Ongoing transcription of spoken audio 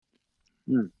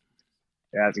Yeah,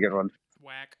 that's a good one.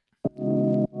 Whack.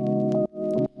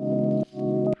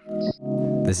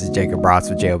 This is Jacob Brotz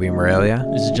with J.O.B. Morelia.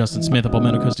 This is Justin Smith of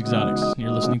Palmetto Coast Exotics. You're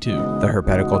listening to The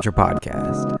Herpetoculture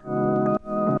Podcast.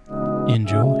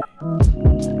 Enjoy.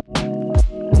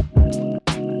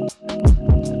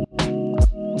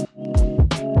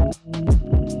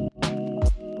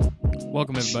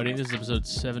 Welcome, everybody. This is episode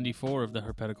 74 of the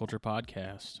Herpetoculture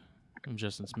Podcast. I'm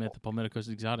Justin Smith of Palmetto Coast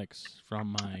Exotics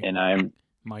from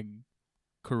my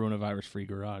coronavirus-free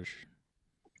garage.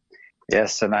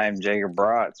 Yes, and I'm Jacob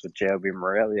Brotz with J.O.B.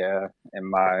 Morelia in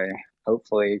my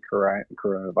hopefully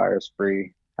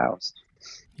coronavirus-free house.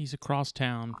 He's across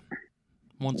town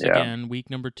once again, week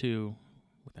number 2,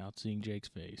 without seeing Jake's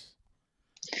face.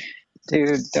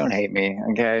 Dude, don't hate me,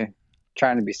 okay?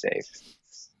 Trying to be safe.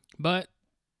 But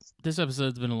this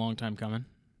episode's been a long time coming.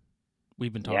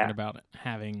 We've been talking about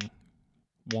having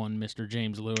one Mr.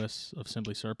 James Lewis of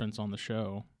Simply Serpents on the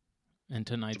show, and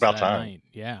tonight's about that time. night.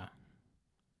 Yeah.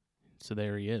 So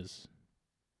there he is,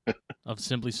 of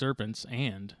Simply Serpents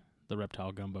and the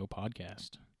Reptile Gumbo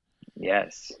podcast.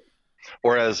 Yes.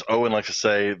 Or as Owen likes to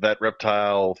say, that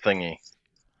reptile thingy.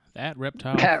 That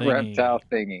reptile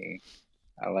thingy.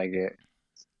 I like it.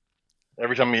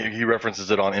 Every time he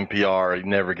references it on NPR, he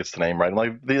never gets the name right. I'm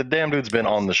like, the damn dude's been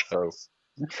on the show.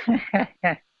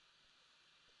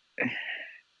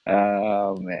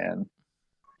 Oh, man.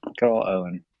 Good old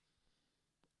Owen.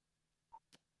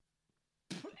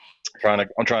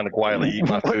 I'm trying to quietly eat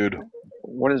my food.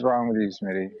 What is wrong with you,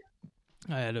 Smitty?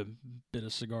 I had a bit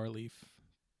of cigar leaf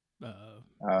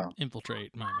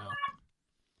infiltrate my mouth.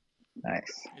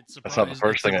 Nice. That's not the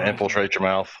first thing that infiltrates your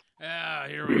mouth. Yeah,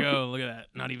 here we go. Look at that.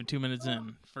 Not even 2 minutes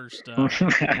in. First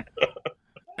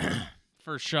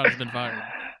shot has been fired.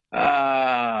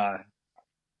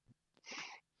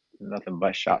 Nothing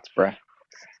but shots, bruh.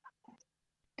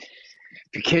 If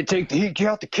you can't take the heat, get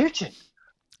out the kitchen.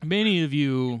 Many of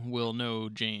you will know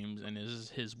James and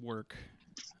his work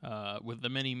with the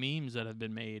many memes that have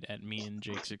been made at me and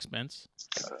Jake's expense.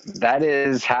 That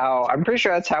is how, I'm pretty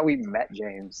sure that's how we met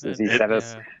James. He sent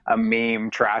us a meme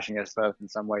trashing us both in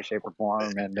some way, shape, or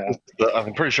form. And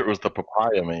I'm pretty sure it was the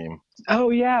papaya meme.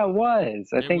 Oh, yeah, it was.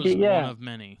 I think it was one of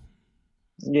many.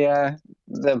 Yeah,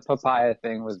 the papaya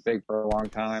thing was big for a long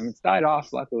time. It's died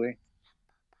off, luckily.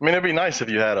 I mean, it'd be nice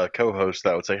if you had a co-host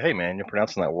that would say, hey, man, you're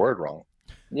pronouncing that word wrong.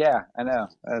 Yeah, I know.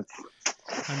 I'm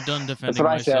done defending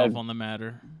myself on the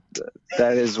matter.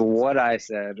 That is what I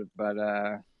said, but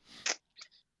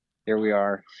here we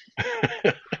are.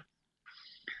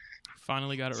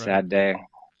 Finally got it right. Sad day.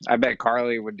 I bet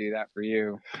Carly would do that for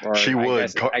you. Or she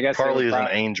would. I guess Carly is an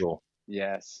angel.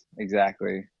 Yes,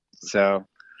 exactly. So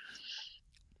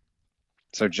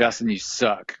Justin, you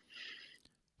suck.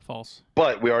 False.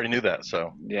 But we already knew that,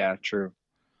 so. Yeah, true.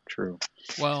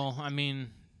 Well, I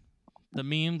mean, the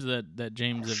memes that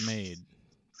James have made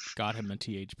got him a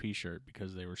THP shirt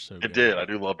because they were so good. It did. I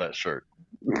do love that shirt.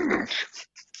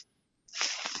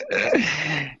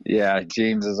 Yeah,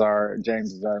 James is our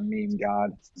meme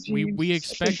god. We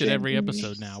expect it every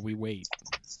episode now. We wait.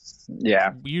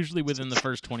 Yeah. Usually within the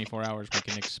first 24 hours we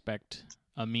can expect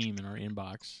a meme in our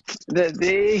inbox.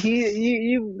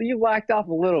 You lacked off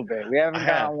a little bit. We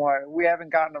haven't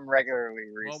gotten them regularly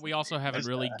recently. Well, we also haven't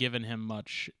really given him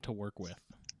much to work with.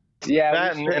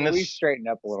 Yeah, we straightened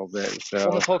up a little bit. So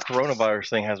this whole coronavirus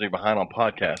thing has me behind on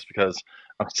podcasts because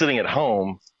I'm sitting at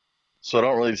home, so I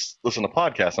don't really listen to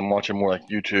podcasts. I'm watching more like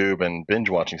YouTube and binge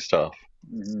watching stuff.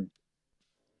 Mm-hmm.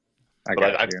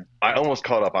 I almost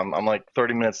caught up. I'm like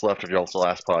 30 minutes left of y'all's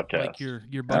last podcast. Like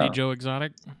your buddy Joe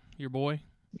Exotic, your boy.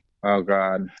 Oh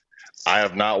God. I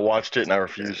have not watched it and I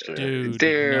refuse to.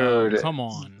 Dude, no, come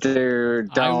on.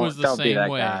 Dude, I was the same be that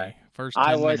way. Guy. First 10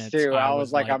 I was minutes, too. I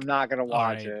was like, I'm not gonna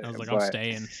watch right. it. I was like, I'm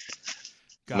staying.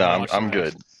 No, I'm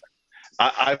good.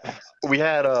 We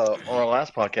had on our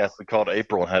last podcast we called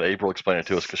April and had April explain it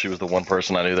to us because she was the one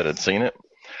person I knew that had seen it.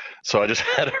 So I just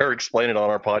had her explain it on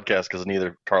our podcast because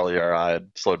neither Carly or I had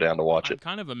slowed down to watch it. I'm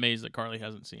kind of amazed that Carly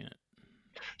hasn't seen it.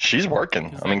 She's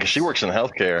working. I mean, because she works in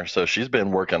healthcare, so she's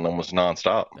been working almost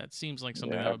nonstop. That seems like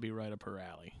something that would be right up her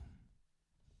alley.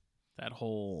 That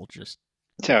whole just.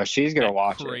 So she's gonna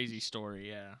watch crazy story,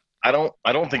 yeah. I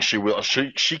don't think she will.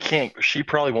 She can't. She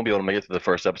probably won't be able to make it to the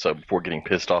first episode before getting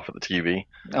pissed off at the TV.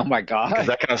 Oh my God! Because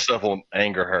that kind of stuff will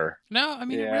anger her. No, I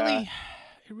mean it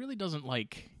really doesn't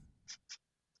like.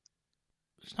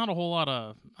 There's not a whole lot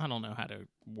of, I don't know how to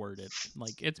word it.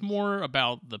 Like, it's more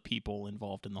about the people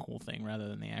involved in the whole thing rather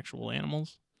than the actual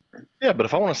animals. Yeah, but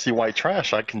if I want to see white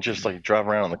trash, I can just like drive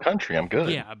around in the country. I'm good.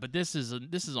 Yeah, but this is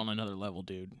on another level,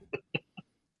 dude.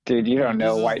 Dude, you don't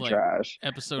know This is white like trash.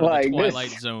 episode Like of the this-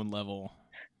 Twilight Zone level.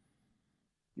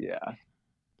 Yeah.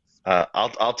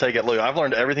 I'll take it. Look, I've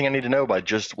learned everything I need to know by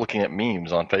just looking at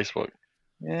memes on Facebook.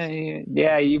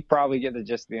 Yeah, you probably get the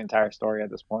gist of the entire story at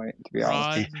this point, to be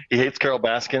honest. Rod, He hates Carol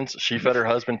Baskins. She fed her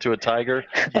husband to a tiger.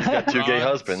 He's got two gay Rod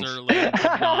husbands. Serling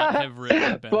could not have written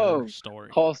a better Boom. story.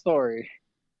 Whole story.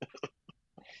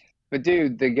 But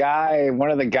dude,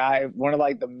 one of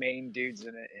like the main dudes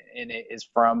in it is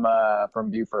from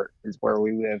Beaufort, is where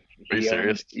we live. Are you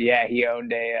serious? Yeah, he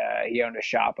owned a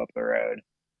shop up the road.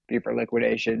 Beaufort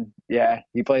Liquidation. Yeah,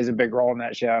 he plays a big role in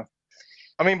that show.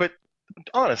 I mean, but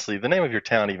honestly, the name of your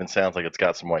town even sounds like it's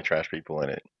got some white trash people in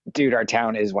it. Dude, our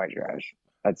town is white trash.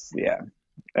 That's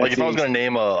Like, if I was going to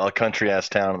name a country ass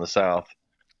town in the South,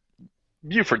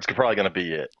 Buford's probably going to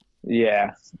be it.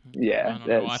 Yeah. I don't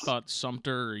know. I thought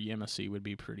Sumter or Yemassee would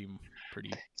be pretty.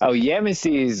 Oh,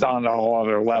 Yemasee's on a whole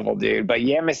other level, dude. But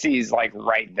Yemassee's like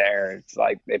right there. It's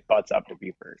like it butts up to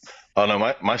Beaufort. Oh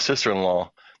no, my sister-in-law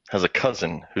has a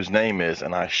cousin whose name is,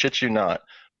 and I shit you not,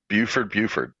 Buford.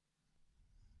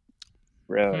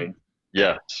 Really?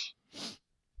 Yes.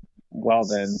 Well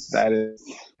then, that is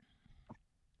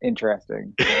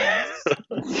interesting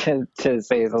to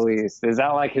say the least. Is that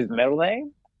like his middle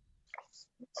name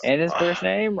and his first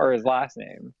name, or his last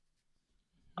name?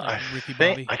 Ricky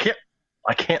Bobby.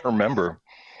 I can't remember.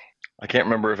 I can't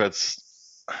remember if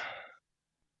it's.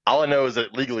 All I know is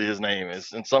that legally his name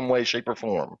is in some way, shape, or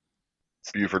form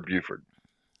Buford.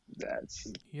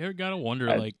 That's You ever gotta wonder,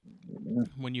 like,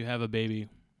 when you have a baby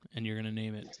and you're gonna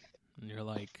name it, and you're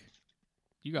like,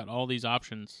 you got all these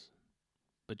options,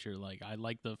 but you're like, I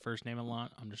like the first name a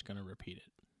lot. I'm just gonna repeat it.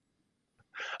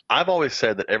 I've always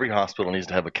said that every hospital needs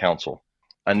to have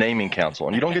a naming council,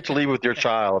 and you don't get to leave with your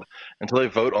child until they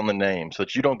vote on the name, so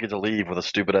that you don't get to leave with a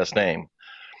stupid ass name.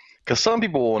 Because some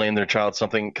people will name their child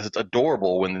something because it's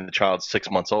adorable when the child's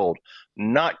 6 months old,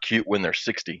 not cute when they're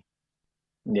 60.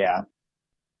 yeah.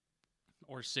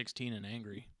 Or 16 and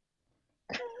angry.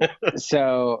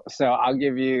 So I'll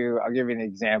give you an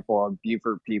example of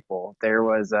Beaufort people. There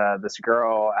was this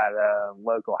girl at a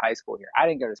local high school here. I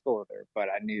didn't go to school with her, but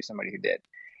I knew somebody who did,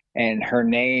 and her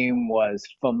name was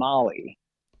Famali.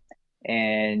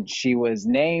 And she was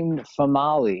named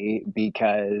Famali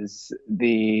because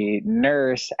the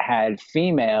nurse had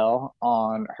female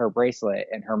on her bracelet,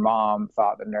 and her mom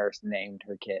thought the nurse named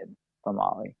her kid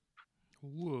Famali.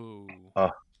 Whoa.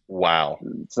 Wow.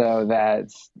 So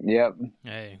that's yep.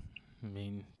 Hey, I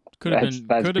mean, could have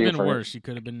been Beaufort. worse. You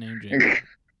could have been named James.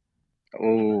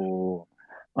 Oh.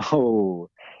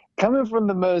 Coming from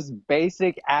the most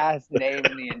basic ass name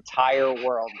in the entire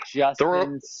world,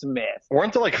 Justin Smith.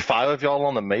 Weren't there like 5 of y'all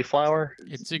on the Mayflower?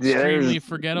 It's extremely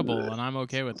forgettable, and I'm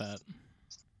okay with that.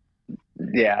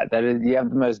 Yeah, that is. You have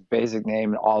the most basic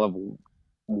name in all of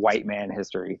white man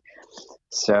history.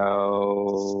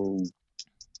 So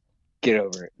get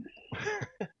over it.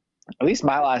 At least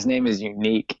my last name is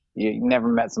unique. You never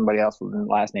met somebody else with the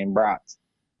last name Bratz.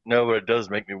 No, but it does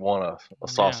make me want a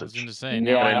sausage. Yeah, I was going to say,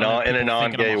 Yeah. now In a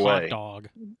non-gay way. Hot dog.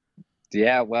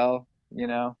 Yeah, well,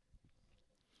 no,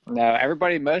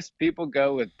 most people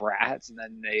go with Bratz, and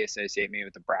then they associate me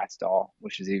with the Bratz doll,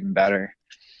 which is even better.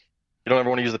 You don't ever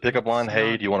want to use the pickup line,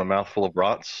 hey, do you want a mouthful of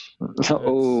brats?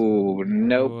 Oh,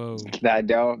 nope. Whoa. I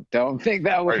don't think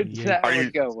that would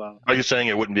would go well. Are you saying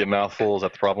it wouldn't be a mouthful? Is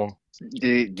that the problem?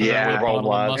 Yeah, problem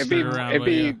lies?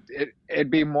 it'd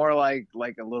be more like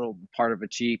a little part of a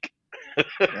cheek.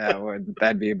 Yeah,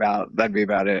 that'd be about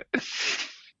it.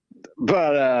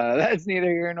 But that's neither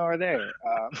here nor there.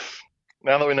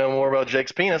 Now that we know more about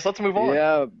Jake's penis, let's move on.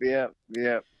 Yep.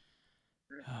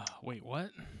 Wait,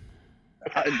 what?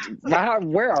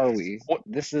 Where are we? What?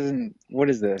 This isn't. What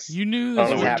is this? You knew I this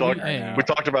don't was know, happening happening. right now. We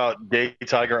talked about gay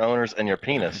tiger owners and your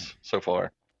penis so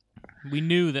far. We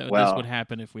knew that this Well. would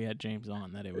happen if we had James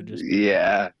on. That it would just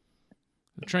Yeah.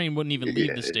 the train wouldn't even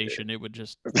leave the station. It would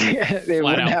just They flat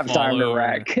wouldn't out have time fall to over.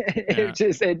 wreck. Yeah.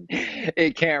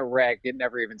 It can't wreck. It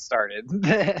never even started.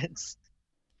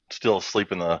 Still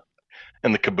asleep in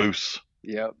the caboose.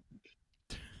 Yep.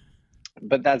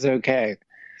 But that's okay.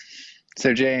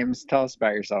 So James, tell us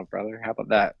about yourself, brother. How about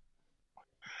that?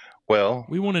 Well,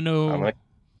 We want to know I'm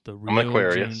the I'm real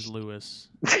Aquarius. James Lewis.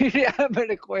 Yeah, I'm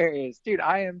an Aquarius. Dude,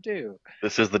 I am too.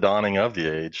 this is the dawning of the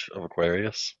age of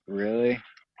Aquarius. Really?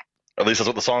 At least that's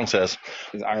what the song says.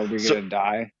 Are we So- gonna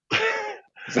die?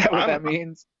 Is that what that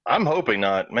means? I'm hoping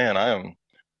not. Man,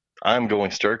 I'm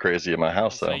going stir crazy at my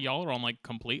house So though. y'all are on like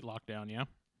complete lockdown, yeah?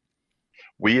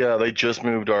 They just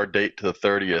moved our date to the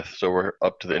 30th, so we're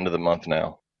up to the end of the month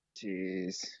now.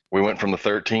 Jeez. We went from the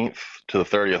 13th to the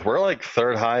 30th. We're like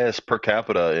third highest per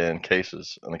capita in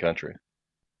cases in the country.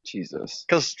 Jesus.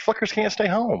 Because fuckers can't stay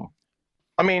home.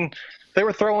 I mean, they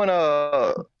were throwing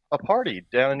a party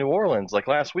down in New Orleans like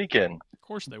last weekend. Of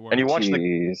course they were. And you watch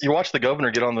Jeez. the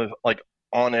governor get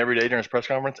on every day during his press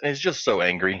conference, and he's just so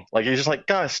angry. Like he's just like,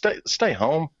 guys, stay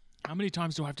home. How many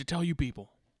times do I have to tell you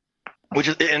people?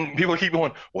 And people keep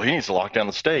going, well, he needs to lock down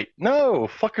the state. No,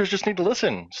 fuckers just need to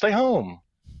listen. Stay home.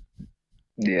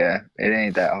 Yeah, it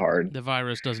ain't that hard. The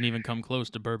virus doesn't even come close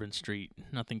to Bourbon Street.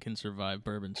 Nothing can survive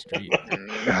Bourbon Street.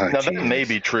 Now that may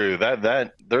be true.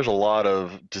 That there's a lot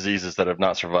of diseases that have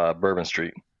not survived Bourbon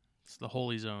Street. It's the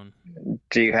holy zone.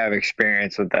 Do you have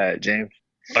experience with that, James?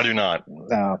 I do not.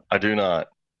 No. I do not.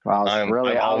 Well, I've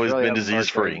always been disease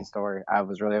free. I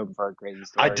was really hoping for a crazy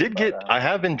story. I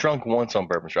have been drunk once on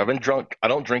Bourbon Street. I've been drunk. I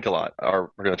don't drink a lot, or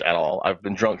pretty much at all. I've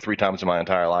been drunk 3 times in my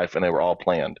entire life, and they were all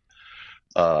planned.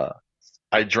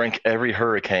 I drank every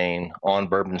hurricane on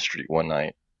Bourbon Street one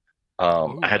night.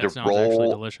 Ooh, I had to sounds actually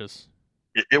roll. delicious.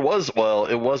 It was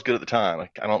good at the time.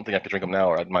 I don't think I could drink them now,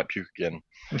 or I might puke again.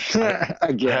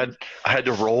 Again. I had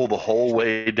to roll the whole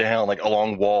way down, like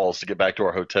along walls, to get back to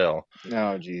our hotel.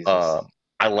 Oh, Jesus.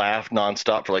 I laughed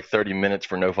nonstop for like 30 minutes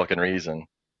for no fucking reason,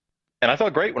 and I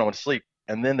felt great when I went to sleep.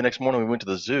 And then the next morning we went to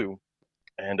the zoo,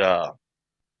 and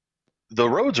the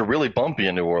roads are really bumpy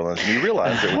in New Orleans, and you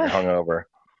realize that when you're hungover.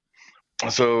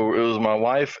 So it was my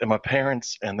wife and my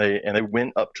parents, and they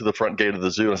went up to the front gate of the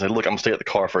zoo. And I said, "Look, I'm gonna stay at the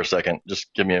car for a second.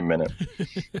 Just give me a minute."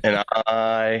 And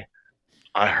I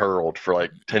hurled for like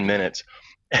 10 minutes.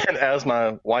 And as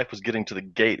my wife was getting to the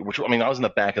gate, I was in the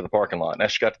back of the parking lot, and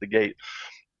as she got to the gate,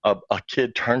 a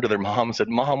kid turned to their mom and said,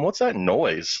 "Mom, what's that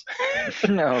noise?"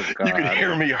 No, God. You could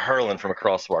hear me hurling from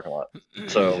across the parking lot.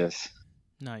 So Jesus.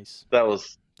 Nice.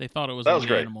 They thought it was that was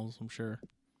great. animals, I'm sure.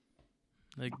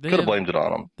 Like could have blamed it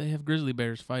on them. They have grizzly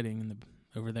bears fighting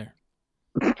over there.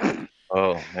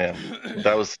 Oh man,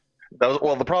 that was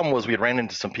well. The problem was we had ran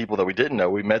into some people that we didn't know.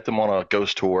 We met them on a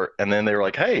ghost tour, and then they were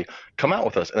like, "Hey, come out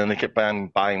with us." And then they kept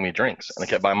buying me drinks, and they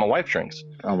kept buying my wife drinks.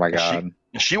 Oh my God.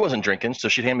 She wasn't drinking, so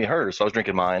she'd hand me hers. So I was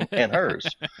drinking mine and hers.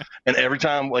 And every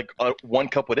time, like one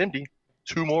cup would empty,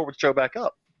 2 more would show back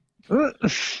up.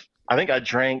 I think I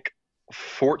drank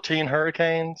 14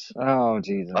 hurricanes. Oh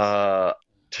Jesus.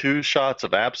 2 shots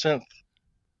of absinthe.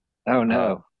 Oh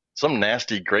no. Some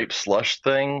nasty grape slush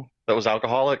thing that was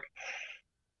alcoholic.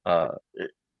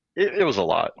 It was a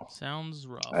lot. Sounds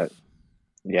rough.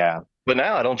 Yeah. But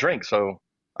now I don't drink, so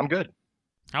I'm good.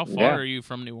 How far are you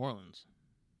from New Orleans?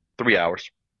 3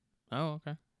 hours. Oh,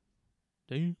 okay.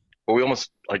 Do you? But we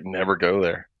almost never go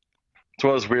there. It's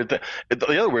one of those weird things.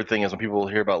 The other weird thing is when people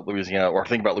hear about Louisiana or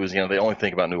think about Louisiana, they only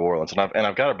think about New Orleans. And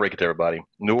I've got to break it to everybody.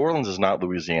 New Orleans is not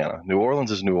Louisiana. New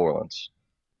Orleans is New Orleans.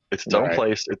 It's its own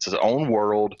place. It's its own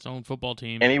world. Its own football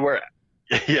team. Anywhere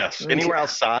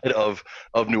outside of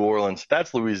New Orleans,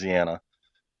 that's Louisiana.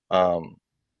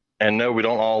 And no, we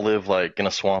don't all live in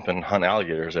a swamp and hunt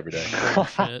alligators every day.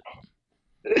 Shit.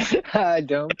 I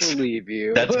don't believe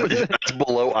you. That's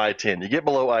below I-10. You get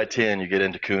below I-10, you get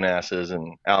into coon asses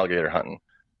and alligator hunting.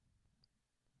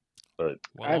 But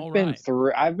I've been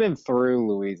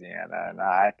through Louisiana, and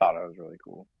I thought it was really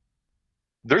cool.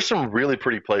 There's some really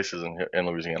pretty places in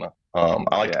Louisiana.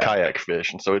 I like to kayak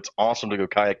fish, and so it's awesome to go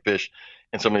kayak fish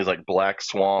in some of these black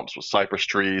swamps with cypress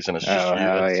trees, and it's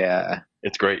just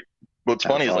it's great. What's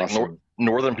funny is awesome.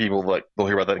 Northern people they'll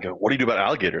hear about that and go, "What do you do about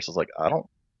alligators?" I was like,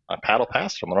 I paddle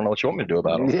past them. I don't know what you want me to do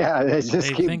about them. Yeah, they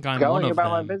just keep going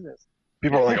about my business.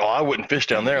 People are like, "Oh, I wouldn't fish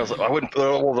down there." I was like, "I wouldn't."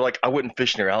 Well, they're like, "I wouldn't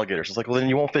fish near alligators." I was like, "Well, then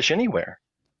you won't fish anywhere."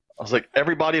 I was like,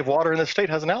 "Every body of water in this state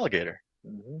has an alligator."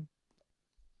 Mm-hmm.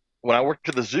 When I worked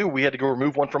at the zoo, we had to go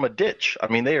remove one from a ditch. I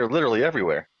mean, they are literally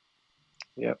everywhere.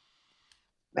 Yep.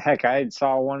 Heck, I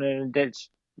saw one in a ditch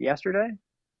yesterday,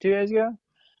 2 days ago.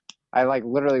 I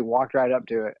literally walked right up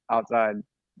to it outside.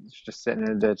 It's just sitting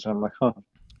in a ditch. And I'm like, huh.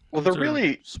 Well, they're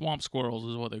really swamp squirrels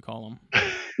is what they call them.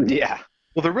 Yeah.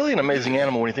 Well, they're really an amazing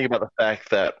animal when you think about the fact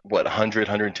that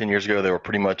 110 years ago they were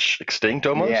pretty much extinct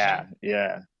almost.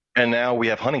 Yeah. And now we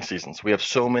have hunting seasons. We have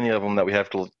so many of them that we have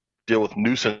to deal with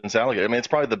nuisance alligator. I mean, it's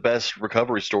probably the best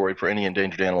recovery story for any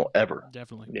endangered animal ever.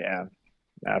 Definitely. Yeah.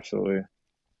 Absolutely.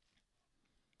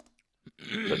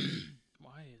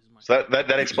 So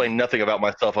that explained nothing about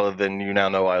myself other than you now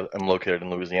know I am located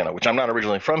in Louisiana, which I'm not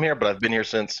originally from here, but I've been here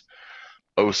since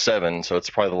 2007, so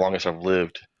it's probably the longest I've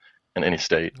lived in any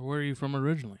state. Where are you from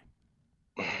originally?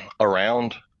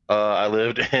 Around. I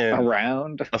lived in.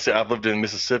 Around? I've lived in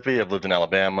Mississippi. I've lived in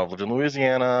Alabama. I've lived in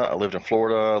Louisiana. I lived in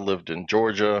Florida. I lived in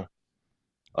Georgia.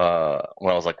 When I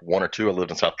was 1 or 2, I lived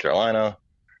in South Carolina.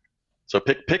 So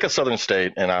pick a southern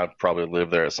state, and I'd probably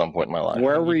live there at some point in my life.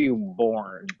 Where were you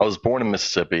born? I was born in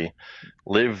Mississippi.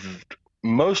 Lived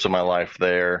most of my life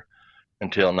there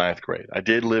until ninth grade. I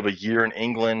did live a year in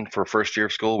England for first year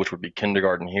of school, which would be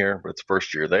kindergarten here, but it's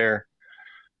first year there.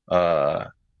 Uh,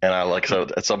 and so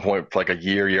at some point, for like a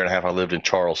year and a half, I lived in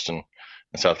Charleston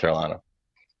in South Carolina.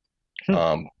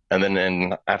 And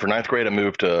then after ninth grade, I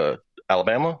moved to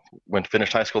Alabama,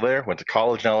 finished high school there, went to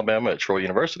college in Alabama at Troy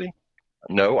University.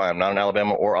 No, I am not an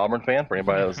Alabama or Auburn fan. For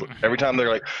anybody else, every time they're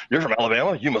like, "You're from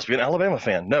Alabama, you must be an Alabama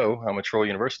fan." No, I'm a Troy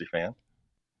University fan.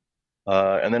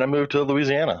 And then I moved to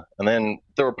Louisiana, and then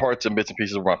there were parts and bits and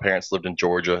pieces where my parents lived in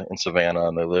Georgia, in Savannah,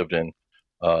 and they lived in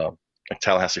like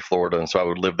Tallahassee, Florida, and so I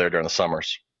would live there during the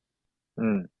summers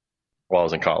while I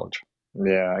was in college.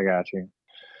 Yeah, I got you.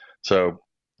 So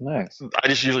nice. I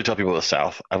just usually tell people the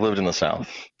South. I've lived in the South.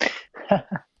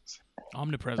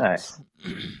 Omnipresence. Nice.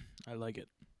 I like it.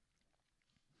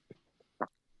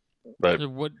 But so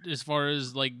what, as far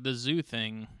as like the zoo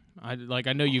thing, I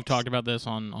know you've talked about this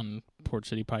on Port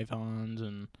City Pythons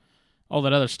and all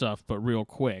that other stuff, but real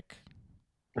quick,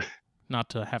 not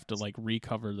to have to like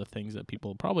recover the things that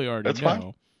people probably already know.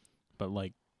 Fine. But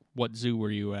like, what zoo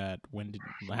were you at?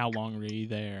 How long were you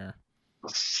there?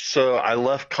 So I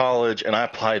left college and I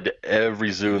applied to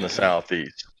every zoo in the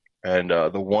Southeast, and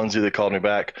the one zoo that called me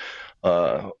back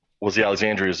was the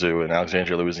Alexandria Zoo in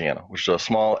Alexandria, Louisiana, which is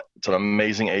it's an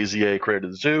amazing AZA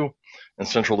accredited zoo in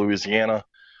central Louisiana.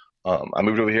 I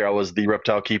moved over here. I was the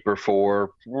reptile keeper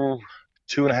for about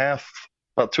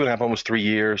 2.5, almost 3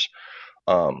 years.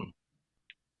 And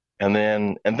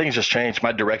things just changed.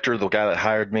 My director, the guy that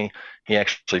hired me, he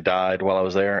actually died while I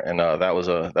was there, and that was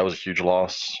a huge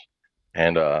loss.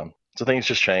 And so things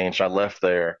just changed. I left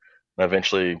there and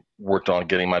eventually worked on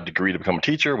getting my degree to become a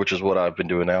teacher, which is what I've been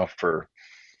doing now for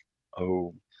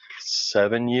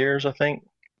 7 years, I think,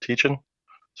 teaching.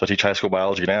 So I teach high school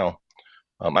biology now.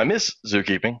 I miss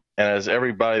zookeeping, and as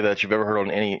everybody that you've ever heard on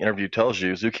any interview tells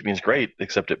you, zookeeping is great,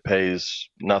 except it pays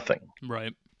nothing.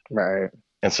 Right.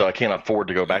 And so I can't afford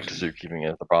to go back to zookeeping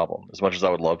is the problem, as much as I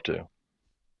would love to.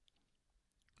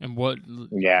 And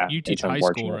you teach high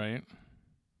school, right?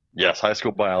 Yes, high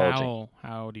school biology.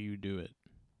 How do you do it?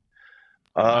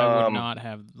 I would not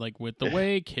have, like, with the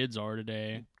way kids are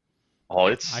today.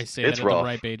 I say that at rough. The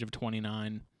ripe age of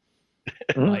 29.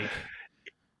 Like,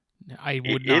 I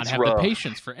would not have rough. The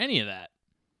patience for any of that.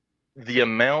 The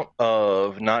amount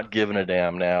of not giving a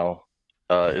damn now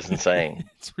is insane.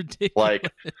 It's ridiculous.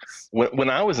 Like when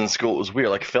I was in school, it was weird.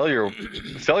 Like failure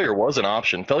was an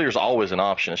option. Failure is always an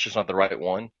option. It's just not the right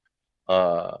one.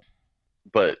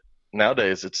 But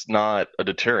nowadays, it's not a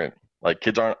deterrent. Like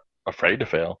kids aren't afraid to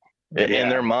fail. Yeah. In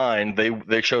their mind,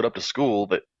 they showed up to school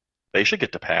that they should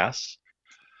get to pass.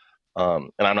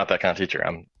 And I'm not that kind of teacher.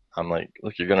 I'm like,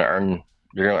 look, you're gonna earn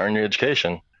your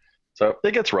education. So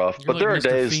it gets rough. You're but like there are Mr.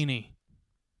 days. Feeney.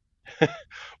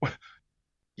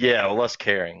 Yeah, well, less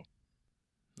caring.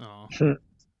 Oh.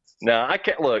 Now I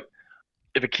can't look.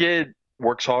 If a kid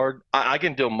works hard, I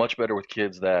can deal much better with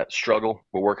kids that struggle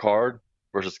but work hard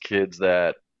versus kids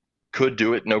that could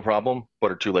do it no problem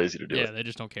but are too lazy to do it. Yeah, they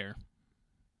just don't care.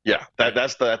 Yeah,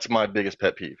 that's my biggest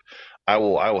pet peeve. I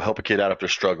will help a kid out if they're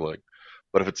struggling,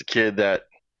 but if it's a kid that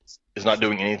is not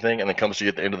doing anything and then comes to you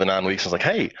at the end of the 9 weeks and is like,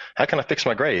 hey, how can I fix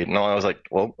my grade? And I was like,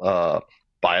 well,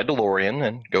 buy a DeLorean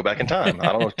and go back in time. I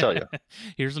don't know what to tell you.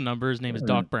 Here's a number. His name is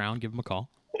Doc Brown. Give him a call.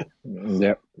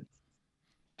 Yep.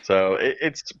 So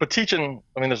but teaching,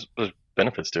 I mean, there's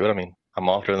benefits to it. I mean, I'm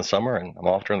off during the summer and I'm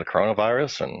off during the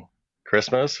coronavirus and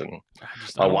Christmas, and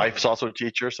my wife's also a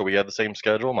teacher, so we have the same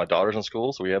schedule. My daughter's in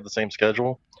school, so we have the same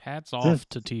schedule. Hats off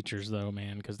to teachers, though,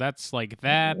 man, because that's like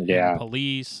that. Yeah. And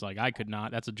police, like I could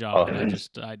not. That's a job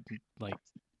that I like.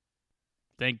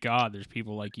 Thank God there's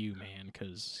people like you, man,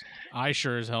 because I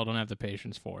sure as hell don't have the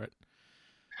patience for it.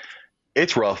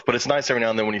 It's rough, but it's nice every now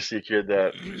and then when you see a kid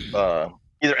that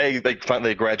either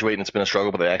they graduate and it's been a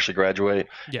struggle, but they actually graduate.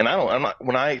 Yeah. And I'm not.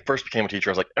 When I first became a teacher,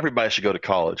 I was like, everybody should go to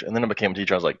college. And then I became a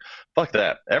teacher. I was like, fuck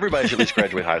that. Everybody should at least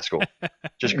graduate high school.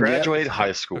 Just graduate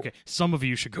high school. Okay, some of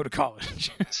you should go to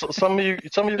college. So some of you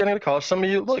are going to go to college. Some of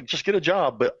you, look, just get a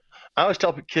job. But I always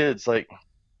tell kids, like,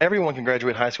 everyone can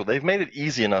graduate high school. They've made it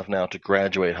easy enough now to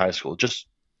graduate high school. Just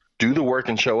do the work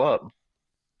and show up.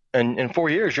 And in 4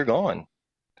 years, you're gone.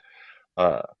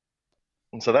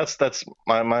 And so that's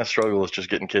my struggle is just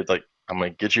getting kids, like, I'm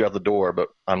going to get you out the door, but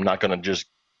I'm not going to just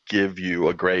give you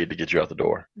a grade to get you out the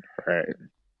door. Right.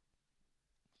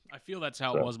 I feel that's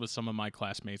how it was with some of my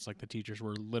classmates. Like the teachers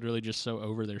were literally just so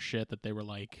over their shit that they were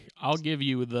like, I'll give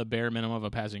you the bare minimum of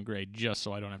a passing grade just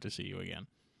so I don't have to see you again.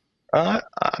 I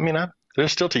mean,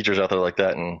 there's still teachers out there like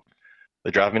that, and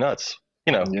they drive me nuts.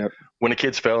 You know, when the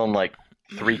kids fail in like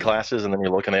 3 classes and then you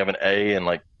look and they have an A in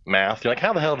like math. You're like,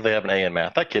 how the hell do they have an A in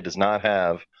math? That kid does not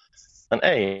have an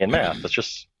A in math. That's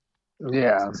just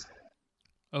Yeah.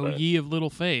 Oh, ye of little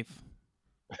faith.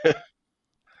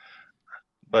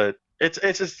 but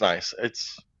it's nice.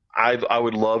 I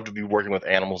would love to be working with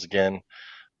animals again,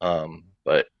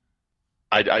 but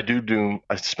I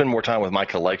spend more time with my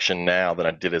collection now than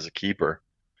I did as a keeper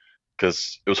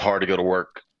because it was hard to go to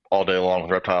work all day long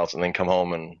with reptiles and then come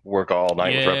home and work all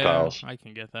night with reptiles. I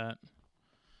can get that.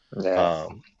 Yeah.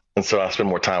 And so I spend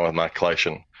more time with my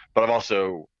collection. But I've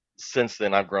also since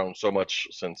then I've grown so much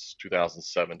since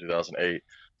 2007, 2008.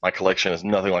 My collection is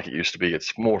nothing like it used to be.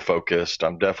 It's more focused.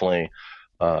 I'm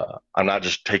not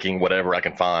just taking whatever I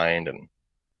can find, and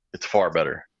it's far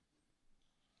better.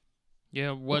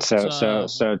 Yeah, what?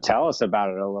 So tell us about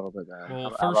it a little bit.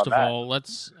 Well, How first about of that?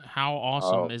 all, how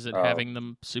awesome is it Oh. having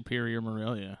the superior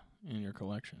Morelia in your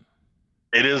collection?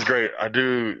 It is great.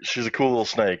 She's a cool little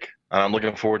snake, and I'm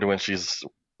looking forward to when she's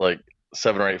like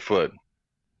 7 or 8 foot.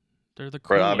 They're the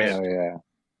Right, coolest. I mean, Oh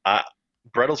yeah.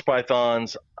 Brettles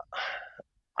pythons.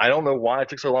 I don't know why it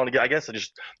took so long to get. I guess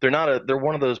they're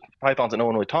one of those pythons that no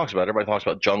one really talks about. Everybody talks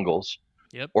about jungles,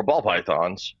 Yep. or ball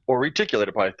pythons, or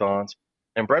reticulated pythons,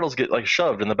 and Brettles get like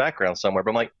shoved in the background somewhere.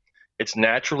 But I'm like, it's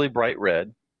naturally bright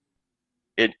red.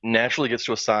 It naturally gets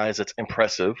to a size that's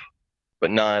impressive,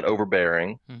 but not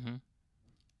overbearing. Mm-hmm.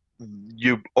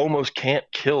 You almost can't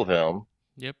kill them.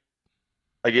 Yep.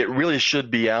 Like it really should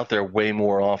be out there way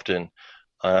more often.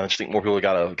 I just think more people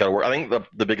gotta work. I think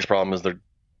the biggest problem is they're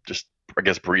just, I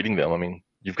guess, breeding them. I mean,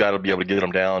 you've got to be able to get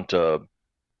them down to,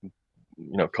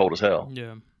 cold as hell.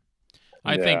 Yeah.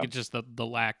 I think it's just the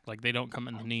lack. Like they don't come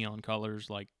in the neon colors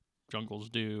like jungles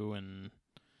do, and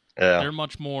Yeah, they're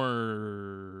much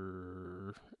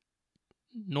more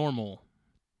normal.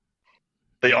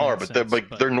 they in are, that but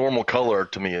sense, their normal color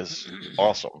to me is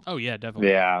awesome. Oh yeah, definitely.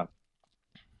 Yeah.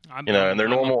 And they're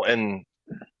normal, and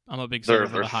I'm a big sucker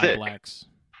for they're the high thick. blacks.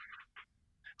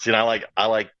 See, and I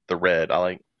like the red. I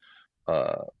like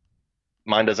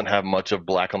mine doesn't have much of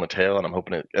black on the tail, and I'm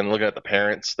hoping it. And looking at the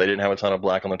parents, they didn't have a ton of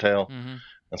black on the tail, Mm-hmm.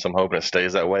 and so I'm hoping it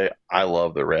stays that way. I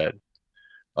love the red.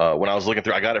 When I was looking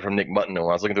through, I got it from Nick Mutton, and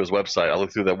when I was looking through his website, I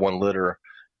looked through that one litter,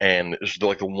 and it's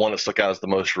like the one that stuck out as the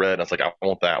most red. And I was like, I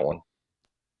want that one.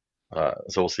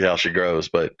 So we'll see how she grows,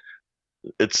 but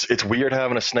it's weird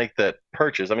having a snake that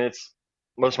perches. I mean, it's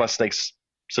most of my snakes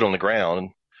sit on the ground.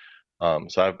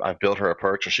 So I've built her a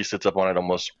perch, and she sits up on it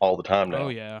almost all the time now. Oh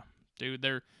yeah, dude,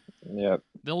 Yep.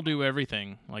 they'll do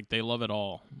everything. Like they love it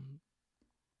all.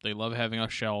 They love having a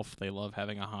shelf. They love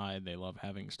having a hide. They love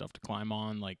having stuff to climb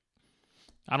on. Like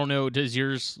I don't know, does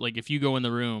yours, like if you go in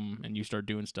the room and you start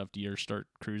doing stuff, do yours start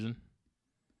cruising?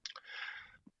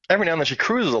 Every now and then she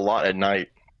cruises a lot at night.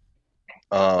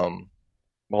 Well,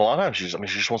 a lot of times she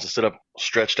just wants to sit up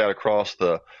stretched out across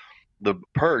the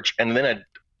perch, and then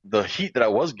the heat that I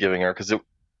was giving her because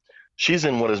she's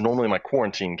in what is normally my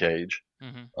quarantine cage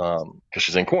Mm-hmm. because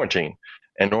she's in quarantine,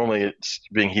 and normally it's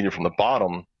being heated from the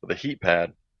bottom with a heat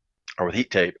pad or with heat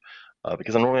tape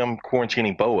because I'm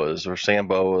quarantining boas or sand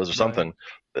boas or something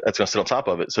that's going to sit on top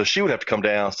of it. So she would have to come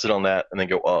down, sit on that, and then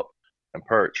go up and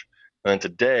perch. And then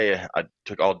today I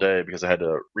took all day because I had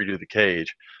to redo the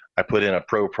cage. I put in a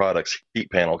Pro Products heat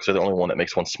panel because they're the only one that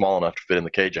makes one small enough to fit in the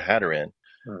cage I had her in.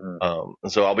 Mm-hmm.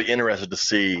 And so I'll be interested to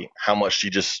see how much she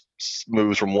just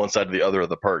moves from one side to the other of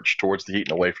the perch towards the heat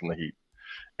and away from the heat,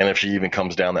 and if she even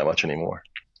comes down that much anymore.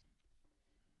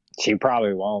 She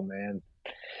probably won't, man.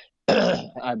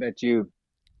 I bet you.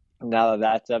 Now that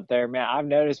that's up there, man, I've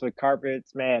noticed with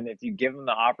carpets, man, if you give them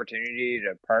the opportunity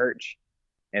to perch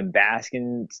and bask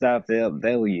and stuff,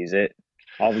 they'll use it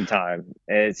all the time.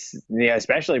 It's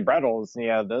especially Brettles,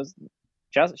 those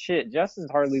Justin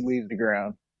hardly leaves the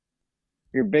ground.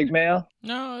 You're a big male?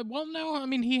 No, well, no. I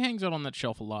mean, he hangs out on that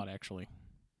shelf a lot, actually.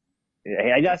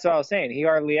 Yeah, that's what I was saying. He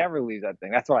hardly ever leaves that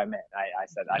thing. That's what I meant. I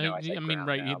said I know. I said I mean, ground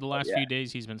right? now, The last few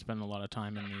days, he's been spending a lot of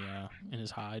time in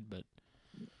his hide, but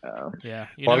yeah.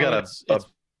 Well, I got a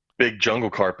big jungle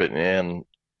carpet, and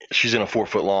she's in a 4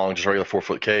 foot long, just regular 4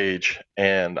 foot cage,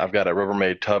 and I've got a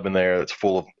Rubbermaid tub in there that's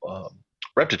full of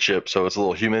reptichip, so it's a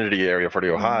little humidity area for her to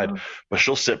go hide. But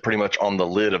she'll sit pretty much on the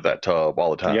lid of that tub all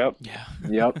the time. Yep. Yeah.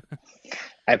 Yep.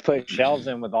 I put shelves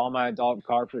in with all my adult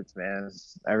carpets, man.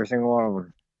 Every single one of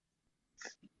them.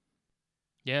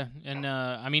 Yeah, and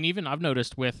I mean, even I've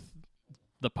noticed with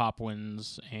the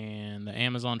Popwins and the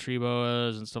Amazon tree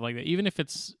boas and stuff like that, even if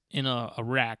it's in a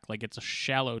rack, like it's a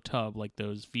shallow tub, like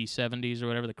those V70s or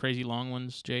whatever, the crazy long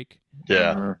ones, Jake.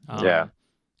 Yeah. Yeah.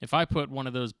 If I put one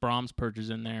of those Brahms perches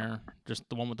in there, just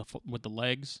the one with the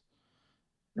legs,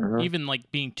 Mm-hmm. even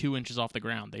like being 2 inches off the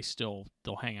ground,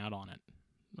 they'll hang out on it.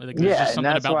 Like, there's just and something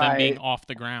that's about them being why, off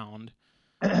the ground.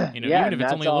 yeah, Even if and it's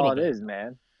that's only a little all it bit. is,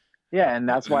 man. Yeah, and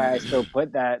that's why I still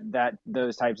put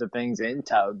those types of things in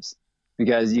tubs,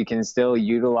 because you can still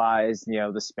utilize,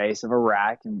 the space of a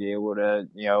rack and be able to,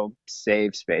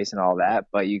 save space and all that,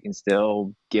 but you can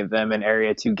still give them an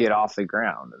area to get off the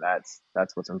ground. And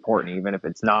that's what's important, even if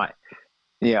it's not,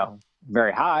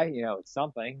 very high, it's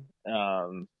something.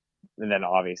 And then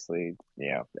obviously,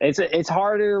 it's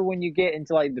harder when you get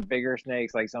into like the bigger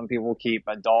snakes. Like some people keep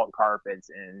adult carpets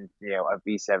in, a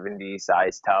V70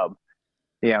 size tub.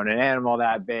 And an animal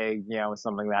that big, with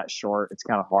something that short, it's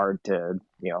kind of hard to,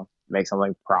 make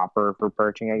something proper for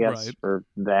perching, I guess, Right. for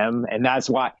them. And that's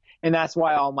why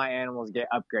all my animals get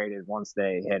upgraded once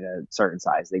they hit a certain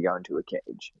size. They go into a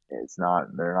cage. They're not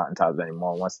in tubs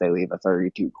anymore once they leave a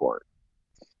 32 quart.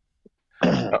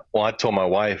 Well, I told my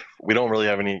wife we don't really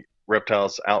have any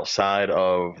reptiles outside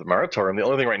of my reptile room. The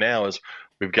only thing right now is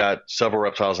we've got several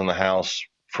reptiles in the house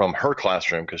from her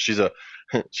classroom because she's a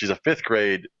she's a fifth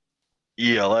grade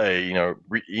ELA,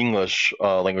 English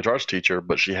language arts teacher,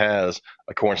 but she has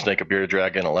a corn snake, a bearded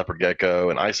dragon, a leopard gecko,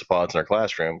 and isopods in her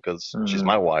classroom because she's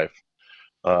my wife.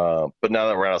 But now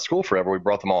that we're out of school forever, we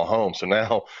brought them all home. So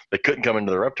now they couldn't come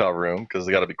into the reptile room because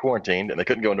they got to be quarantined, and they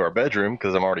couldn't go into our bedroom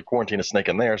because I'm already quarantined a snake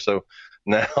in there. So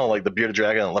now, like the bearded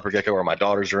dragon and the leopard gecko are in my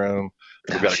daughter's room.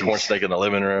 We've got a corn snake in the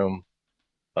living room.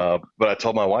 But I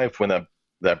told my wife when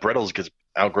that Brettles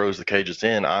outgrows the cage it's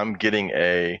in, I'm getting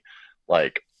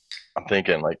I'm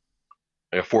thinking like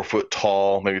a 4 foot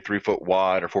tall, maybe 3 foot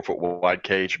wide or 4 foot wide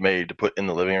cage made to put in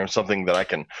the living room, something that I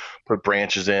can put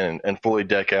branches in and fully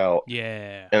deck out.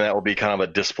 Yeah. And that will be kind of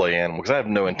a display animal because I have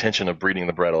no intention of breeding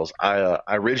the Brettles. I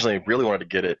originally really wanted to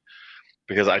get it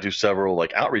because I do several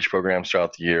like outreach programs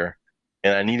throughout the year,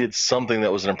 and I needed something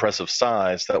that was an impressive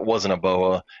size that wasn't a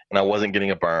boa, and I wasn't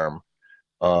getting a berm.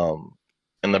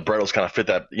 And the Brettles kind of fit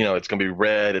that. It's going to be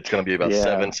red. It's going to be about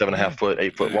 7.5 foot,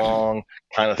 8 foot long,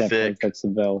 kind of Definitely thick. fits the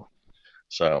bill.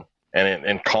 So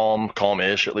and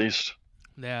calm-ish at least.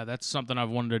 Yeah, that's something I've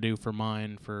wanted to do for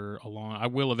mine for a long. I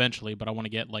will eventually, but I want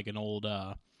to get like an old,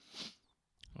 I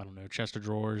don't know, chest of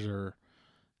drawers or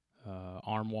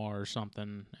armoire or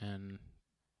something, and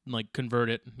like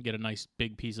convert it, get a nice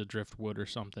big piece of driftwood or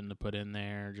something to put in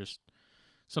there, just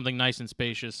something nice and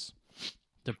spacious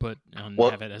to put and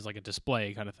have it as like a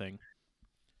display kind of thing.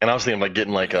 And I was thinking like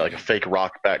getting like a fake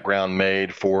rock background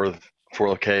made for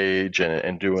the cage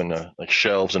and doing like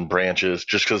shelves and branches,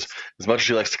 just because as much as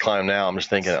she likes to climb now, I'm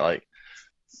just thinking that like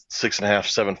 6.5,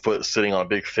 7 foot sitting on a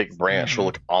big thick branch will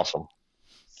look awesome.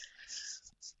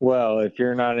 Well, if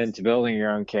you're not into building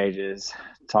your own cages,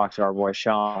 talk to our boy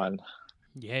Sean.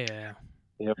 Yeah.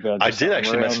 He'll build I did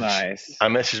actually message. Nice. I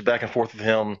messaged back and forth with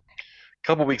him a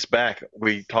couple weeks back.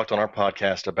 We talked on our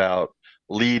podcast about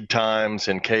lead times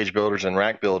and cage builders and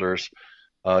rack builders,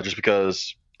 just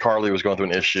because Carly was going through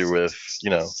an issue with,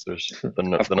 there's the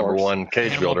number one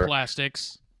cage Animal builder.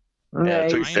 Plastics. Yeah,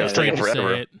 it was taking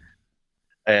forever.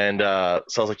 And so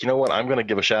I was like, you know what? I'm going to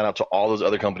give a shout out to all those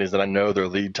other companies that I know their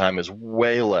lead time is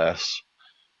way less.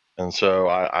 And so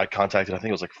I contacted, I think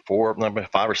it was like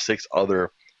 5 or 6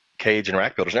 other cage and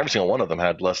rack builders. And every single one of them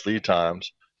had less lead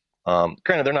times.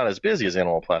 Granted, they're not as busy as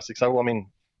Animal Plastics. I'm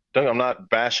not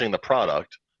bashing the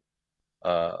product,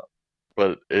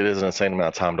 but it is an insane amount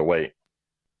of time to wait.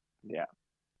 Yeah,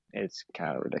 it's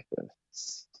kind of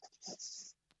ridiculous.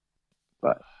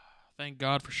 But thank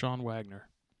God for Sean Wagner.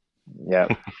 Yeah.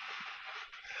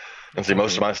 And see,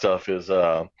 most of my stuff is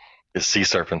sea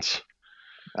serpents.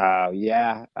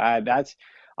 Yeah. That's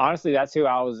who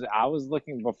I was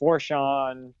looking before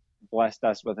Sean blessed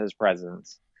us with his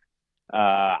presence.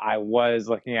 I was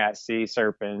looking at sea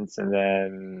serpents, and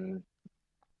then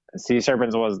sea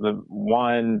serpents was the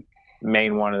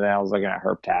main one, and then I was looking at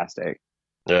herptastic.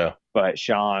 Yeah. But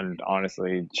Sean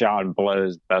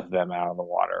blows both of them out of the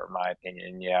water, in my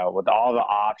opinion. With all the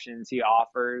options he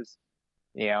offers,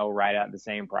 right at the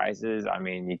same prices. I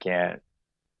mean, you can't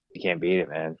beat it,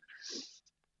 man.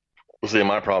 Well, see,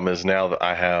 my problem is now that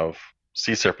I have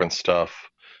sea serpent stuff,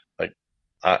 like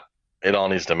it all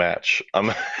needs to match.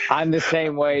 I'm the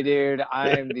same way, dude.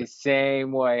 I am the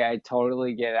same way. I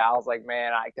totally get it. I was like,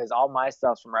 man, because all my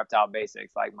stuff's from Reptile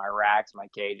Basics, like my racks, my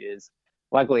cages.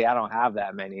 Luckily, I don't have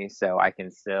that many, so I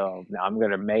can still. I'm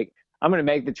gonna make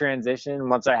the transition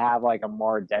once I have like a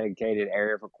more dedicated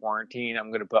area for quarantine.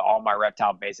 I'm gonna put all my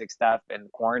Reptile Basic stuff in the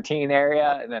quarantine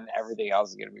area, and then everything else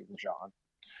is gonna be from Sean.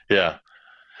 Yeah,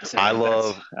 so I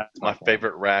love my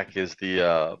favorite rack is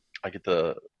I get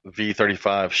the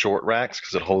V35 short racks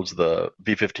because it holds the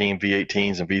V15,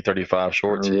 V18s, and V35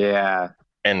 shorts. Yeah.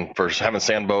 And for having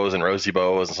sand boas and rosy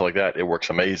boas and stuff like that, it works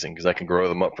amazing because I can grow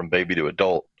them up from baby to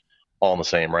adult all in the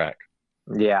same rack.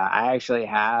 Yeah, I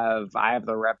have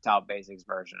the Reptile Basics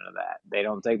version of that. They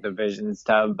don't take the Visions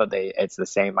tub, but it's the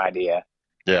same idea.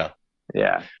 Yeah.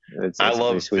 Yeah, I it's a pretty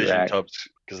love sweet Vision rack. tubs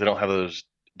because they don't have those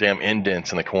damn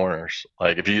indents in the corners.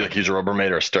 Like if you use a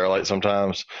Rubbermaid or a Sterilite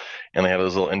sometimes, and they have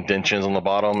those little indentions on the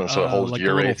bottom, and so it holds like gear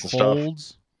the little rates and stuff.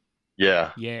 folds.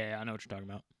 Yeah. Yeah, I know what you're talking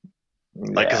about.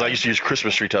 Like, because I used to use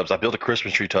Christmas tree tubs. I built a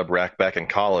Christmas tree tub rack back in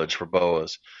college for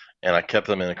boas, and I kept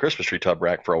them in a Christmas tree tub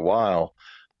rack for a while.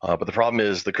 But the problem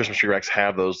is the Christmas tree racks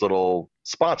have those little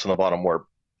spots on the bottom where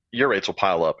year rates will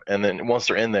pile up, and then once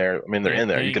they're in there, I mean they're in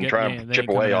there. You can try and chip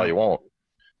away all you want.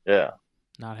 Yeah,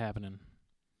 not happening.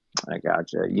 I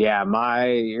gotcha. Yeah,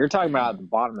 you're talking about the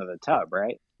bottom of the tub,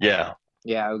 right? Yeah.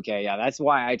 Yeah, okay. Yeah, that's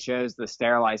why I chose the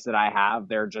Sterilites that I have.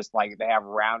 They're just like they have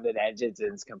rounded edges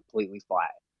and it's completely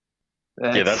flat.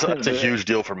 That's a huge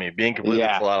deal for me, being completely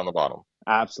flat on the bottom.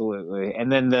 Absolutely.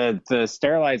 And then the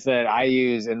Sterilites that I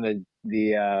use in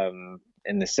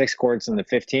the 6 quarts and the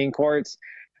 15 quarts,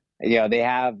 they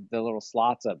have the little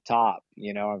slots up top.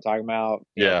 You know what I'm talking about?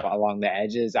 Along the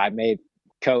edges. I made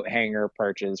coat hanger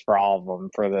perches for all of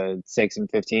them for the 6 and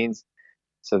 15s.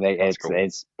 So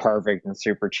it's perfect and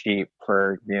super cheap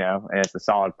for, and it's a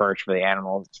solid perch for the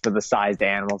animals, for the sized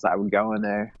animals that would go in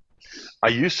there. I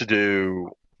used to do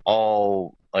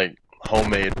all like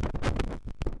homemade.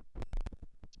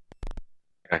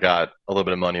 I got a little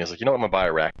bit of money. I was like, you know what, I'm gonna buy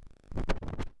a rack.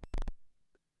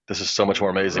 This is so much more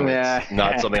amazing. Yeah. It's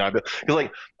not something I built. Because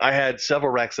like I had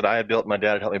several racks that I had built, my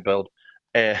dad had helped me build,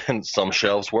 and some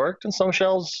shelves worked and some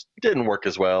shelves didn't work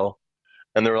as well.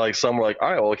 And there were like some were like, all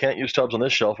right, well, I can't use tubs on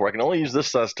this shelf, or I can only use this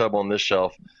size tub on this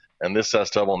shelf and this size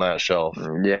tub on that shelf.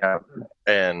 Yeah.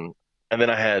 And then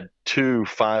I had 2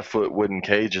 5-foot wooden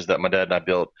cages that my dad and I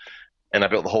built, and I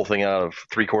built the whole thing out of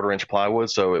 3/4-inch plywood,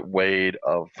 so it weighed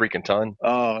a freaking ton.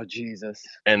 Oh, Jesus.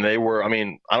 And they were, I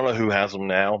mean, I don't know who has them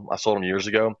now. I sold them years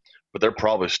ago, but they're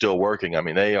probably still working. I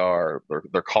mean, they're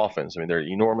coffins. I mean, they're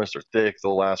enormous, they're thick,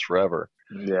 they'll last forever.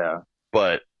 Yeah.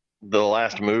 But the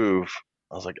last move,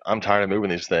 I was like, I'm tired of moving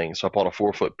these things. So I bought a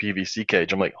 4-foot PVC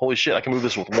cage. I'm like, holy shit, I can move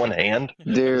this with one hand.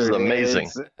 Dude, this is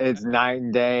amazing. It's night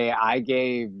and day. I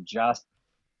gave just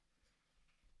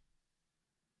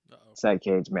that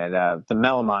cage, man. The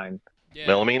melamine. Yeah.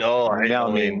 Melamine? Oh, I hate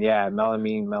melamine. Yeah,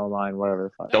 melamine, whatever the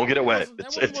fuck. Don't get it wet.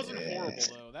 That one wasn't horrible,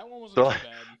 though. That one wasn't too bad.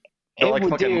 They're like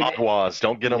fucking mahwas.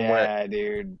 Don't get them wet. Yeah,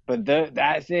 dude. But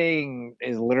that thing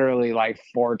is literally like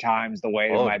 4 times the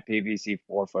weight of my PVC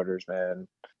 4-footers, man.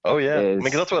 Oh, yeah. I mean,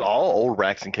 because that's what all old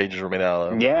racks and cages were made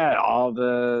out of. Yeah, all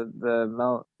the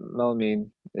melamine.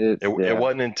 It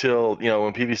wasn't until,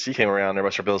 when PVC came around,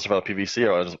 everybody started building stuff out of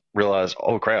PVC, I just realized,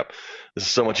 oh, crap, this is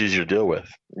so much easier to deal with.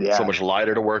 Yeah. So much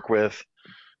lighter to work with.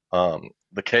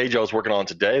 The cage I was working on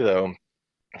today, though,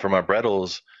 for my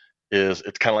Brettles,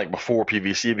 it's kind of like before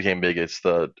PVC became big. Did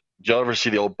you ever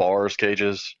see the old bars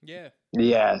cages? Yeah.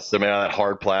 Yes. They're made out of that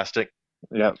hard plastic.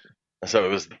 Yep. And so it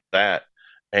was that.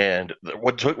 And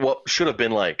what should have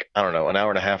been like, I don't know, an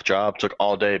hour and a half job took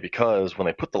all day because when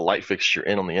they put the light fixture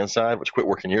in on the inside, which quit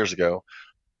working years ago,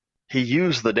 he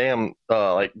used the damn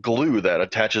like glue that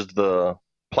attaches the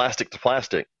plastic to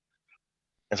plastic.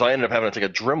 And so I ended up having to take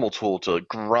a Dremel tool to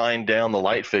grind down the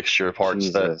light fixture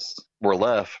parts that were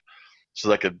left so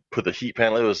that I could put the heat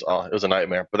panel. It was a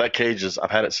nightmare. But that cage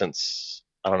I've had it since,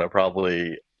 I don't know,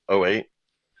 probably 2008.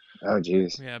 Oh,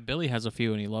 jeez. Yeah, Billy has a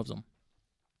few and he loves them.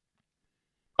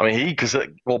 I mean,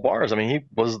 bars, I mean, he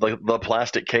was like the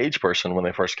plastic cage person when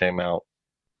they first came out.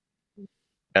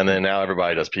 And then now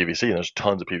everybody does PVC, and there's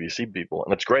tons of PVC people,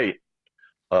 and it's great.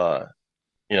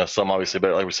 Some obviously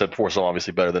better, like we said before, some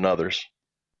obviously better than others.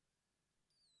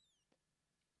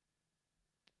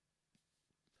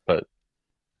 But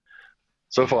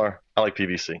so far, I like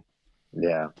PVC.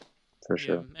 Yeah, for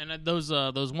sure. And those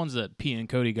ones that P and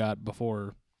Cody got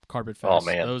before Carpet Fest, oh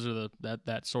man, those are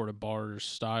that sort of bars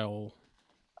style.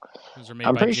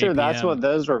 I'm pretty sure that's what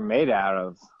those were made out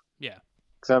of. Yeah.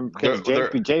 Because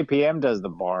JPM does the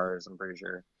bars, I'm pretty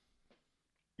sure.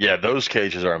 Yeah, those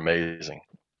cages are amazing.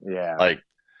 Yeah. Like,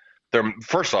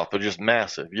 first off, they're just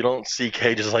massive. You don't see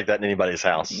cages like that in anybody's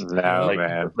house. No,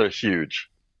 man. They're huge.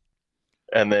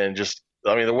 And then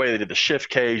the way they did the shift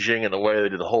caging and the way they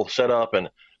did the whole setup, and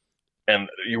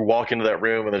you walk into that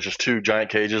room and there's just 2 giant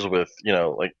cages with,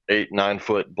 like 8-9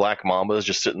 foot black mambas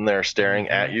just sitting there staring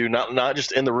at you, not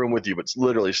just in the room with you, but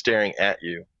literally staring at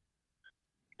you.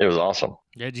 It was awesome.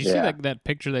 Yeah, did you see that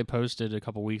picture they posted a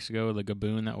couple weeks ago, the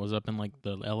gaboon that was up in like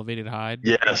the elevated hide?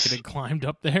 Yes. Like it had climbed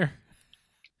up there.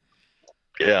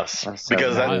 Yes,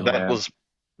 because that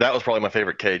that was probably my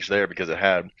favorite cage there because it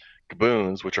had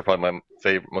gaboons, which are probably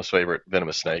my most favorite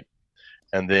venomous snake,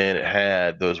 and then it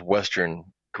had those western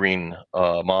green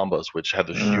mambas, which had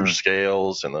those huge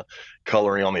scales and the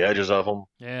coloring on the edges of them.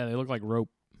 Yeah, they look like rope.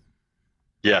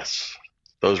 Yes,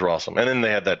 those were awesome. And then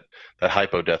they had that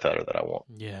hypo death adder that I want.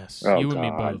 Yes, Oh, you and me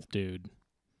God. both, dude.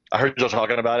 I heard you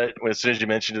talking about it as soon as you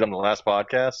mentioned it on the last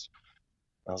podcast.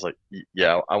 I was like,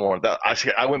 yeah, I wanted that.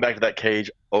 I went back to that cage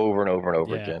over and over and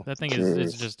over again. That thing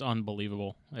is just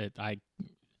unbelievable.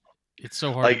 It's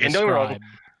so hard to And don't get me wrong,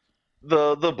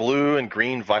 describe. the blue and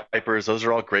green vipers, those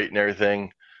are all great and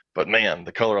everything, but man,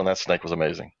 the color on that snake was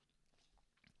amazing.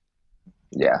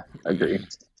 Yeah, agreed.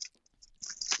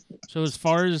 So as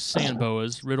far as sand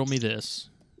boas, riddle me this,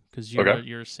 because you're Okay.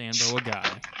 you're a sand boa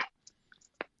guy.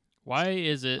 Why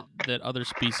is it that other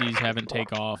species haven't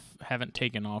taken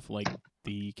off like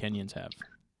the Kenyans have?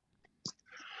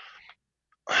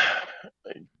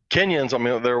 Kenyans, I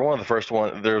mean, they're one of the first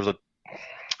one.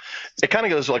 It kind of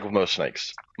goes like with most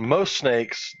snakes. Most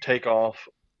snakes take off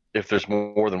if there's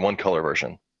more than one color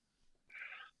version.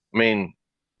 I mean,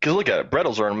 because look at it,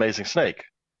 Brettles are an amazing snake,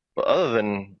 but other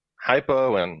than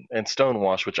hypo and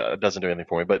stonewash, which doesn't do anything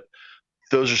for me, but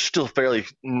those are still fairly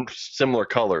similar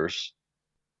colors.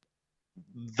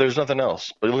 There's nothing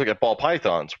else. But you look at ball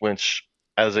pythons, which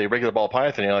as a regular ball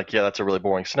python, you're like, yeah, that's a really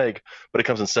boring snake, but it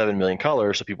comes in 7 million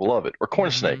colors, so people love it. Or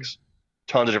corn snakes,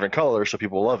 tons of different colors, so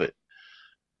people love it.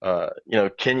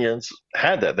 Kenyans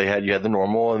had that. You had the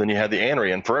normal, and then you had the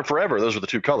anery, and forever those were the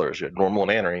two colors. You had normal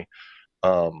and anery,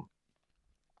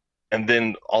 and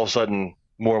then all of a sudden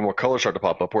more and more colors start to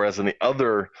pop up. Whereas in the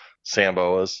other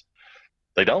samboas,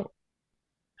 they don't.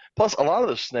 Plus, a lot of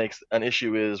those snakes, an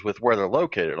issue is with where they're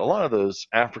located. A lot of those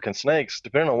African snakes,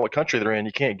 depending on what country they're in,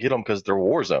 you can't get them because they're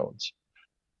war zones.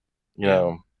 You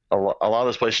know, a lot of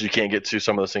those places you can't get to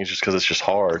some of those things just because it's just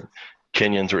hard.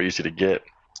 Kenyans are easy to get.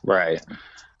 Right.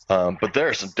 But there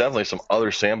are definitely some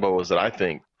other samboas that I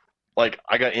think, like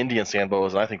I got Indian samboas,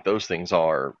 and I think those things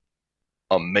are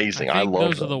amazing. I love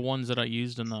those them. are the ones that I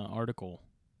used in the article.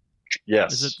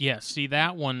 Yes. Yes. See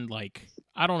that one, like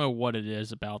I don't know what it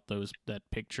is about that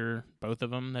picture, both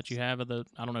of them that you have of the.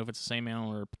 I don't know if it's the same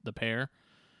animal or the pair.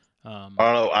 I don't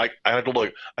know. I have to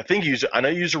look. I think I know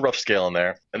you used a rough scale in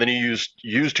there, and then you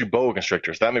used two boa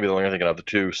constrictors. That may be the only thing of the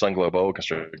two Sunglow boa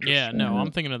constrictors. Yeah, no,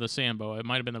 I'm thinking of the Sambo. It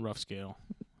might have been the rough scale.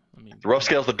 The rough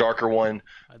scale is the darker one.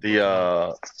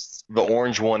 The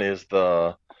orange one is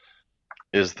the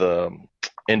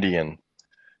Indian.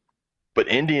 But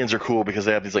Indians are cool because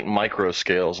they have these like micro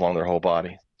scales along their whole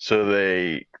body, so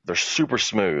they're super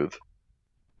smooth.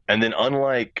 And then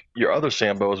unlike your other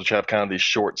Sambos, which have kind of these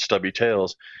short, stubby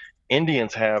tails,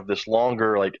 Indians have this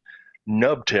longer like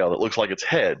nub tail that looks like its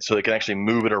head, so they can actually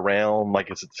move it around like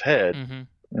it's its head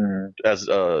as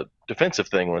a defensive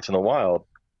thing when it's in the wild.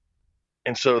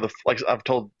 And so, like I've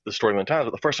told the story many times,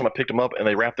 but the first time I picked them up and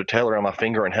they wrapped their tail around my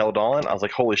finger and held on, I was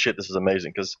like, "Holy shit, this is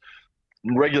amazing!" Because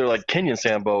regular like Kenyan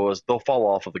Samboas, they'll fall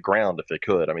off of the ground if they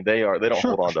could. I mean, they don't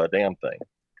hold on to a damn thing.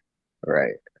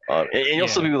 Right. And you'll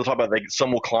see people talk about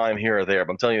some will climb here or there,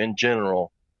 but I'm telling you, in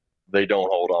general, they don't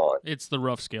hold on. It's the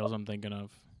rough scales I'm thinking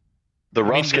of. The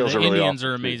rough scales are really Indians awesome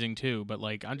are amazing too, but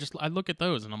like I look at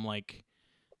those and I'm like,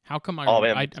 how come man.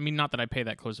 I mean, not that I pay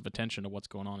that close of attention to what's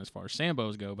going on as far as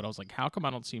Sambos go, but I was like, how come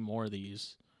I don't see more of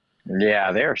these?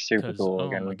 Yeah, they're super cool. Oh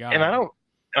my god! And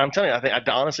I'm telling you, I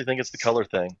honestly think it's the color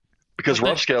thing. Because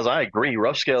rough scales, I agree.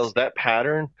 Rough scales, that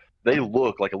pattern, they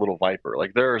look like a little viper.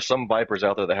 Like there are some vipers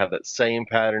out there that have that same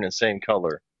pattern and same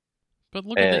color. But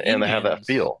look at the Indians. And they have that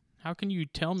feel. How can you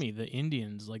tell me the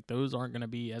Indians, like those aren't going to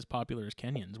be as popular as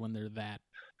Kenyans when they're that?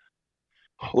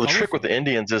 Well, the trick with the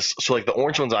Indians is, so like the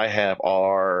orange ones I have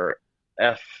are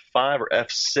F5 or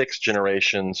F6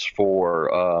 generations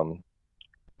for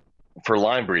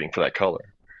line breeding for that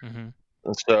color. Mm-hmm.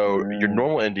 And so your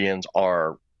normal Indians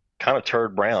are kind of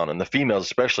turd brown, and the females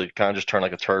especially kind of just turn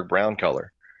like a turd brown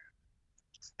color.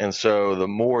 And so the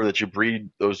more that you breed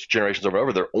those generations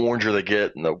over, the oranger they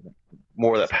get, and the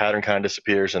more that pattern kind of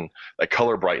disappears, and that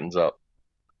color brightens up.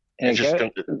 And it's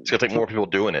going to take more people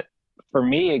doing it. For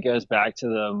me, it goes back to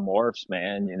the morphs,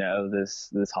 man. You know,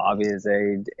 this hobby is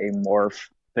a morph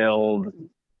filled,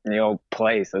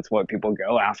 place. That's what people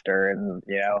go after, and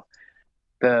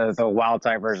the wild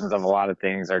type versions of a lot of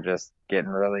things are just getting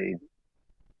really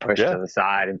pushed to the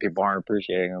side, and people aren't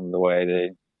appreciating them the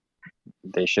way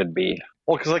they should be.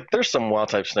 Well, because like there's some wild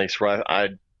type snakes where I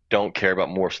don't care about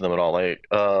morphs in them at all. Like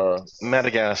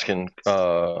Madagascan,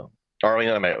 Dumerals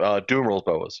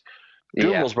boas.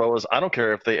 Dumerals boas, I don't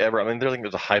care if they ever. I mean,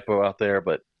 there's a hypo out there,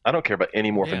 but I don't care about any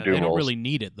morph in Dumerals. They don't really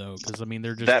need it though, because I mean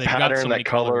they're just that they've pattern, got so that many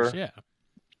color. Colors.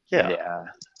 Yeah.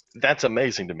 that's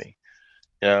amazing to me.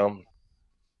 You know,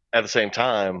 at the same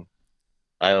time,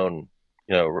 I own,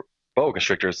 boa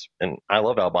constrictors, and I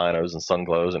love albinos and sun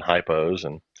glows and hypos,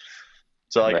 and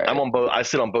so like I'm Right. on both. I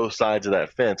sit on both sides of that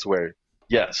fence where,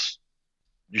 yes,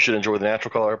 you should enjoy the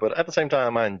natural color, but at the same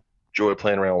time, I enjoy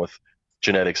playing around with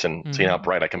genetics and seeing how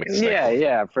bright I can make the snake Yeah, look.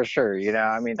 yeah, for sure.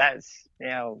 I mean, that's,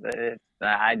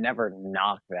 I never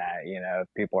knock that, if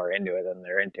people are into it, then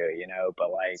they're into it,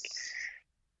 but like,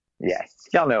 yeah,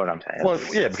 y'all know what I'm saying. Well,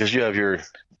 yeah, because you have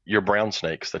your brown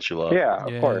snakes that you love. Yeah,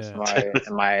 of course.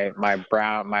 Yeah. My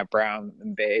brown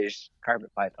and beige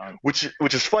carpet python. Which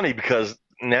is funny because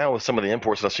now with some of the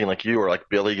imports that I've seen, like you or like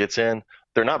Billy gets in,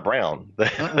 they're not brown.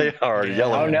 They are Yeah.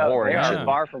 yellow Oh and no, they orange, are Yeah.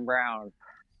 far from brown.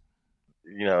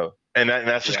 and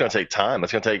that's just going to take time.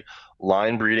 It's going to take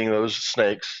line breeding those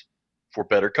snakes for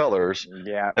better colors,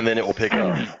 Yeah. and then it will pick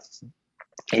up.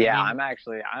 Yeah, I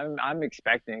mean- I'm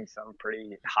expecting some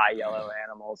pretty high yellow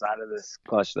animals out of this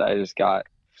clutch that I just got.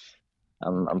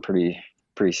 I'm pretty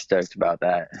stoked about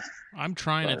that. I'm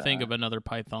trying to But, think of another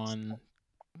python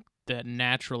that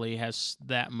naturally has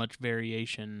that much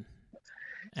variation,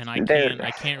 and I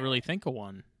can't really think of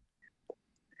one.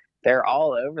 They're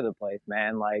all over the place,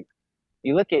 man. Like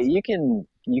you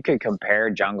could compare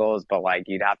jungles, but like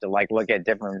you'd have to like look at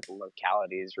different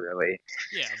localities really.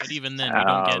 Yeah, but even then,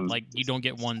 you don't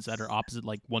get ones that are opposite,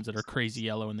 like ones that are crazy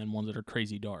yellow and then ones that are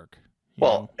crazy dark.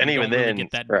 Well, and you even don't really then,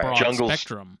 get that right. broad Jungles-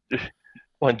 spectrum.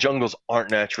 Well, jungles aren't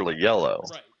naturally yellow,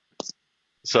 Right.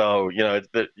 so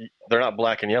they're not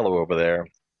black and yellow over there.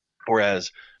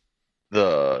 Whereas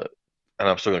and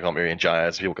I'm still gonna call them Erie and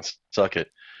Jayas. People can suck it.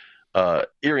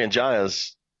 Erie and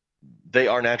Jayas, they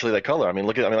are naturally that color. I mean,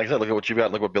 like I said, look at what you've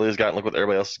got, look what Billy's got, and look what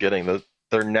everybody else is getting.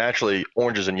 They're naturally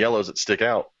oranges and yellows that stick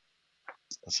out.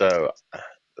 So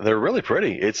they're really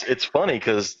pretty. It's funny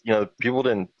because people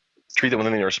didn't treat them with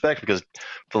any respect because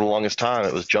for the longest time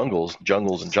it was jungles,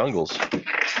 and jungles.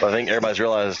 But I think everybody's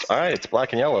realized, all right, it's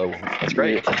black and yellow. That's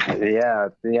great. Yeah,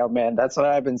 man, that's what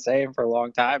I've been saying for a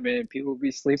long time, and people be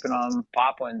sleeping on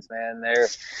poplins, man.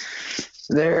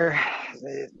 They're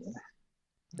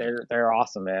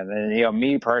awesome, man. And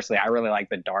me personally, I really like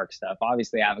the dark stuff.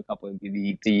 Obviously, I have a couple of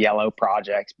the yellow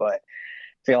projects, but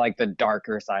I feel like the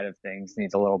darker side of things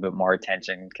needs a little bit more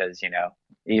attention because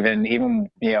even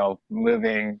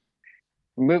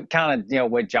move kind of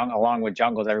along with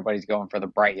jungles, everybody's going for the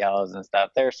bright yellows and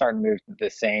stuff. They're starting to move the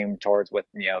same towards with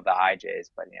the IJs,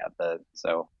 but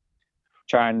so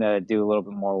trying to do a little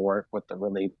bit more work with the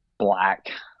really black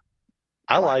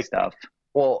I like stuff.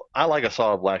 Well, I like a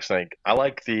solid black snake. I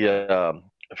like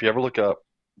if you ever look up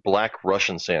black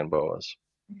Russian sand boas.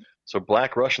 So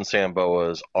black Russian sand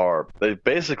boas they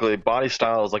basically body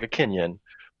style is like a Kenyan,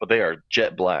 but they are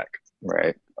jet black.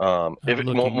 Right.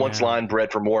 Once line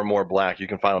bred for more and more black, you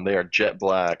can find them. They are jet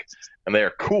black, and they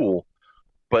are cool.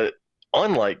 But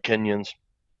unlike Kenyans,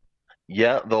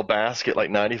 yeah, they'll bask at like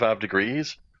 95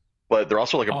 degrees, but they're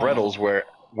also like a Brettles where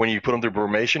when you put them through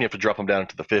brumation, you have to drop them down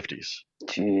into the 50s.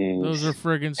 Jeez. Those are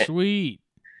friggin' sweet.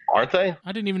 Aren't they?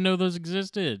 I didn't even know those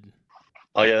existed.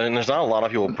 Oh yeah, and there's not a lot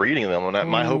of people breeding them. And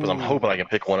my hope is I'm hoping I can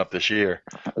pick one up this year.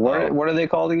 What are they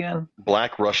called again?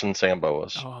 Black Russian sand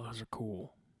boas. Oh, those are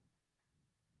cool.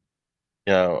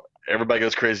 Everybody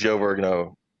goes crazy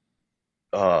over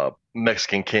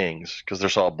Mexican kings because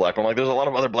they're all black. But I'm like, there's a lot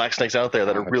of other black snakes out there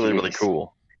that are really really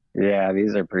cool. Yeah,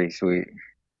 these are pretty sweet.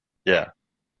 Yeah,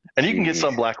 and you can get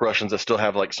some black Russians that still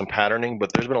have like some patterning,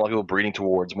 but there's been a lot of people breeding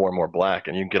towards more and more black,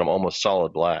 and you can get them almost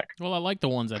solid black. Well, I like the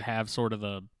ones that have sort of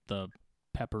the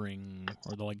peppering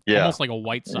or the almost like a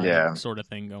white side sort of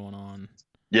thing going on.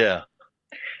 Yeah.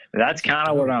 That's kind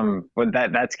of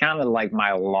that's kind of like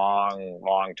my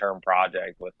long-term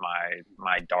project with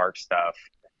my dark stuff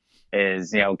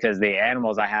is, because the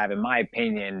animals I have, in my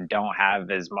opinion, don't have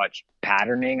as much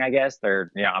patterning, I guess. They're,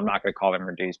 I'm not going to call them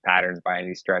reduced patterns by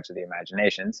any stretch of the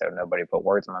imagination, so nobody put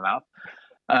words in my mouth.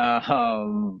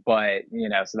 But,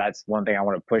 so that's one thing I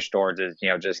want to push towards is,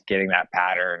 just getting that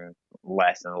pattern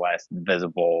less and less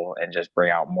visible and just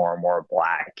bring out more and more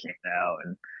black,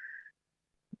 and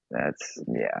that's,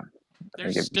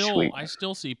 I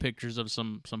still see pictures of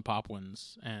some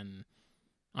popwins, and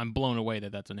I'm blown away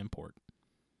that that's an import.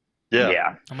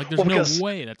 Yeah. I'm like, there's no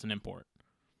way that's an import.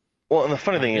 Well, and the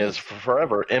funny thing is,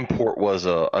 forever, import was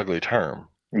a ugly term.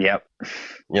 Yep.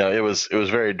 It was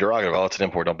very derogatory. Oh, it's an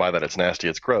import. Don't buy that. It's nasty.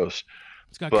 It's gross.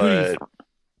 It's got cooties.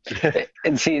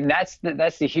 And see, that's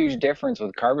the huge difference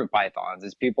with carpet pythons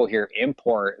is people hear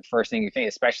import, first thing you think,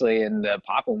 especially in the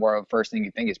poplin world, first thing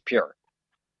you think is pure.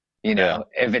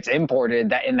 If it's imported,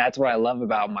 that's what I love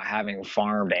about having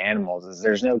farmed animals is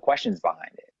there's no questions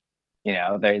behind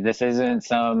it. This isn't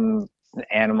some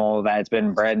animal that's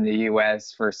been bred in the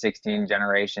U.S. for 16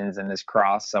 generations and is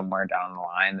crossed somewhere down the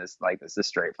line. This is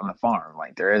straight from the farm.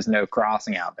 Like there is no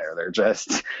crossing out there. They're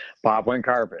just poplin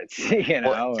carpets, you know.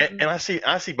 Well, and I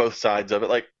see both sides of it.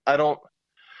 Like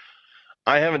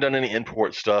I haven't done any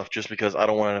import stuff just because I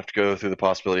don't want to have to go through the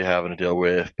possibility of having to deal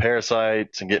with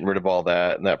parasites and getting rid of all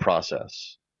that and that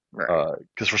process. Right.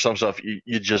 Because for some stuff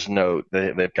you just know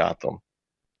they've got them.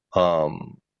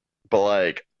 But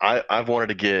like I've wanted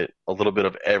to get a little bit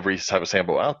of every type of sand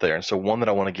boa out there, and so one that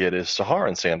I want to get is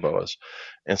Saharan sand boas.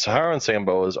 And Saharan sand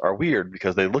boas are weird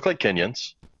because they look like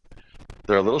Kenyans.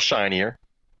 They're a little shinier,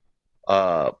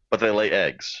 but they lay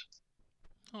eggs.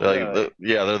 They're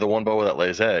the one boa that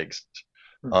lays eggs.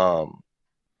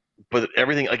 But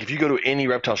everything, like if you go to any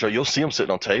reptile show, you'll see them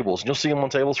sitting on tables, and you'll see them on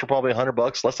tables for probably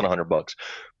 $100, less than $100.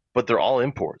 But they're all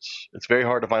imports. It's very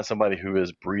hard to find somebody who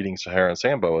is breeding Saharan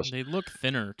sand boas. They look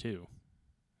thinner too,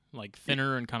 like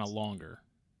thinner and kind of longer.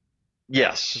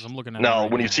 Yes. I'm looking at now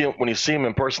when you see them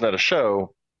in person at a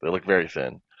show, they look very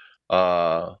thin.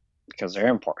 Because they're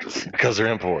imports. Because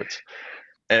they're imports.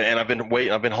 And I've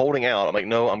been holding out. I'm like,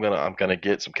 no, I'm gonna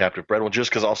get some captive bred ones, just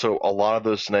because also a lot of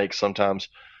those snakes sometimes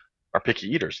are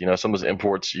picky eaters. You know, some of those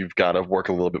imports you've got to work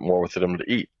a little bit more with them to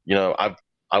eat. You know,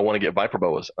 I want to get viper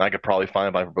boas, and I could probably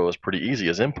find viper boas pretty easy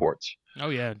as imports. Oh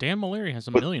yeah, Dan Mallory has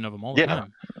a million of them all the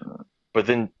time. But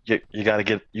then you got to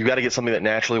get something that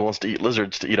naturally wants to eat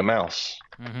lizards to eat a mouse.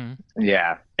 Mm-hmm.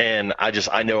 Yeah. And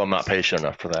I know I'm not patient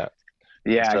enough for that.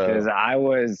 Yeah, because I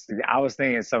was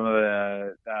thinking some of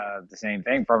the same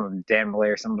thing from Dan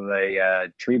Mallory, some of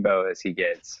the tree boas he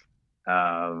gets.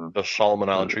 The Solomon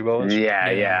Island tree boas?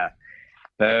 Yeah.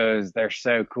 They're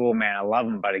so cool, man. I love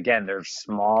them. But again, they're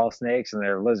small snakes and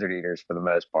they're lizard eaters for the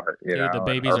most part. You know? The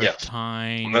babies are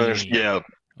tiny.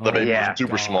 The babies are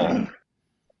super small.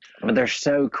 But they're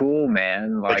so cool,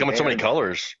 man. Like, they come in so many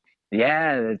colors.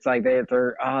 Yeah, it's like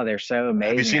they're so amazing.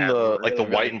 Have you seen the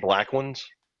white and black ones?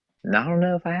 No, I don't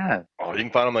know if I have. Oh, you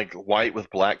can find them like white with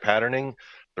black patterning.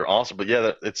 They're awesome. But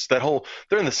yeah, it's that whole.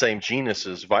 They're in the same genus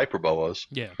as viper boas.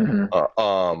 Yeah.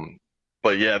 Mm-hmm.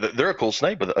 But yeah, they're a cool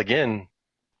snake. But again,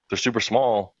 they're super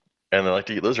small and they like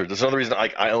to eat lizards. That's another reason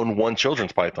I own one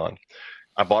children's python.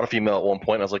 I bought a female at one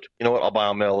point. I was like, you know what? I'll buy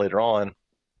a male later on.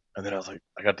 And then I was like,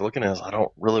 I got to looking at it. I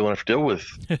don't really want to deal with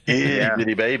itty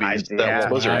bitty babies.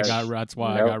 Lizards. That's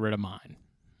why I got rid of mine.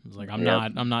 I was like, I'm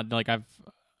not like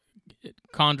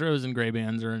chondros and gray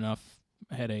bands are enough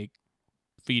headache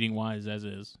feeding wise as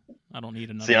is. I don't need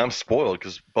another. See, I'm spoiled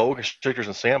because boa constrictors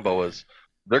and sand boas,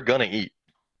 they're gonna eat.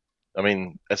 I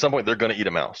mean, at some point they're gonna eat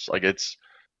a mouse. Like it's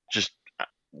just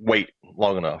wait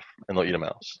long enough and they'll eat a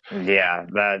mouse. Yeah,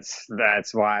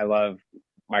 that's why I love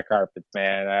my carpets,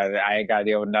 man. I ain't gotta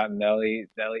deal with nothing. They'll eat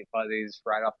fuzzies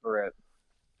right off the rip.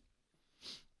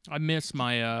 I miss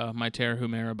my my Terra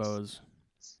Humera boas.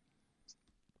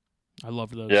 I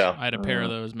loved those. Yeah. I had a pair of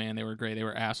those, man. They were great. They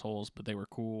were assholes, but they were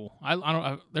cool.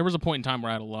 There was a point in time where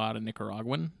I had a lot of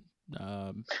Nicaraguan.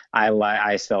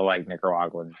 I still like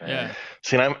Nicaraguan. Yeah.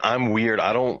 See, I'm weird.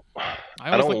 I don't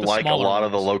like a lot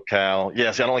of the locale.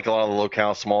 Yeah, see, I don't like a lot of the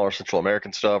locale, smaller Central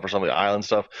American stuff or some of the island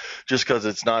stuff, just because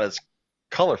it's not as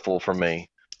colorful for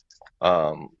me.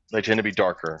 They tend to be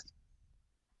darker,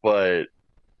 but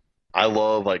I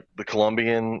love like the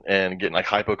Colombian and getting like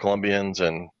hypo Colombians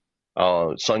and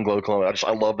sun glow Colombian.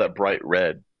 I love that bright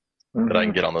red that I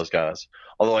can get on those guys.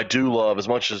 Although I do love, as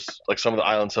much as like some of the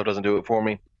island stuff doesn't do it for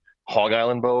me, Hog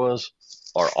Island boas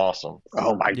are awesome.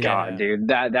 Oh my god, dude,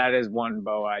 that is one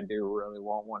boa I do really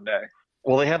want one day.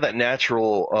 Well, they have that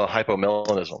natural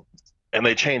hypomelanism, and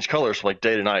they change colors from like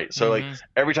day to night. So like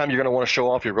every time you're gonna want to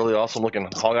show off your really awesome looking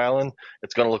Hog Island,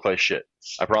 it's gonna look like shit.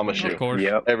 I promise you. Of course.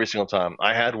 Yep. Every single time.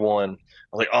 I had one. I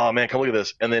was like, oh man, come look at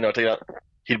this, and then I'll take it out.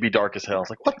 He'd be dark as hell. I was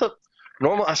like, what the?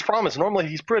 I promise. Normally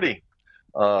he's pretty.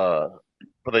 But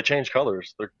they change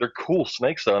colors. They're cool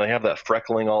snakes though, and they have that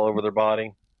freckling all over their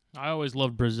body. I always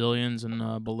loved Brazilians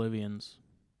and Bolivians.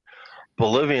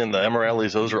 Bolivian, the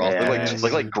Amarellis, those are awesome. They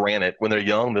look like granite. When they're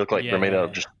young, they look like they're made out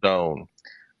of just stone.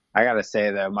 I gotta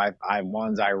say though, my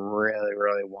ones I really,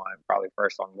 really want, probably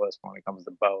first on the list when it comes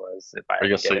to boas, if I ever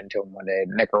get into them one day,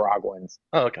 Nicaraguans.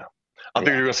 Oh, okay. I think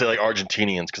you were gonna say like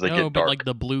Argentinians because they get dark. Like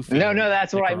the blue. No,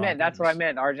 that's what I meant. That's what I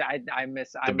meant. I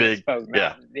misspoke.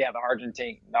 Yeah, the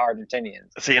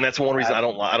Argentinians. See, and that's one reason I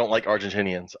don't like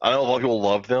Argentinians. I know a lot of people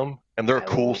love them, and they're a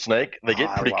cool snake. They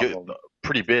get pretty good,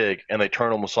 pretty big, and they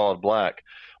turn almost solid black.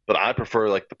 But I prefer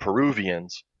like the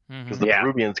Peruvians because the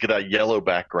Peruvians get that yellow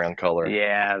background color.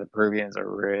 Yeah, the Peruvians are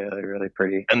really, really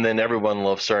pretty. And then everyone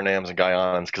loves Surinams and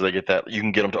Guyans because they get that. You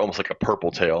can get them to almost like a purple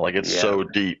tail. Like it's so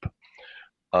deep.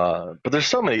 But there's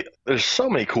so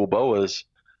many cool boas.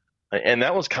 And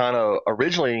that was kind of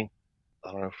originally,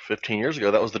 I don't know, 15 years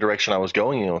ago, that was the direction I was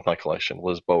going in with my collection,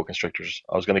 was boa constrictors.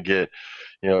 I was going to get,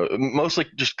 mostly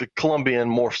just the Colombian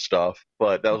morph stuff,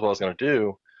 but that was what I was going to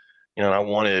do. And I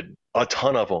wanted a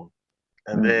ton of them.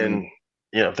 And then,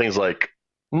 things like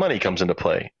money comes into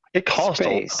play. It costs a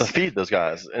lot to feed those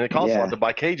guys, and it costs a lot to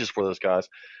buy cages for those guys.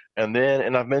 And then,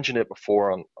 and I've mentioned it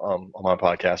before on my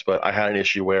podcast, but I had an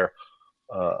issue where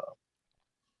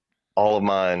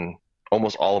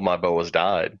almost all of my boas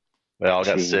died. They all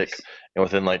got sick, and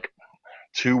within like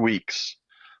 2 weeks,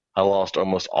 I lost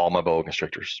almost all my boa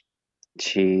constrictors.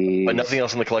 Jeez. But nothing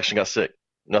else in the collection got sick.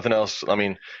 Nothing else. I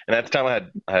mean, and at the time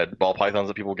I had ball pythons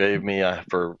that people gave me. I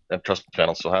trust I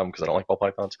don't still have them because I don't like ball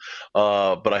pythons.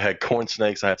 But I had corn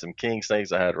snakes. I had some king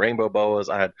snakes. I had rainbow boas.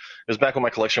 It was back when my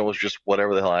collection was just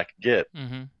whatever the hell I could get.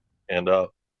 And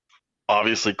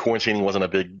obviously quarantining wasn't a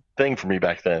big thing for me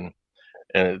back then,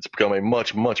 and it's become a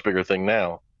much, much bigger thing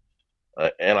now.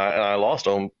 And I lost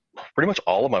pretty much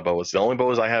all of my boas. The only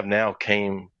boas I have now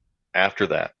came after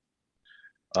that.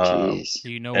 Jeez.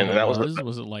 Do you know what it was?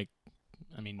 Was it like?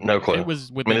 I mean, no clue. If it was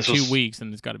within 2 weeks,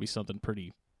 then it's got to be something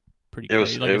pretty crazy.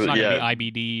 It's not going to be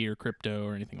IBD or crypto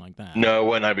or anything like that. No, it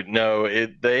wasn't IBD.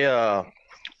 No,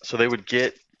 so they would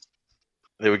get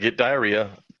diarrhea,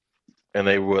 and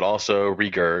they would also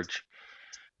regurge,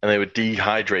 and they would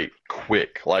dehydrate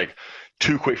quick, like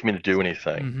too quick for me to do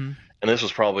anything. And this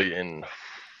was probably in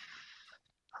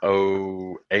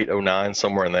 08, 09,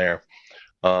 somewhere in there.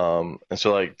 And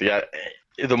so like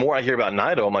the more I hear about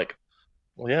Nido, I'm like,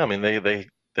 well, yeah, I mean,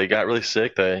 they got really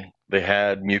sick. They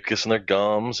had mucus in their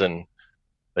gums, and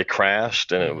they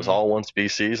crashed, and it was all one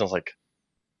species. I was like,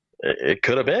 it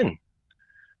could have been.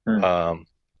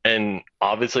 And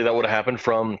obviously that would have happened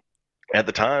from, at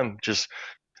the time, just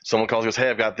someone calls and goes, hey,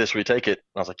 I've got this, will you take it?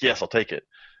 And I was like, yes, I'll take it.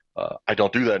 I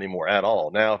don't do that anymore at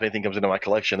all. Now, if anything comes into my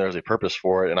collection, there's a purpose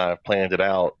for it, and I've planned it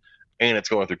out, and it's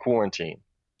going through quarantine.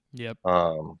 Yep.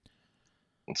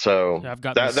 So I've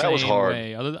got that was hard.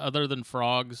 Way. Other than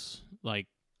frogs, like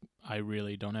I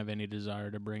really don't have any desire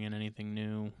to bring in anything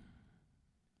new,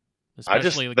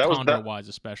 especially condo wise,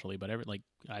 especially. But I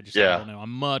don't know.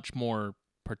 I'm much more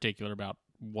particular about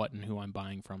what and who I'm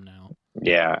buying from now.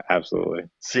 Yeah, absolutely.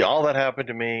 See, all that happened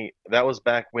to me. That was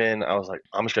back when I was like,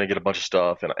 I'm just gonna get a bunch of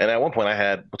stuff, and at one point I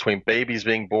had, between babies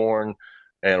being born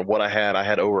and what I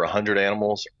had over 100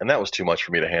 animals, and that was too much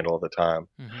for me to handle at the time.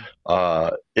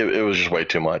 It was just way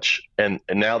too much. And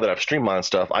now that I've streamlined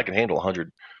stuff, I can handle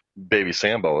 100 baby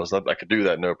Samboas. I could do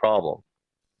that no problem.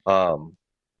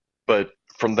 But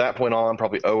from that point on,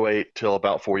 probably 08 till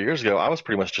about 4 years ago, I was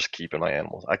pretty much just keeping my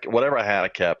animals. Whatever I had, I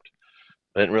kept.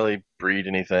 I didn't really breed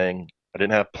anything. I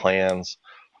didn't have plans.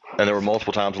 And there were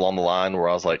multiple times along the line where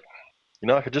I was like,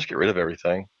 I could just get rid of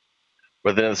everything.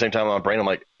 But then at the same time in my brain, I'm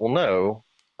like, well, no,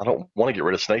 I don't want to get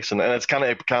rid of snakes. And it kind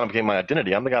of became my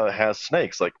identity. I'm the guy that has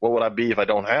snakes. Like, what would I be if I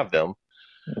don't have them?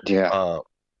 Yeah.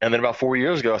 And then about 4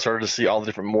 years ago, I started to see all the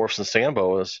different morphs and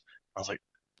Samboas. I was like,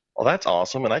 well, that's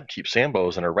awesome. And I can keep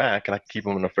Samboas in a rack, and I can keep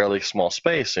them in a fairly small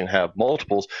space and have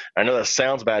multiples. And I know that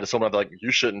sounds bad to someone. I'd be like,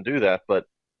 you shouldn't do that. But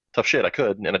tough shit, I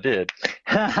could, and I did.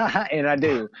 And I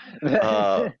do.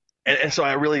 And so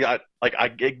I really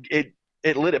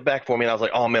it lit it back for me, and I was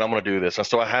like, oh man, I'm gonna do this. And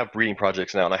so I have breeding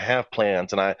projects now, and I have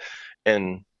plans,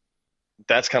 and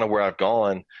that's kind of where I've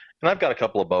gone. And I've got a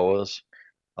couple of boas,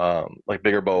 like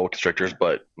bigger boa constrictors,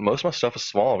 but most of my stuff is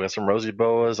small. I've got some rosy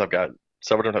boas. I've got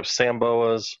several different types of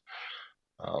Samboas.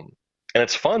 And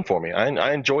it's fun for me.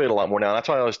 I enjoy it a lot more now. That's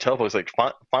why I always tell folks, like,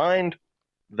 find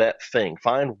that thing,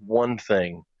 find one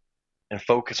thing, and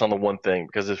focus on the one thing.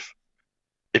 Because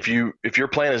if your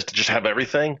plan is to just have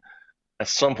everything, at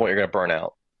some point you're gonna burn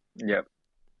out. Yep.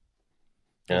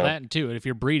 Well, that too. And if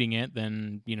you're breeding it,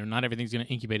 then not everything's gonna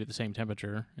incubate at the same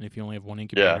temperature. And if you only have one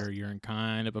incubator, you're in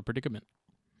kind of a predicament.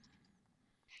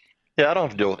 Yeah, I don't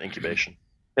have to deal with incubation.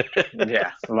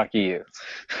 Yeah, lucky you.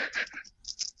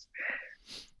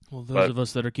 Well, those of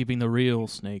us that are keeping the real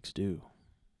snakes do.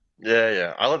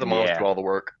 Yeah. I let the moms do all the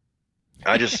work.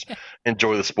 I just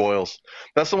enjoy the spoils.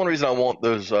 That's the one reason I want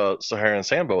those Saharan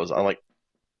Samboas. I'm like,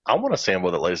 I want a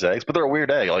Sambo that lays eggs, but they're a weird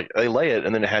egg. Like, they lay it,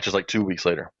 and then it hatches like 2 weeks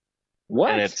later.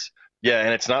 What? And it's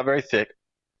not very thick.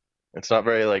 It's not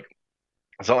very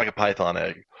it's not like a python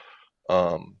egg.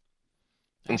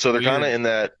 And so they're kind of in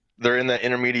that. They're in that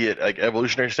intermediate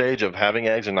evolutionary stage of having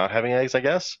eggs and not having eggs, I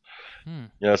guess.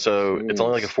 So it's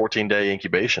only like a 14-day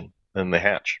incubation, and they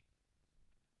hatch.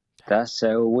 That's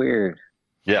so weird.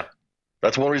 Yeah,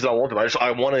 that's one reason I want them.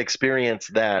 I want to experience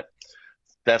that.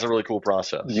 That's a really cool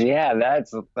process. Yeah, that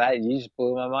you just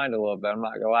blew my mind a little bit. I'm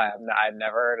not gonna lie, I've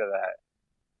never heard of that.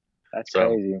 That's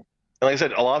crazy. like I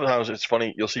said, a lot of times it's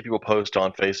funny. You'll see people post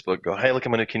on Facebook, go, "Hey, look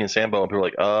at my new Kenyan Sambo," and people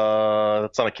are like,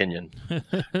 that's not a Kenyan."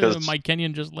 My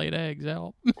Kenyan just laid eggs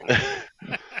out.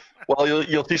 Well,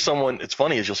 you'll see someone. It's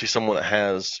funny is you'll see someone that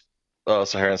has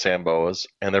Saharan sand boas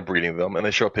and they're breeding them, and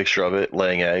they show a picture of it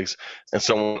laying eggs, and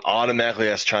someone automatically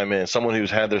has to chime in. Someone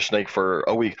who's had their snake for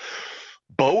a week,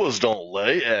 boas don't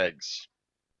lay eggs.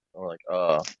 I'm like,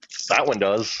 that one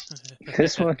does.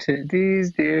 This one,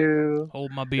 these do.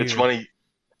 Hold my beer. It's funny.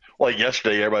 Like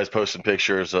yesterday, everybody's posting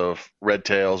pictures of red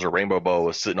tails or rainbow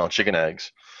boas sitting on chicken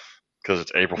eggs because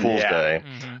it's April Fool's Day.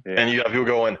 Mm-hmm. And you have people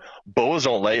going, boas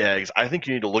don't lay eggs. I think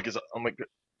you need to look at. I'm like,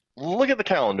 look at the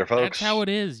calendar, folks. That's how it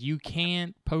is. You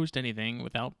can't post anything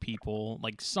without people,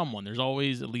 like someone. There's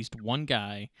always at least one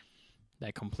guy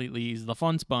that completely is the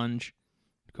fun sponge,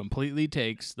 completely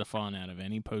takes the fun out of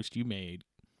any post you made.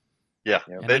 Yeah,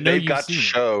 and they've got to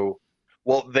show.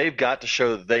 Well, they've got to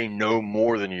show that they know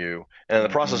more than you, and in the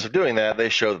process of doing that, they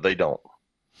show that they don't.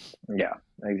 Yeah,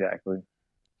 exactly.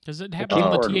 Because it happens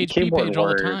on the THP page all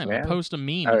the time. Man. I post a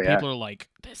meme, and people are like,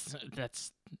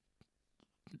 "That's."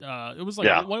 It was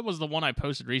like, what was the one I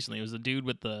posted recently? It was the dude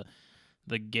with the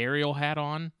gharial hat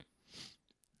on,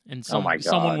 and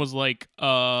someone was like,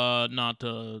 "Not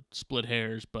to split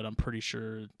hairs, but I'm pretty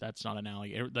sure that's not an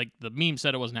alligator." Like the meme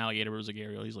said it was an alligator, but it was a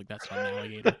gharial. He's like, "That's not an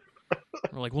alligator."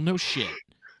 We're like, "Well, no shit."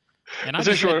 And you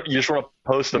just want to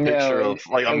post a picture of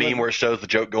like a meme where it shows the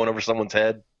joke going over someone's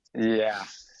head. Yeah.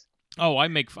 Oh, I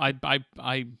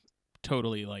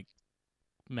totally like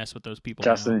mess with those people.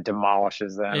 Justin now.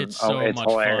 Demolishes them. It's so much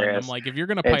hilarious. fun. I'm like, if you're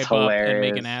gonna pipe up and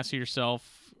make an ass of yourself,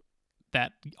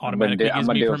 that automatically gives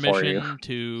me permission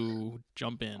to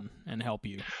jump in and help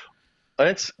you.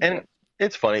 And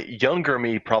it's funny. Younger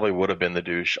me probably would have been the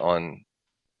douche on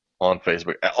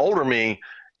Facebook. Older me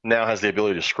now has the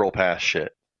ability to scroll past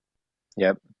shit.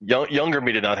 Yep. Younger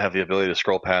me did not have the ability to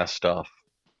scroll past stuff.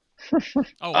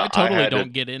 Oh, I totally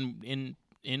don't get into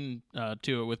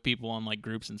it with people on like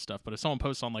groups and stuff. But if someone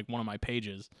posts on like one of my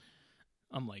pages,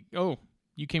 I'm like, oh,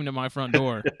 you came to my front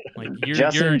door. Like you're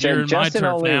in my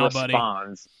turf now, responds. buddy.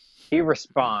 He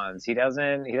responds. He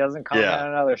doesn't comment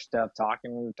on other stuff,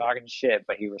 talking shit,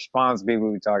 but he responds to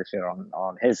people who talk shit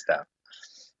on his stuff.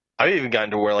 I've even gotten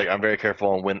to where like I'm very careful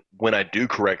on when I do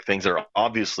correct things that are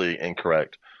obviously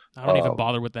incorrect. I don't even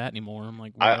bother with that anymore. I'm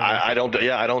like, I don't do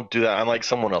that. I'm like,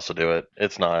 someone else will do it.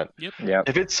 It's not. Yep.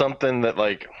 If it's something that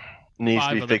like needs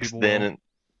to be fixed, then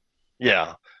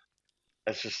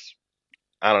it's just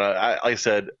I don't know. Like I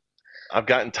said, I've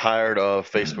gotten tired of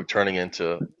Facebook turning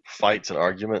into fights and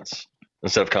arguments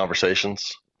instead of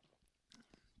conversations.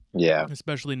 Yeah.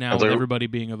 Especially now with everybody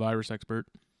being a virus expert.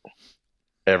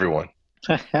 Everyone.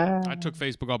 I took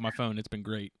Facebook off my phone. It's been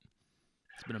great.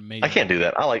 It's been amazing. I can't do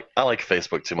that. I like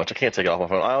Facebook too much. I can't take it off my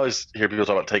phone. I always hear people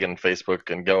talk about taking Facebook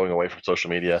and going away from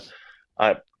social media.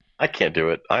 I can't do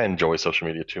it. I enjoy social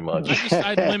media too much.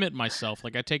 I limit myself.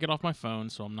 Like I take it off my phone,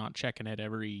 so I'm not checking it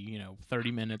every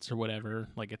 30 minutes or whatever.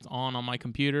 Like it's on my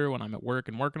computer when I'm at work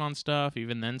and working on stuff.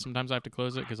 Even then, sometimes I have to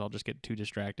close it because I'll just get too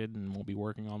distracted and won't be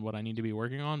working on what I need to be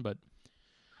working on. But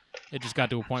it just got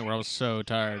to a point where I was so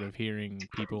tired of hearing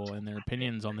people and their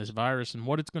opinions on this virus and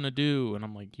what it's going to do. And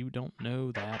I'm like, you don't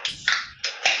know that.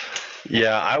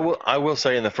 Yeah, I will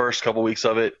say in the first couple weeks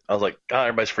of it, I was like, God,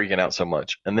 everybody's freaking out so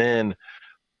much. And then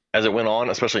as it went on,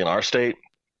 especially in our state,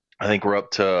 I think we're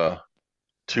up to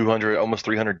 200, almost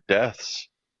 300 deaths.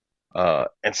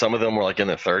 And some of them were like in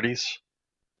their 30s.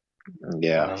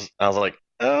 Yeah. I was like,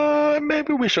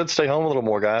 maybe we should stay home a little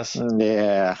more, guys.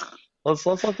 Yeah. Let's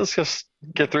let this just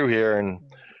get through here. And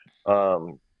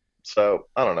so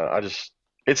I don't know.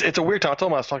 It's a weird time. I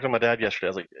told him I was talking to my dad yesterday. I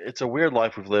was like, it's a weird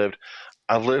life we've lived.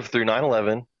 I've lived through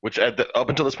 9/11, which up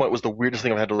until this point was the weirdest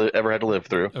thing I've ever had to live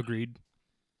through. Agreed.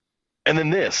 And then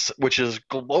this, which is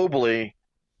globally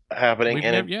happening.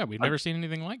 We've never seen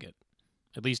anything like it,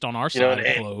 at least on our side of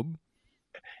the globe.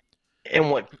 And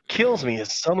what kills me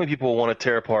is so many people want to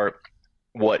tear apart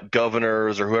what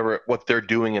governors or whoever, what they're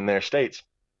doing in their states.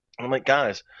 And I'm like,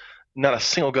 guys, not a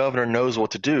single governor knows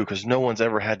what to do because no one's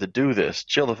ever had to do this.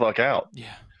 Chill the fuck out.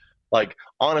 Yeah. Like,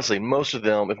 honestly, most of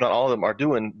them, if not all of them, are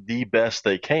doing the best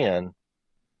they can.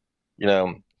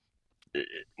 No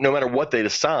matter what they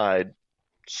decide,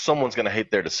 someone's going to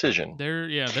hate their decision. Their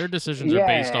decisions are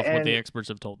based off what the experts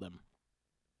have told them.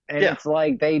 And it's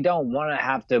like they don't want to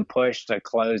have to push to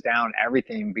close down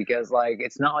everything because, like,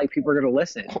 it's not like people are going to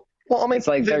listen. Well, I mean, it's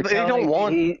like they don't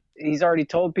want. He's already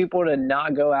told people to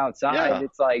not go outside. Yeah.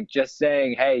 It's like just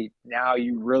saying, "Hey, now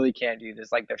you really can't do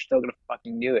this." Like they're still going to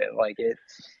fucking do it. Like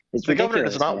it's the governor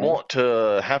does not want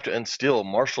to have to instill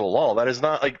martial law. That is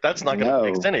not that's not going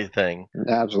to fix anything.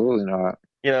 Absolutely not.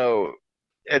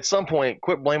 at some point,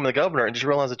 quit blaming the governor and just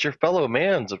realize that your fellow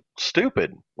man's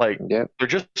stupid. Like, they're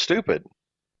just stupid.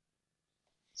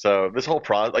 So this whole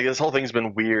this whole thing's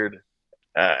been weird.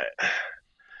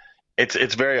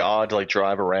 It's very odd to like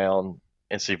drive around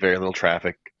and see very little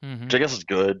traffic, which I guess is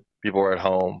good. People are at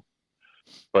home,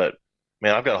 but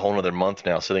man, I've got a whole other month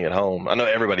now sitting at home. I know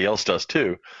everybody else does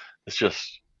too. It's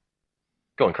just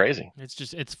going crazy.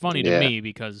 It's funny to me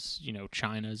because, you know,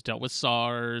 China's dealt with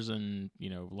SARS and, you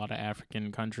know, a lot of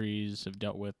African countries have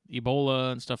dealt with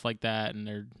Ebola and stuff like that. And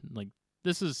they're like,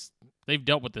 they've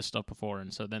dealt with this stuff before.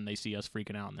 And so then they see us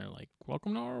freaking out and they're like,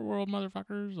 welcome to our world,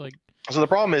 motherfuckers. Like, so the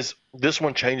problem is this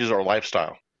one changes our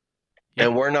lifestyle. Yep.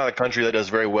 And we're not a country that does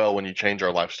very well when you change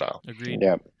our lifestyle. Agreed.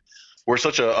 Yep. We're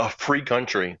such a free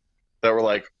country that we're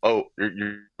like, oh,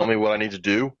 you're telling me what I need to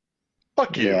do?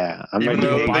 Fuck you. Yeah, I'm going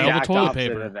to buy all the toilet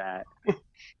paper. That.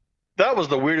 That was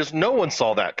the weirdest. No one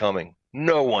saw that coming.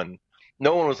 No one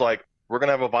was like, we're going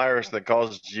to have a virus that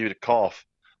causes you to cough.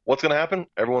 What's going to happen?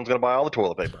 Everyone's going to buy all the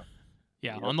toilet paper.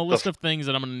 Yeah, on the list of things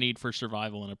that I'm going to need for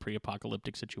survival in a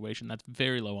pre-apocalyptic situation, that's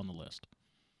very low on the list.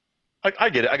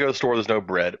 I get it. I go to the store, there's no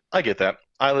bread. I get that.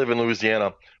 I live in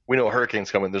Louisiana. We know a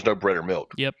hurricane's coming. There's no bread or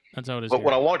milk. Yep, that's how it is. But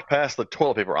when I walked past the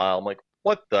toilet paper aisle, I'm like,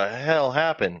 what the hell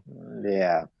happened?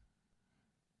 Yeah.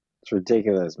 It's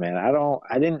ridiculous, man.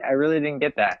 I really didn't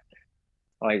get that.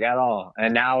 Like, at all.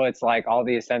 And now it's like all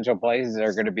the essential places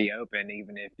are going to be open,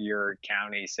 even if your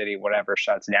county, city, whatever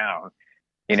shuts down.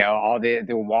 You know, all the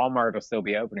Walmart will still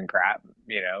be open and crap,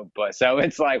 you know. But so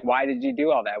it's like, why did you do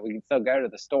all that? We can still go to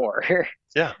the store.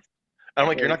 Yeah. I'm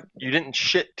like, you didn't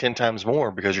shit 10 times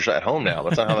more because you're at home now.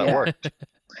 That's not how that worked.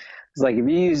 It's like, if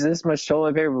you use this much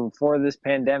toilet paper before this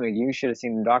pandemic, you should have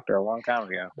seen the doctor a long time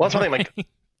ago. Well, that's one thing. Like,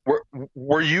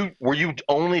 were you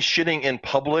only shitting in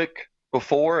public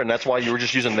before, and that's why you were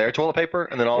just using their toilet paper?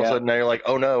 And then all of a sudden now you're like,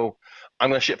 oh no, I'm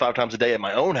going to shit 5 times a day at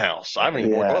my own house. I haven't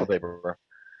even more toilet paper.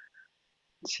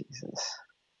 Jesus.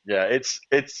 Yeah, it's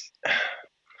like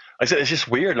I said, it's just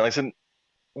weird. Like I said,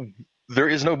 there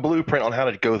is no blueprint on how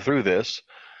to go through this,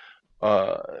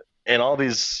 and all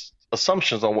these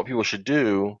assumptions on what people should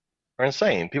do are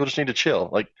insane. People just need to chill.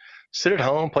 Like, sit at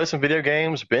home, play some video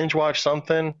games, binge watch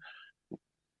something.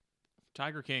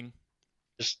 Tiger King.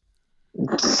 Just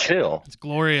chill. It's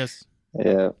glorious.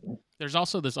 Yeah. There's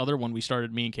also this other one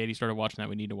me and Katie started watching that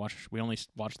we need to watch. We only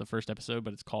watched the first episode,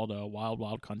 but it's called Wild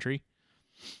Wild Country.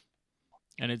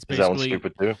 And it's basically... Is that one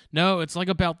stupid too? No, it's like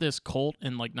about this cult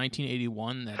in like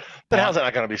 1981 that... But how's that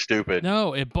not going to be stupid?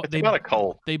 No, it's not a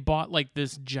cult. They bought like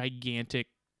this gigantic,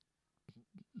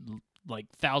 like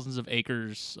thousands of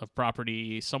acres of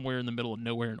property somewhere in the middle of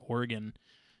nowhere in Oregon,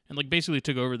 and like basically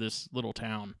took over this little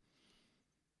town.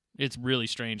 It's really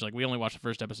strange. Like, we only watched the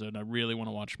first episode, and I really want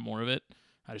to watch more of it.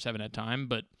 I just haven't had time,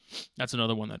 but that's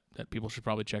another one that people should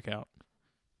probably check out.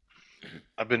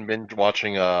 I've been binge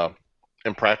watching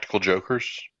Impractical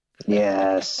Jokers.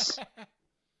 Yes.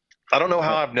 I don't know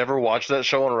how I've never watched that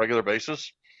show on a regular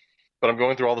basis, but I'm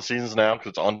going through all the seasons now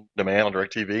because it's on demand on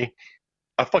DirecTV.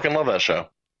 I fucking love that show.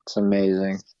 It's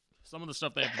amazing. Some of the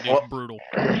stuff they have to do is brutal.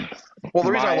 Well,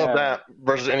 the reason I love that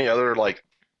versus any other like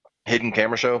hidden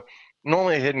camera show,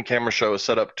 normally a hidden camera show is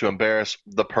set up to embarrass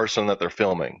the person that they're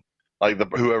filming, like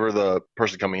whoever the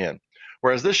person coming in.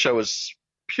 Whereas this show is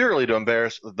purely to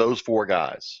embarrass those 4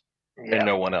 guys and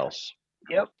no one else.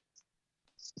 Yep.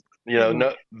 You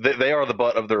know, they are the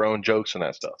butt of their own jokes and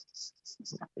that stuff.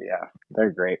 Yeah, they're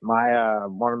great. My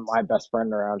one of my best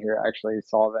friend around here actually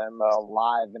saw them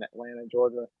live in Atlanta,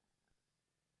 Georgia.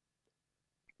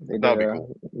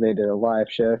 They did a live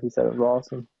show. He said it was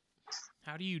awesome.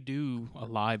 How do you do a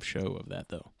live show of that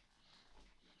though?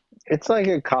 It's like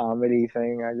a comedy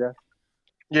thing, I guess.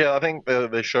 Yeah, I think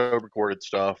they show recorded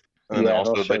stuff, and then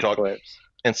also they talk clips.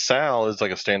 And Sal is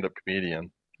like a stand-up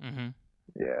comedian. Mm-hmm.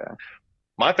 Yeah.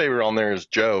 My favorite on there is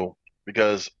Joe,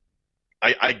 because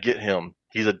I get him.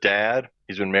 He's a dad.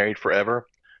 He's been married forever.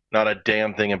 Not a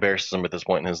damn thing embarrasses him at this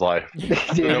point in his life.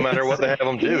 No matter what they have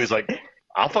him do, he's like,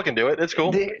 I'll fucking do it. It's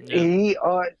cool.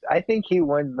 I think he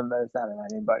wins the most out of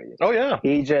anybody. Oh yeah.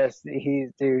 He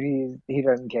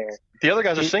doesn't care. The other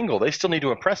guys are single. They still need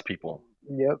to impress people.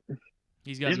 Yep.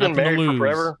 He's been married for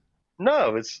forever.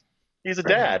 No, he's a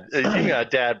dad. He's got a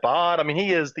dad bod. I mean,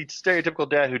 he is the stereotypical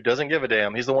dad who doesn't give a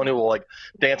damn. He's the one who will like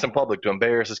dance in public to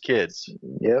embarrass his kids.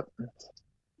 Yep.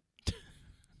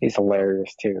 He's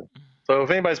hilarious too. So if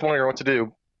anybody's wondering what to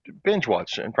do, binge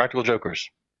watch Impractical Jokers.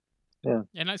 Yeah.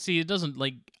 And I see it doesn't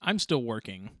like I'm still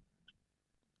working.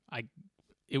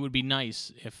 It would be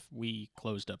nice if we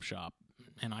closed up shop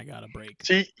and I got a break.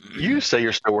 See, you say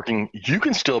you're still working. You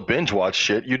can still binge watch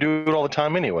shit. You do it all the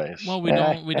time, anyways. Well, we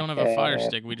don't have a Fire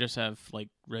Stick. We just have like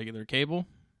regular cable,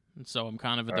 and so I'm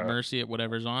kind of at the mercy at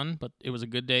whatever's on. But it was a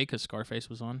good day because Scarface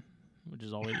was on, which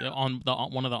is always on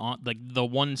the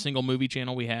one single movie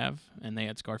channel we have, and they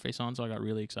had Scarface on, so I got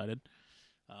really excited.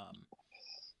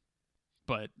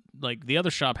 But like the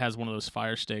other shop has one of those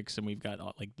Fire Sticks, and we've got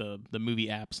like the movie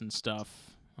apps and stuff,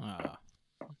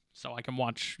 so I can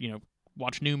watch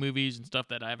new movies and stuff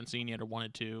that I haven't seen yet or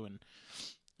wanted to, and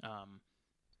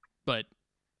but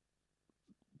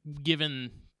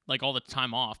given like all the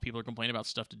time off, people are complaining about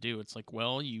stuff to do. It's like,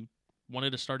 well, you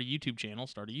wanted to start a YouTube channel,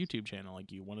 start a YouTube channel. Like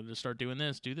you wanted to start doing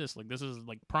this, do this. Like this is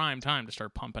like prime time to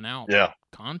start pumping out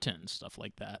content and stuff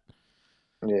like that.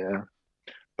 Yeah.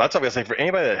 That's what I was saying. For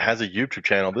anybody that has a YouTube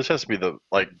channel, this has to be the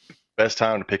best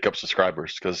time to pick up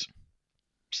subscribers because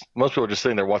most people are just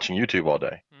sitting there watching YouTube all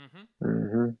day. Mm-hmm.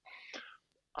 Mm-hmm.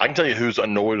 I can tell you who's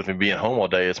annoyed with me being home all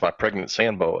day. It's my pregnant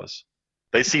sand boas.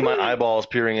 They see my eyeballs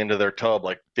peering into their tub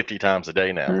like 50 times a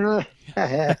day now.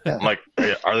 I'm like,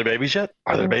 are there babies yet?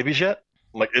 Are there babies yet?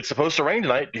 I'm like, it's supposed to rain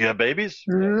tonight. Do you have babies?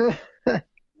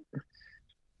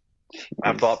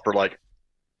 I've thought for like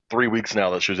 3 weeks now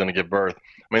that she was going to give birth.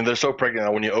 I mean, they're so pregnant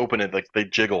now when you open it, like they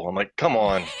jiggle. I'm like, come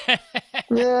on.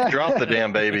 Drop the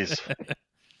damn babies.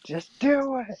 Just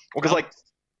do it. Well, because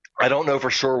I don't know for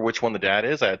sure which one the dad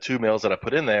is. I had 2 males that I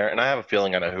put in there, and I have a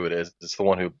feeling I know who it is. It's the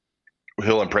one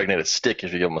he'll impregnate a stick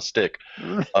if you give him a stick.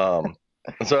 And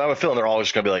so I have a feeling they're all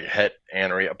just going to be like Het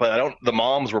and Rhea. But the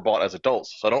moms were bought as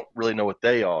adults, so I don't really know what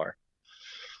they are.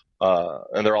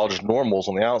 And they're all just normals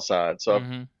on the outside. So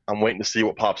I'm waiting to see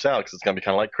what pops out because it's going to be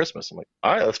kind of like Christmas. I'm like,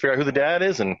 all right, let's figure out who the dad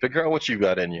is and figure out what you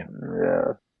got in you.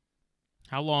 Yeah.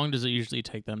 How long does it usually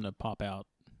take them to pop out?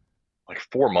 Like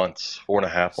 4 months,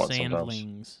 4.5 months Sandlings.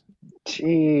 sometimes.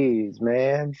 Jeez,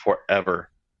 man. Forever.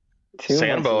 2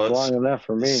 months is long enough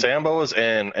for me. Sand boas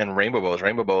and rainbow boas.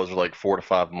 Rainbow boas are like 4 to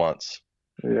 5 months.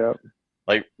 Yep.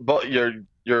 Like, but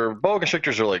your boa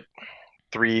constrictors are like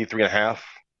 3.5.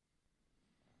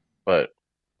 But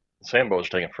sand boas are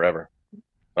taking forever.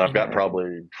 And I've got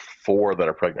probably 4 that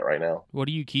are pregnant right now. What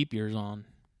do you keep yours on?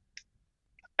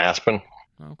 Aspen.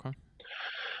 Okay.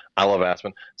 I love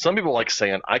aspen. Some people like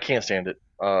sand. I can't stand it.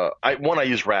 I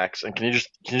use racks, and can you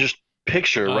just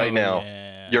picture right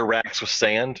now your racks with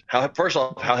sand? First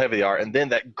off, how heavy they are, and then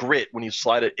that grit when you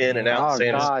slide it in and out.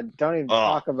 Oh God! Don't even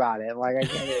talk about it. Like I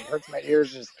can't. It hurts my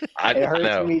ears. It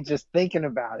hurts me just thinking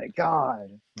about it.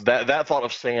 God. That thought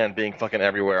of sand being fucking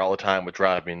everywhere all the time would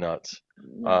drive me nuts.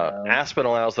 Aspen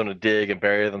allows them to dig and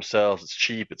bury themselves. It's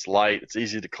cheap. It's light. It's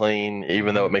easy to clean,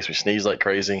 even though it makes me sneeze like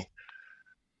crazy.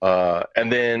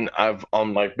 And then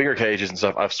on my bigger cages and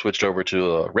stuff, I've switched over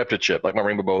to a Reptichip. Like my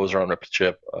rainbow boas are on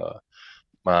Reptichip.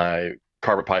 My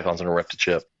carpet pythons are on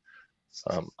Reptichip.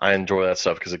 I enjoy that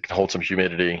stuff because it can hold some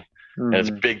humidity and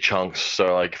it's big chunks.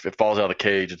 So like if it falls out of the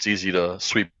cage, it's easy to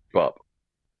sweep up.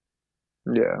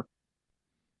 Yeah.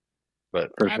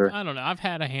 But for sure. I don't know. I've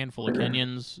had a handful of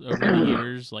Kenyans over the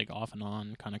years, like off and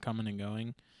on, kind of coming and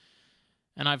going.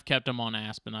 And I've kept them on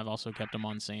aspen. I've also kept them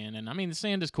on sand. And I mean, the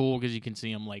sand is cool because you can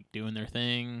see them like doing their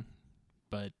thing.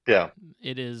 But yeah,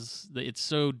 it's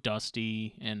so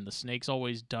dusty, and the snake's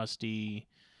always dusty.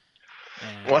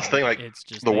 Well, that's the thing. Like it's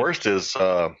just the worst is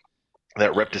that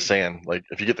Reptisand. Like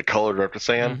if you get the colored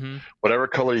Reptisand, whatever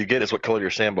color you get is what color your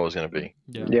Sambo is going to be.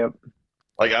 Yeah. Yep.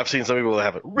 Like I've seen some people that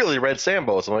have really red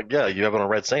Sambos. I'm like, yeah, you have it on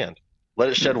red sand. Let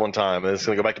it shed one time, and it's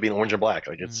going to go back to being orange and black.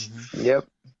 Like it's. Yep.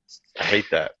 I hate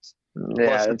that. Yeah,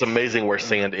 plus, it's amazing where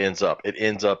sand ends up. It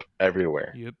ends up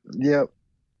everywhere. Yep.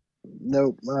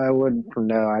 Nope. I wouldn't.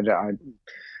 No,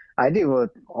 I deal with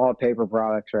all paper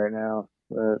products right now.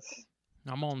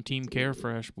 I'm on Team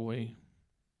Carefresh, boy.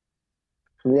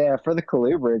 Yeah, for the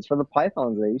colubrids, for the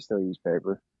pythons, they still use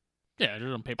paper. Yeah,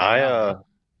 they're on paper.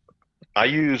 I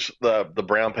use the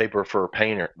brown paper for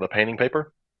the painting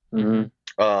paper. Mm-hmm.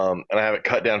 And I have it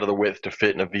cut down to the width to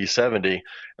fit in a V70.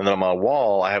 And then on my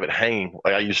wall, I have it hanging.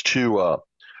 Like I use 2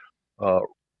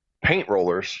 paint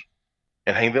rollers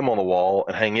and hang them on the wall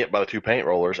and hang it by the 2 paint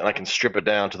rollers. And I can strip it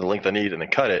down to the length I need and then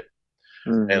cut it.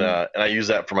 And I use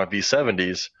that for my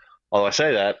V70s. Although I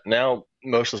say that, now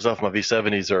most of the stuff in my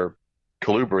V70s are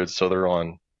colubrids, so they're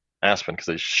on aspen because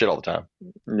they shit all the time.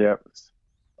 Yep.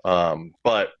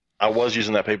 But I was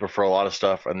using that paper for a lot of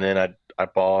stuff. And then I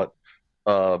bought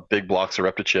big blocks of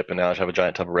Reptichip, and now I just have a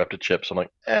giant tub of Reptichip. So I'm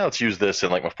like, let's use this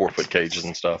in like my 4-foot cages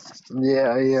and stuff.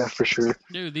 Yeah, for sure.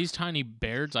 Dude, these tiny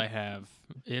bears I have,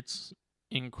 it's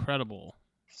incredible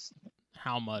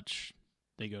how much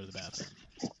they go to the bathroom.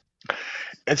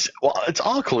 It's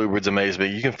all colubrids amaze me.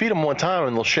 You can feed them one time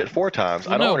and they'll shit 4 times.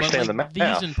 Well, I don't no, understand but like the these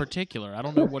math. in particular, I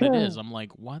don't know what it is. I'm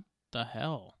like, what the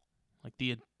hell? Like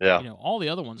all the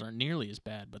other ones aren't nearly as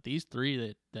bad, but these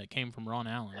 3 that came from Ron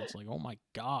Allen, it's like, oh my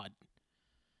god.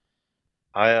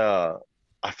 I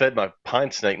fed my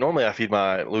pine snake. Normally, I feed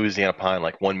my Louisiana pine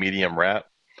like 1 medium rat.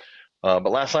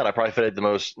 But last night, I probably fed it the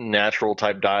most natural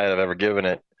type diet I've ever given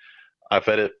it. I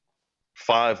fed it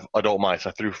 5 adult mice.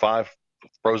 I threw 5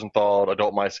 frozen thawed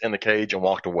adult mice in the cage and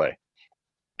walked away.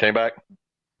 Came back,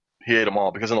 he ate them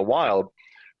all because in the wild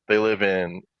they live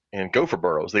in gopher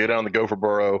burrows. They go down the gopher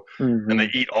burrow and they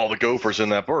eat all the gophers in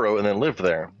that burrow and then live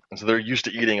there. And so they're used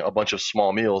to eating a bunch of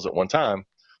small meals at one time. I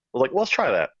was like, well, let's try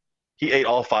that. He ate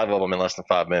all 5 of them in less than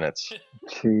 5 minutes.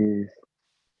 Jeez.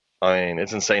 I mean,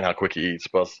 it's insane how quick he eats.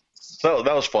 But so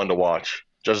that was fun to watch.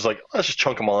 Just like, let's just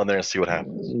chunk them all in there and see what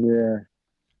happens. Yeah.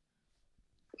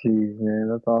 Jeez, man,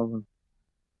 that's awesome.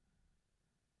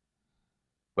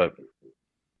 But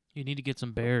you need to get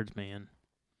some bears, man.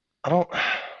 I'd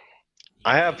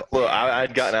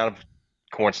gotten out of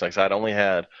corn snakes. I'd only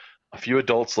had a few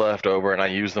adults left over, and I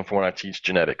used them for when I teach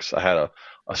genetics. I had a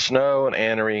snow, an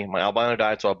anery. My albino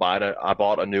died, so I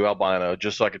bought a new albino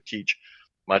just so I could teach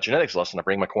my genetics lesson. I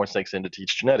bring my corn snakes in to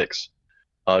teach genetics,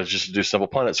 just to do simple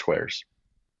Punnett squares.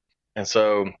 And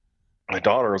so my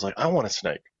daughter was like, I want a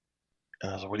snake. And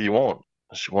I was like, what do you want?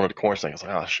 She wanted a corn snake. I was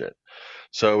like, oh, shit.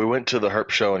 So we went to the Herp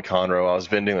show in Conroe. I was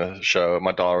vending the show.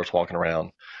 My daughter was walking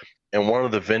around. And one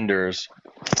of the vendors,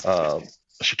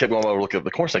 she kept going over to look at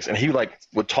the corn snakes. And he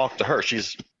would talk to her.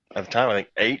 She's, at the time, I think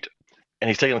 8. And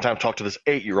he's taking the time to talk to this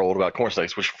 8-year-old about corn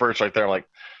snakes, which first right there, I'm like,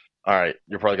 all right,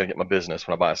 you're probably going to get my business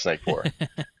when I buy a snake for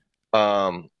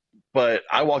her. But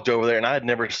I walked over there, and I had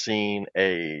never seen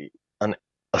a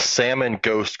salmon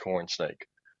ghost corn snake.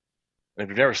 And if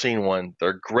you've never seen one,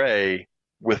 they're gray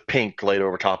with pink laid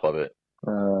over top of it.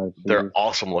 They're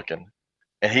awesome looking.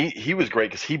 And he was great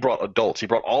because he brought adults. He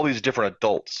brought all these different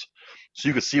adults so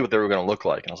you could see what they were going to look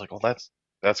like. And I was like, well,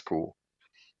 that's cool.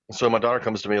 And so my daughter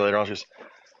comes to me later on. She goes,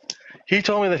 he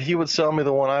told me that he would sell me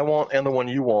the one I want and the one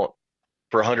you want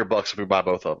for $100 if we buy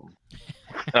both of them.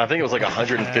 And I think it was like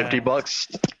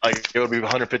 $150. Like it would be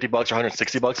 $150 or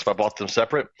 $160 if I bought them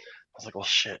separate. I was like, well,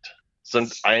 shit. So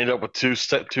I ended up with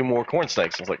two more corn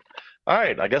snakes. I was like, all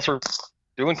right, I guess we're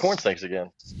doing corn snakes again.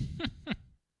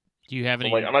 Do you have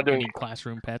any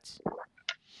classroom pets?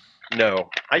 No,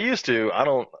 I used to. I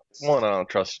don't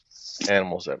trust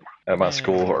animals at my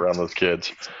school or around those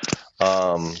kids.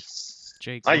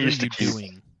 Jake, what are you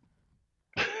doing?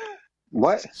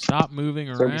 What? Stop moving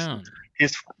around.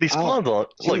 He's fondling.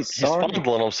 Look, he's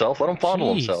fondling himself. Let him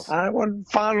fondle himself. I wasn't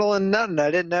fondling nothing.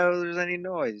 I didn't know there was any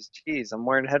noise. Jeez, I'm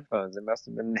wearing headphones. It must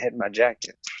have been hitting my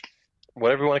jacket.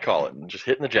 Whatever you want to call it, just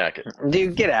hitting the jacket.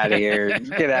 Dude, get out of here.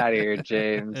 Get out of here,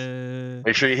 James.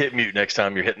 Make sure you hit mute next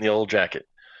time you're hitting the old jacket.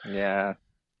 Yeah.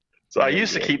 So I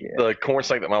used to keep the corn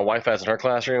snake that my wife has in her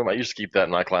classroom. I used to keep that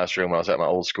in my classroom when I was at my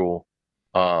old school.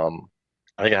 I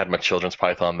think I had my children's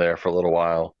python there for a little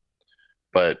while.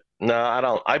 But no, I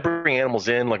don't. I bring animals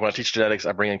in. Like when I teach genetics,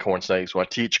 I bring in corn snakes. When I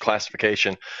teach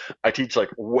classification, I teach like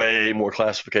way more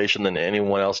classification than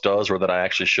anyone else does or that I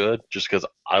actually should, just because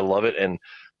I love it. And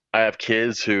I have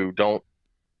kids who don't.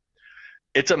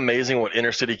 It's amazing what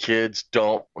inner city kids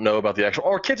don't know about the actual,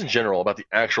 or kids in general, about the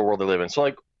actual world they live in. So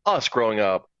like us growing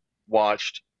up,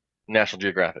 watched National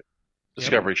Geographic,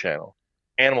 Discovery Channel,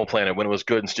 Animal Planet when it was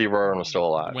good and Steve Irwin was still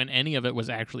alive. When any of it was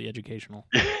actually educational.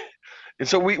 And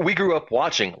so we grew up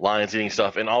watching lions eating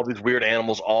stuff and all these weird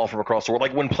animals all from across the world.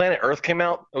 Like when Planet Earth came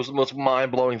out, it was the most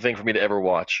mind-blowing thing for me to ever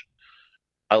watch.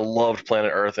 I loved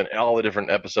Planet Earth and all the different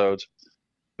episodes.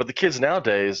 But the kids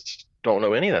nowadays don't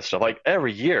know any of that stuff. Like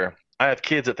every year, I have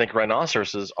kids that think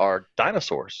rhinoceroses are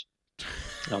dinosaurs.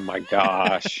 Oh my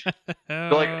gosh.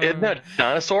 They're like, isn't that a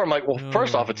dinosaur? I'm like, well,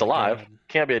 first off, it's alive. God.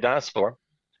 Can't be a dinosaur.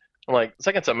 I'm like,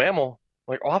 second, it's a mammal.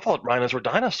 I'm like, oh, I thought rhinos were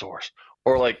dinosaurs.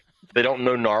 Or like, they don't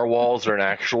know narwhals are an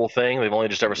actual thing. They've only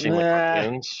just ever seen like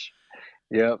cartoons.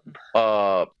 Yep.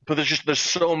 But there's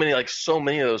so many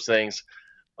of those things.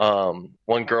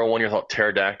 One girl 1 year thought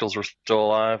pterodactyls were still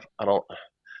alive.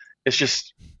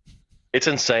 It's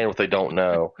insane what they don't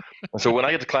know. And so when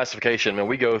I get to classification, man,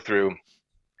 we get through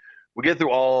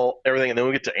everything, and then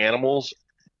we get to animals,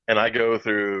 and I go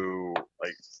through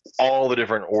like all the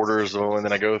different orders, and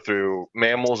then I go through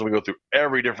mammals, and we go through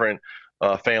every different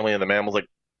family in the mammals. Like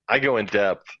I go in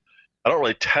depth. I don't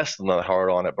really test them that hard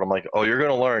on it, but I'm like, oh, you're going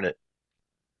to learn it.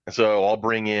 And so I'll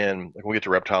bring in, like when we get to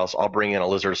reptiles, I'll bring in a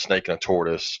lizard, a snake, and a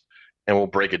tortoise, and we'll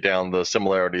break it down, the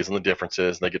similarities and the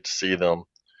differences, and they get to see them.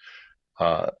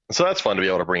 So that's fun to be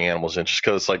able to bring animals in, just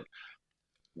because like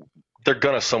they're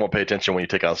gonna somewhat pay attention when you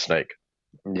take out a snake.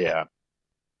 Yeah.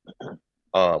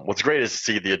 What's great is to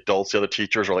see the adults, the other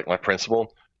teachers, or like my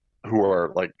principal, who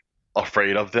are like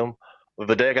afraid of them.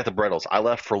 The day I got the Brettles, I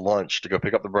left for lunch to go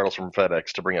pick up the Brettles from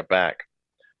FedEx to bring it back.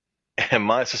 And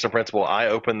my assistant principal, I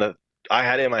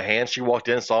had it in my hand. She walked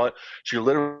in, saw it. She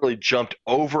literally jumped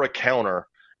over a counter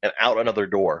and out another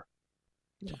door.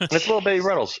 And it's little baby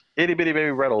Brettles, itty bitty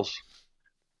baby Brettles.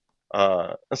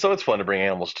 And so it's fun to bring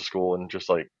animals to school and just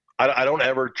like I don't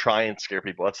ever try and scare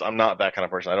people. I'm not that kind of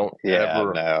person. I don't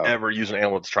ever use an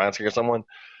animal to try and scare someone.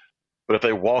 But if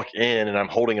they walk in and I'm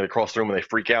holding it across the room and they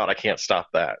freak out, I can't stop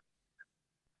that.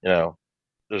 You know,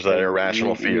 there's that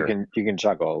irrational fear. You can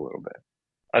chuckle a little bit.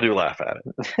 I do laugh at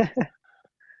it.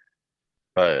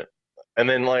 But and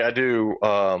then like I do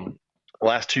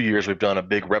last 2 years we've done a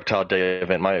big reptile day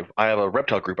event. I have a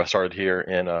reptile group I started here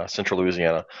in central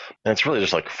Louisiana, and it's really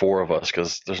just like 4 of us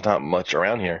because there's not much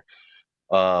around here.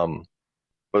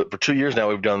 But for 2 years now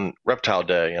we've done Reptile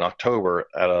Day in October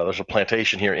at there's a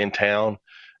plantation here in town,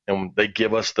 and they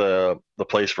give us the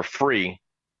place for free.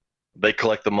 They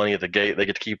collect the money at the gate. They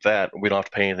get to keep that. We don't have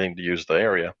to pay anything to use the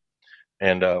area,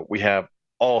 and we have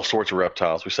all sorts of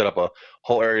reptiles. We set up a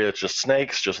whole area that's just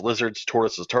snakes, just lizards,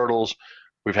 tortoises, turtles.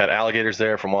 We've had alligators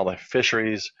there from wildlife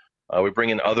fisheries. We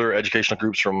bring in other educational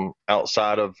groups from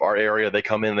outside of our area. They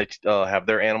come in, they have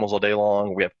their animals all day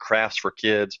long. We have crafts for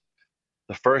kids.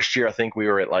 The first year, I think we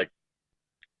were at like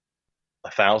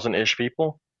 1,000-ish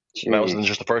people. And that was in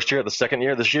just the first year. The second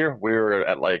year, this year, we were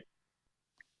at like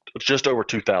just over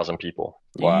 2,000 people.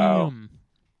 Wow. Damn.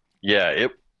 Yeah,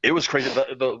 it was crazy.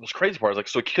 The crazy part is like,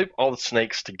 so we keep all the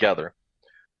snakes together,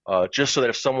 just so that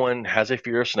if someone has a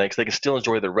fear of snakes, they can still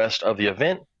enjoy the rest of the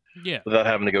event without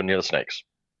having to go near the snakes.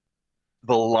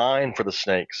 The line for the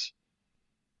snakes,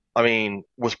 I mean,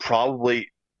 was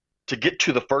probably to get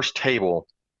to the first table,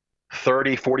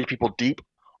 30, 40 people deep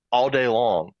all day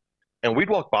long. And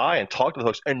we'd walk by and talk to the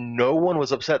folks, and no one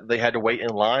was upset that they had to wait in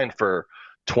line for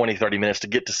 20, 30 minutes to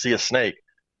get to see a snake.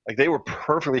 Like, they were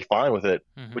perfectly fine with it,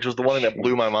 which was the one thing that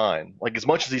blew my mind. Like, as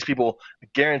much as these people, I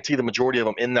guarantee the majority of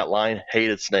them in that line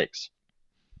hated snakes,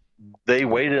 they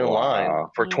waited in line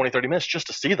for 20, 30 minutes just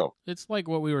to see them. It's like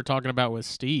what we were talking about with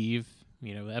Steve,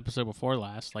 the episode before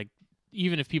last. Like,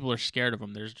 even if people are scared of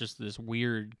them, there's just this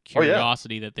weird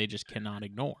curiosity that they just cannot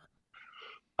ignore.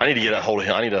 I need to get a hold of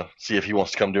him. I need to see if he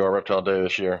wants to come do our reptile day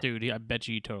this year. Dude, I bet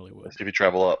you totally would. See if you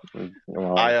travel up.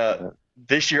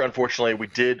 This year, unfortunately, we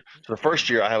did. So the first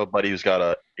year, I have a buddy who's got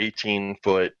a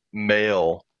 18-foot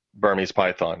male Burmese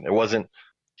python.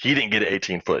 He didn't get an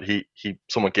 18-foot.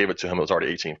 Someone gave it to him. It was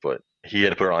already 18-foot. He had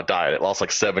to put it on a diet. It lost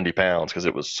like 70 pounds because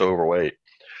it was so overweight.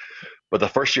 But the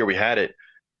first year we had it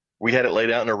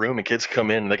laid out in a room, and kids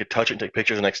come in and they could touch it and take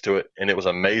pictures next to it, and it was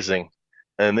amazing.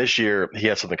 And this year he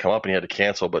had something come up and he had to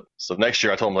cancel. But so next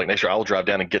year I told him, like, next year I will drive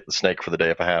down and get the snake for the day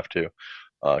if I have to,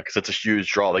 because it's a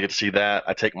huge draw. They get to see that.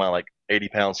 I take my like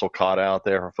 80-pound sulcata out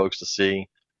there for folks to see.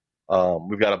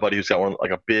 We've got a buddy who's got one,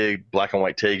 like a big black and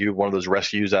white tegu, one of those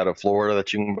rescues out of Florida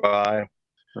that you can buy.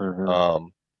 Mm-hmm.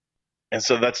 And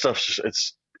so that stuff's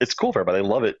just, it's cool for everybody. They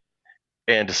love it.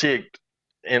 And to see it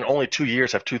in only 2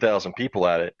 years have 2,000 people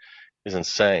at it is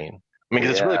insane. I mean,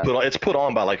 'cause it's really put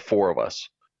on by like 4 of us.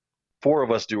 4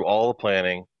 of us do all the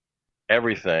planning,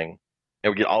 everything,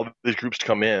 and we get all these groups to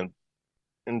come in,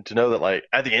 and to know that like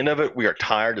at the end of it we are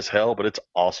tired as hell, but it's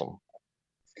awesome.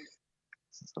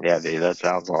 Yeah, dude, that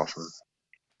sounds awesome.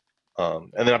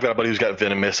 And then I've got a buddy who's got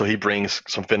venomous, so he brings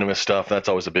some venomous stuff. That's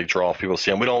always a big draw for people to see.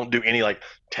 And we don't do any like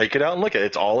take it out and look at it.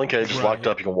 It's all in cages, locked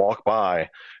up. You can walk by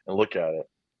and look at it.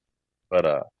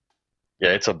 But yeah,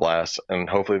 it's a blast. And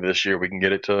hopefully this year we can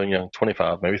get it to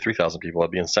 25, maybe 3,000 people.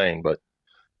 That'd be insane. But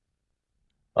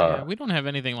yeah, we don't have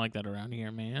anything like that around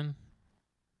here, man.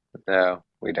 No,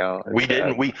 we don't. We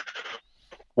didn't.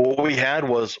 What we had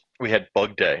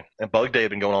Bug Day, and Bug Day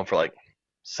had been going on for like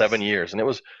 7 years, and it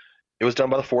was done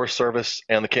by the Forest Service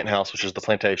and the Kent House, which is the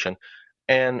plantation,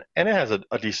 and it has a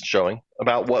decent showing.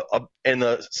 About what in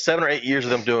the 7 or 8 years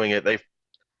of them doing it,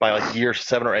 by like year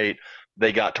 7 or 8,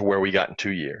 they got to where we got in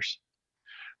 2 years.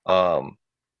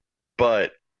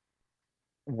 But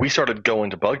we started going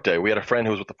to Bug Day. We had a friend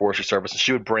who was with the Forestry Service, and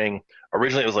she would bring.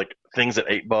 Originally, it was like things that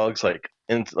ate bugs, like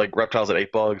reptiles that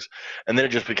ate bugs, and then it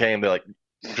just became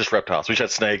just reptiles. We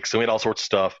just had snakes, and we had all sorts of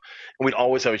stuff, and we'd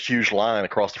always have a huge line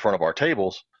across the front of our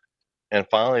tables. And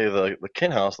finally, the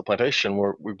Ken House, the plantation,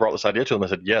 where we brought this idea to them, they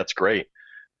said, "Yeah, it's great."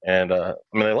 And I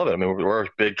mean, they love it. I mean, we're a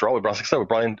big draw. We brought, like I said, we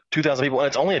brought in 2,000 people, and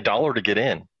it's only $1 to get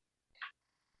in.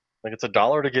 Like, it's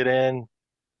 $1 to get in.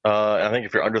 I think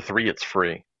if you're under 3, it's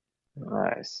free.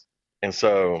 Nice. And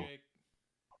so,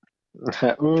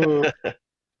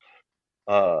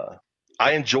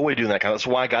 I enjoy doing that kind of. That's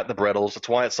why I got the Brettles. That's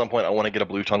why at some point I want to get a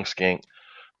blue tongue skink.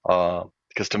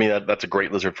 Because to me that's a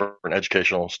great lizard for an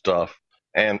educational stuff,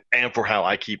 and for how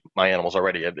I keep my animals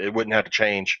already. It wouldn't have to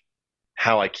change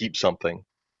how I keep something.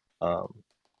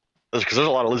 Because there's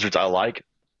a lot of lizards I like,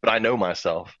 but I know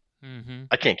myself. Mm-hmm.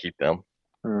 I can't keep them.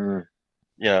 Mm.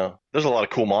 There's a lot of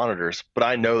cool monitors, but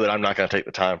I know that I'm not going to take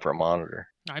the time for a monitor.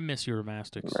 I miss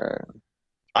Uromastics. Right.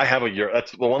 I have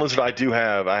that's the one lizard I do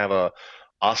have. I have a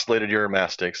oscillated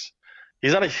Uromastics.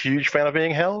 He's not a huge fan of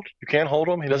being held. You can't hold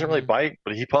him. He doesn't really bite,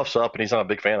 but he puffs up, and he's not a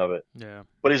big fan of it. Yeah.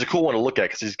 But he's a cool one to look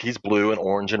at because he's blue and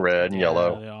orange and red and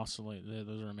yellow. They oscillate.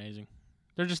 Those are amazing.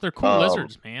 They're cool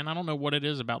lizards, man. I don't know what it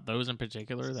is about those in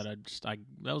particular that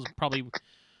that was probably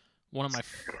one of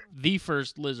the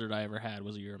first lizard I ever had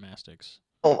was a Uromastics.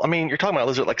 Well, I mean, you're talking about a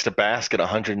lizard that likes to bask at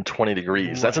 120 degrees.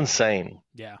 Right. That's insane.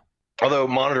 Yeah. Although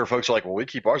monitor folks are like, well, we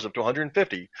keep ours up to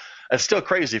 150. It's still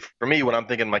crazy for me when I'm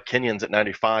thinking my Kenyans at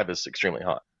 95 is extremely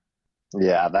hot.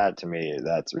 Yeah, that to me,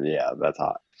 that's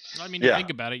hot. I mean, you think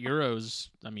about it, Euros,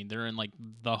 I mean, they're in like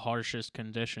the harshest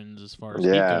conditions as far as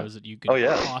heat goes that you could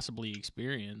possibly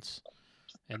experience,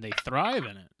 and they thrive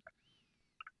in it.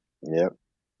 Yep.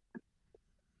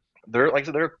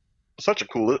 They're such a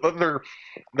cool.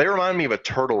 They remind me of a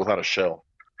turtle without a shell.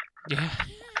 Yeah.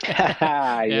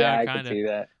 I can see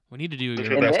that. We need to do a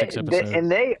Euromastics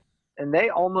episode. And they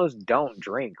almost don't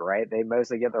drink, right? They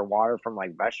mostly get their water from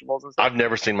like vegetables and stuff. I've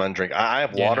never seen mine drink. I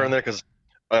have water in there because,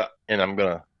 and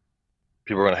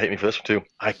people are gonna hate me for this one too.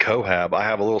 I cohab. I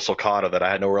have a little sulcata that I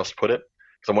had nowhere else to put it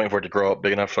because I'm waiting for it to grow up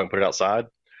big enough so I can put it outside.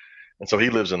 And so he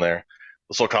lives in there.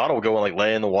 The sulcata will go and like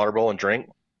lay in the water bowl and drink.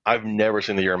 I've never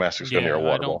seen the Uromastics go near a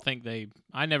water bowl.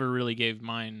 I never really gave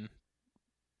mine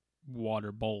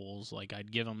water bowls. Like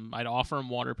I'd offer them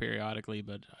water periodically,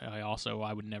 but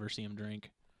I would never see them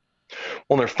drink.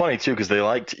 Well, they're funny too because they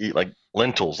like to eat like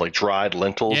lentils, like dried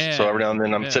lentils. Yeah, so every now and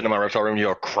then I'm sitting in my reptile room, you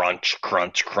go crunch,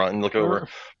 crunch, crunch, and look over,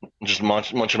 just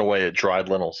munching away at dried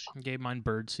lentils. I gave mine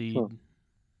birdseed.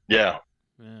 Yeah.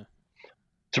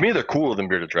 To me, they're cooler than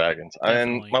bearded dragons.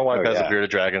 Definitely. And my wife has a bearded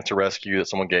dragon to rescue that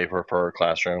someone gave her for her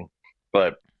classroom,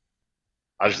 but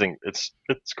I just think it's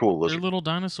cool. Lizard. They're little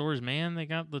dinosaurs, man. They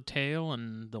got the tail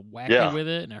and the wacky with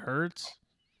it, and it hurts.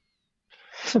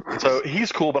 So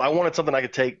he's cool, but I wanted something I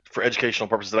could take for educational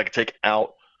purposes that I could take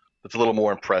out that's a little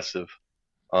more impressive.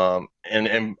 And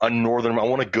I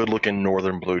want a good looking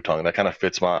northern blue tongue that kind of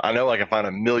fits my. I know I can find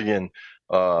a million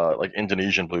like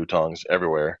Indonesian blue tongues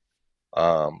everywhere,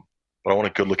 but I want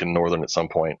a good looking northern at some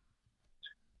point.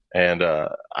 And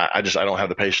I don't have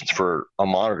the patience for a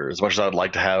monitor as much as I'd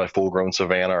like to have a full grown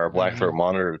Savannah or a black throat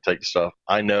monitor to take stuff.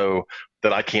 I know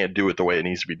that I can't do it the way it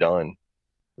needs to be done.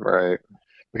 Right.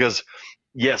 Because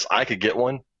yes, I could get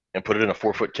one and put it in a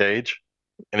 4-foot cage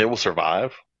and it will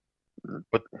survive.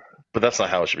 But that's not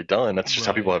how it should be done. That's just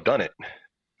how people have done it.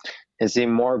 And see,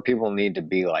 more people need to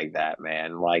be like that,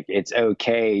 man. Like, it's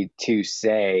okay to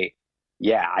say,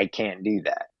 yeah, I can't do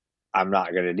that. I'm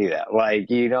not going to do that. Like,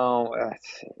 you don't.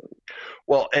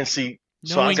 Well, and see,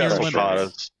 so I've got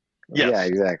sulcatas. Yes. Yeah,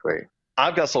 exactly.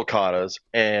 I've got sulcatas,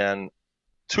 and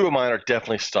 2 of mine are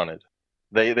definitely stunted.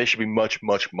 They should be much,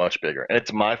 much, much bigger. And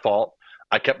it's my fault.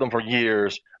 I kept them for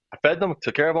years. I fed them,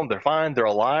 took care of them. They're fine. They're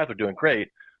alive. They're doing great.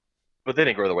 But they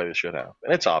didn't grow the way they should have.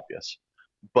 And it's obvious.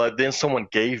 But then someone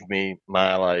gave me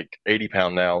my like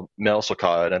 80-pound now male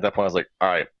sulcata. And at that point, I was like, all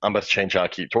right, I'm about to change how I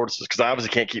keep tortoises because I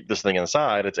obviously can't keep this thing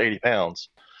inside. It's 80 pounds.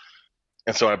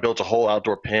 And so I built a whole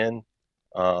outdoor pen.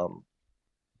 And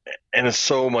it's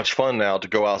so much fun now to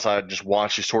go outside and just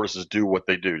watch these tortoises do what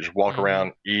they do. Just walk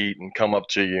around, eat, and come up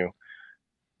to you.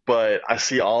 But I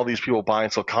see all these people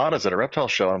buying sulcatas at a reptile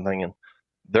show. And I'm thinking,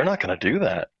 they're not going to do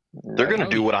that. They're going to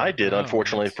do what I did,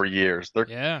 unfortunately, for years. They're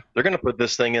going to put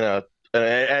this thing in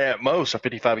at most a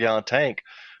 55-gallon tank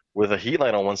with a heat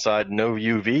light on one side, no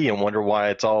UV, and wonder why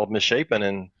it's all misshapen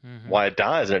and why it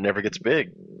dies and it never gets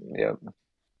big. Yep.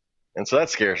 And so that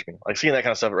scares me. Like seeing that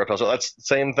kind of stuff at reptiles. So that's the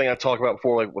same thing I talked about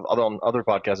before, like with other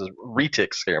podcasts. Is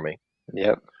retics scare me.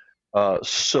 Yep.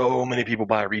 So many people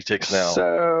buy retics now.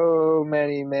 So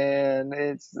many, man.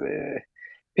 It's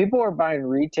people are buying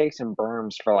retics and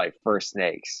berms for like fur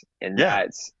snakes, and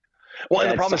that's well.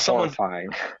 And the problem is horrifying.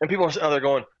 And people are sitting there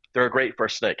going, "They're a great fur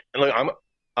snake." And look,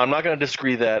 I'm not going to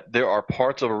disagree that there are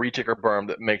parts of a retic or berm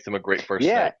that make them a great fur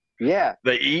snake. Yeah.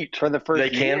 They eat for the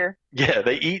first year. Yeah,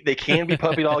 they eat. They can be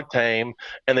puppy dog tame,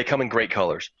 and they come in great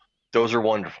colors. Those are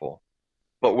wonderful.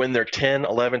 But when they're 10,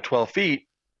 11, 12 feet,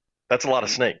 that's a lot of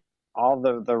snake. All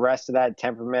the rest of that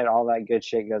temperament, all that good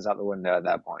shit goes out the window at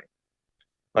that point.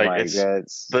 Like at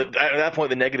that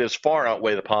point, the negatives far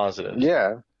outweigh the positives.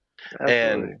 Yeah,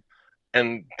 absolutely. And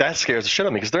And that scares the shit out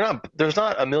of me because there's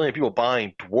not a million people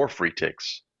buying dwarf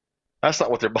retics. That's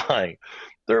not what they're buying.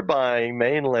 They're buying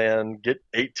mainland, get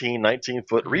 18,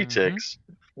 19-foot retics.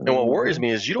 And what worries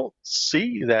me is you don't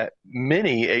see that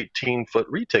many 18-foot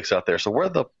retics out there. So where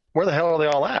the hell are they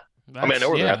all at? I know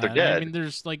where they're at. They're dead. I mean,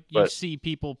 there's like you see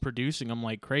people producing them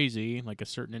like crazy, like a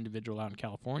certain individual out in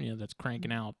California that's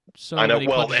cranking out many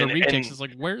bunches of retics. It's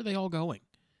like, where are they all going?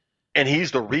 And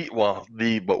he's but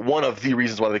one of the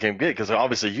reasons why they became big, because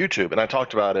obviously YouTube, and I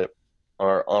talked about it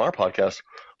on our podcast.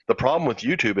 The problem with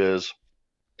YouTube is,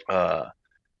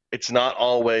 it's not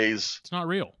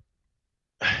real.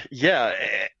 Yeah,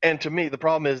 and to me, the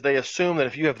problem is they assume that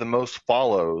if you have the most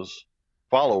followers,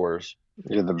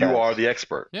 you're the best. You are the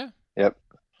expert. Yeah. Yep.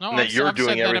 No, I've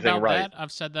doing everything right.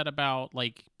 I've said that about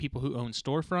like people who own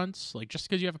storefronts. Like just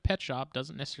because you have a pet shop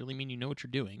doesn't necessarily mean you know what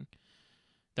you're doing.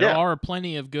 There are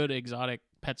plenty of good exotic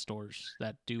pet stores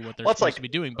that do what they're supposed to be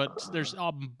doing, but there's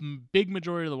a big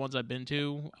majority of the ones I've been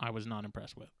to, I was not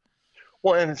impressed with.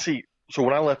 Well, and see, so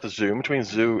when I left the zoo, between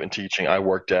zoo and teaching, I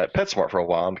worked at PetSmart for a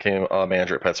while. I became a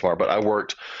manager at PetSmart, but I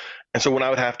worked, and so when I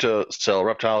would have to sell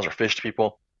reptiles or fish to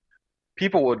people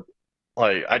would,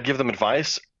 like, I'd give them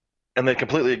advice, and they'd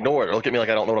completely ignore it or look at me like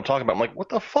I don't know what I'm talking about. I'm like, what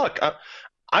the fuck?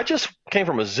 I just came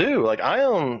from a zoo. Like, I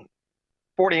own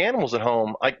 40 animals at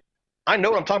home. I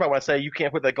know what I'm talking about when I say you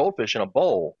can't put that goldfish in a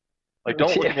bowl. Like,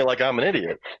 don't look at me like I'm an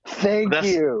idiot. Thank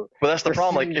you. But that's the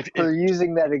problem. Like, for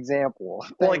using that example.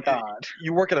 Thank God.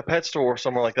 You work at a pet store or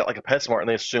somewhere like that, like a PetSmart, and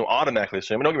they automatically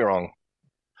assume. And don't get me wrong,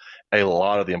 a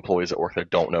lot of the employees that work there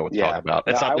don't know what to talk about.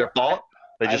 It's not their fault.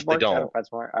 They don't.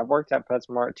 I've worked at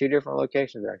PetSmart, 2 different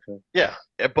locations actually. Yeah,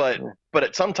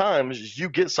 but sometimes you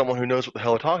get someone who knows what the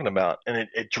hell they're talking about, and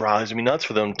it drives me nuts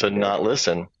for them to not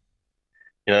listen.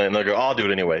 And they'll go, I'll do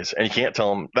it anyways. And you can't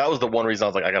tell them. That was the one reason I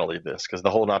was like, I got to leave this, because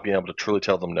the whole not being able to truly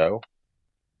tell them no.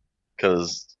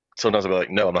 Because sometimes I'll be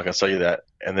like, no, I'm not going to sell you that.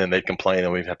 And then they'd complain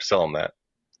and we'd have to sell them that.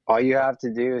 All you have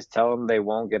to do is tell them they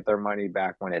won't get their money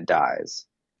back when it dies.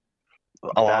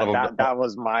 That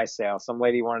was my sale. Some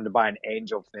lady wanted to buy an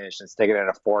angelfish and stick it in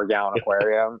a 4-gallon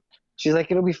aquarium. She's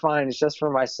like, it'll be fine. It's just for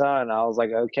my son. I was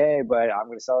like, okay, but I'm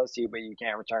going to sell this to you, but you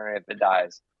can't return it if it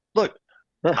dies. Look.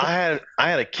 I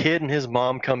had a kid and his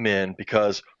mom come in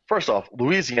because, first off,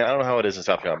 Louisiana, I don't know how it is in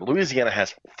South Carolina, but Louisiana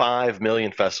has 5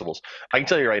 million festivals. I can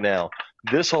tell you right now,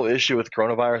 this whole issue with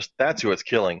coronavirus, that's who it's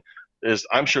killing.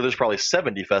 I'm sure there's probably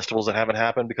 70 festivals that haven't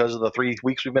happened because of the 3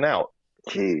 weeks we've been out.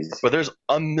 Jeez. But there's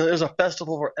a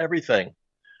festival for everything.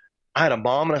 I had a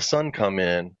mom and a son come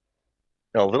in,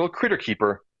 and a little critter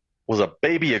keeper was a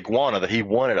baby iguana that he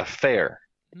won at a fair.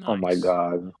 Nice. Oh my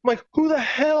God. I'm like, who the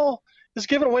hell is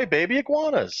giving away baby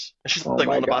iguanas? And she's like,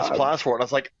 wanting to buy supplies for it. And I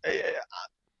was like,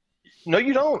 no,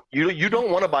 you don't. You don't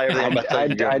want to buy everything.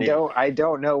 I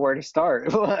don't know where to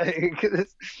start.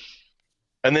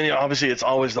 And then obviously it's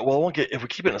always that, well, it won't get, if we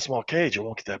keep it in a small cage, it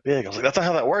won't get that big. I was like, that's not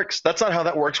how that works. That's not how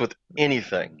that works with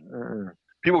anything.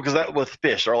 People, because that with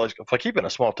fish, they're always, if I keep it in a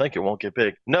small tank, it won't get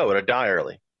big. No, it'll die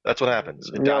early. That's what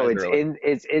happens.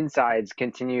 Its insides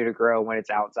continue to grow when its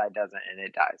outside doesn't, and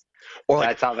it dies. Or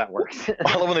that's how that works.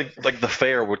 I love when the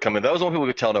fair would come in. That was when people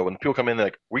could tell no. When people come in, they're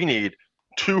like, we need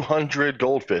 200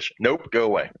 goldfish. Nope, go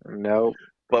away. Nope.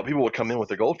 But people would come in with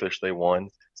the goldfish they won,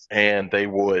 and they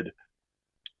would,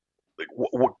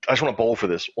 I just want a bowl for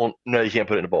this. Well, no, you can't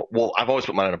put it in a bowl. Well, I've always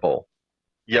put mine in a bowl.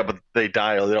 Yeah, but they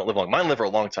die or they don't live long. Mine live for a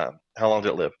long time. How long did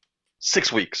it live?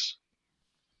 6 weeks.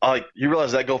 You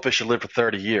realize that goldfish should live for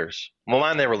 30 years. Well,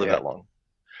 mine never lived that long.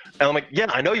 And I'm like, yeah,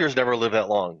 I know yours never lived that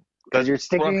long. Because you're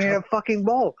sticking it in a fucking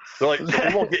bowl. They're like,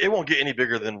 it won't get any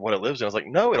bigger than what it lives in. I was like,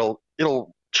 no,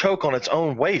 it'll choke on its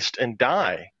own waste and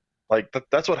die. Like,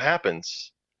 that's what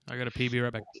happens. I got a PB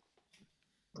right back.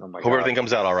 Oh my God. Hope everything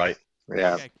comes out all right.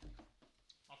 Yeah. Okay.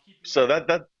 So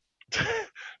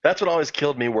that's what always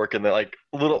killed me working there. Like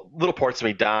little parts of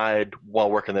me died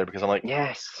while working there because I'm like,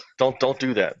 yes, don't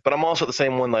do that. But I'm also the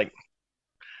same one. Like,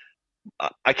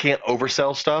 I can't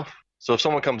oversell stuff. So if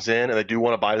someone comes in and they do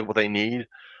want to buy what they need,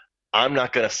 I'm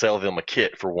not going to sell them a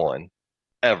kit for one,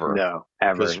 ever. No,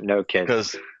 ever, no kit.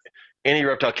 Because any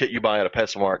reptile kit you buy at a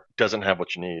PetSmart doesn't have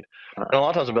what you need. And a lot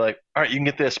of times I'll be like, all right, you can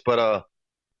get this, but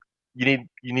you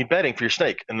need bedding for your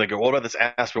snake. And they go, what about this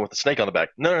Aspen with the snake on the back?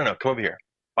 No, come over here.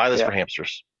 Buy this for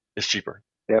hamsters. It's cheaper.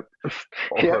 Yep.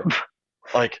 Or,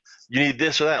 like, you need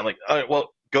this or that. I'm like, all right,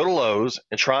 well, go to Lowe's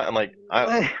and try. I'm like,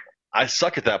 I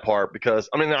suck at that part because,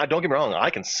 I mean, don't get me wrong. I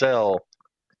can sell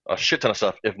a shit ton of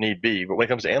stuff if need be. But when it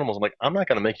comes to animals, I'm like, I'm not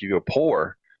going to make you go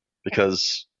poor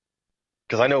because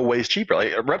I know ways cheaper.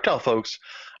 Like reptile folks,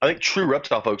 I think true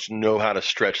reptile folks know how to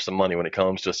stretch some money when it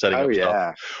comes to setting up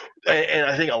stuff. And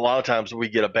I think a lot of times we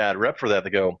get a bad rep for that. They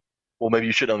go, well, maybe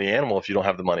you shouldn't own the animal if you don't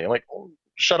have the money. I'm like, oh,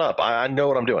 shut up. I know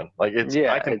what I'm doing. Like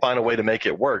I can find a way to make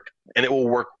it work, and it will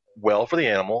work well for the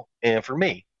animal and for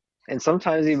me. And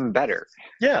sometimes even better.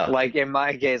 Yeah. Like in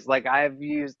my case, like I've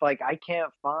used, like I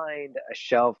can't find a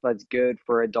shelf that's good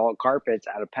for adult carpets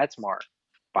at a PetSmart.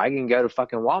 But I can go to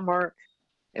fucking Walmart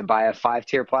and buy a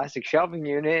 5-tier plastic shelving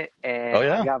unit, and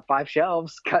I got 5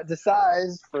 shelves cut to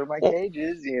size for my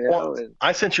cages, you know. Well,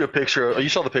 I sent you a picture. You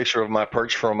saw the picture of my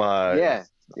perch from my.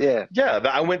 Yeah.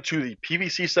 I went to the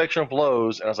PVC section of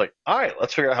Lowe's, and I was like, all right,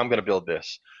 let's figure out how I'm going to build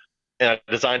this. And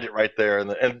I designed it right there,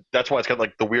 and that's why it's got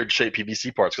like the weird shaped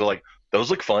PVC parts. Because like those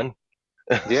look fun.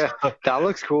 Yeah, that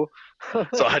looks cool.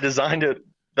 So I designed it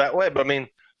that way. But I mean,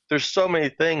 there's so many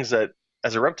things that,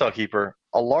 as a reptile keeper,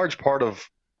 a large part of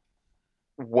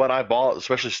what I bought,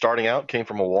 especially starting out, came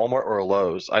from a Walmart or a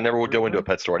Lowe's. I never would go into a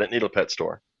pet store. I didn't need a pet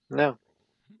store. No.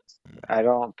 I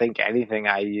don't think anything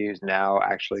I use now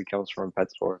actually comes from a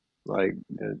pet store. Like,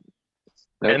 nope.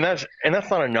 And that's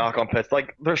not a knock on pets.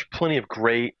 Like, there's plenty of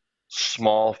great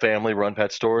small family run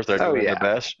pet stores that are doing their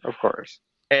best. Of course.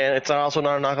 And it's also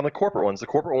not a knock on the corporate ones. The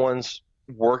corporate ones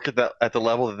work at the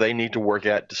level that they need to work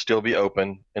at to still be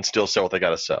open and still sell what they got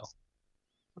to sell.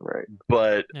 Right.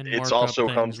 But and it's also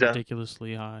comes down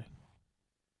ridiculously high.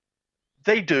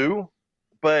 They do,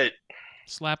 but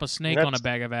slap a snake on a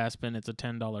bag of Aspen, it's a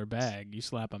 $10 bag. You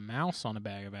slap a mouse on a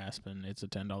bag of Aspen, it's a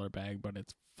 $10 bag, but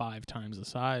it's 5 times the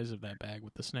size of that bag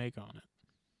with the snake on it.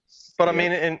 But I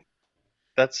mean, and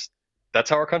that's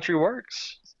how our country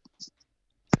works.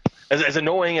 As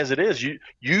annoying as it is,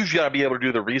 you've got to be able to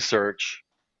do the research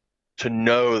to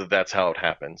know that that's how it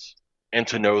happens and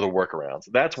to know the workarounds.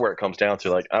 That's where it comes down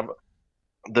to. Like,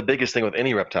 the biggest thing with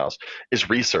any reptiles is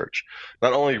research.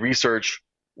 Not only research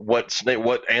what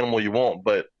animal you want,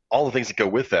 but all the things that go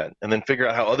with that, and then figure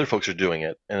out how other folks are doing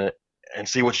it, and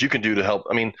see what you can do to help.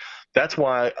 I mean, that's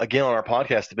why, again, on our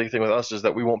podcast, the big thing with us is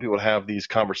that we want people to have these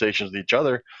conversations with each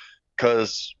other,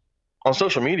 because on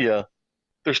social media,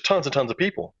 there's tons and tons of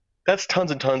people. That's tons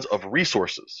and tons of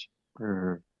resources.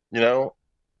 Mm-hmm. You know,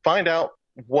 find out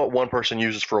what one person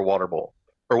uses for a water bowl,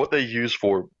 or what they use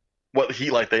for what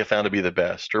heat light they have found to be the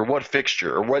best, or what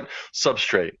fixture, or what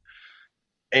substrate.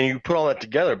 And you put all that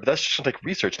together, but that's just like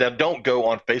research. Now, don't go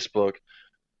on Facebook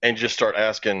and just start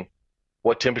asking,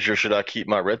 what temperature should I keep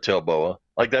my red-tailed boa?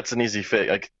 Like, that's an easy fix.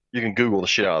 Like, you can Google the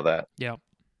shit out of that. Yeah.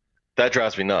 That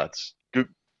drives me nuts.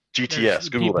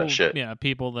 Google that shit. Yeah,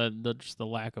 people that just the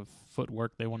lack of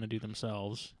footwork they want to do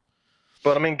themselves.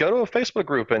 But I mean, go to a Facebook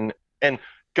group and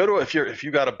go to, if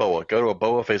you got a boa, go to a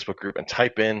boa Facebook group and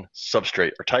type in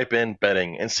substrate or type in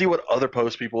bedding and see what other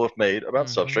posts people have made about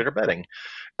substrate or bedding,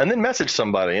 and then message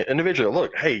somebody individually.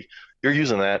 Look, hey, you're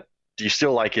using that. Do you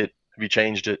still like it? Have you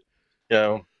changed it? You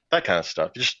know, that kind of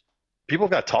stuff. People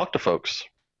got to talk to folks.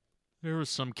 There was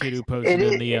some kid who posted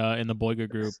in the Boyga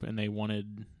group, and they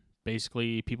wanted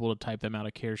basically people to type them out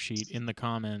a care sheet in the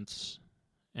comments,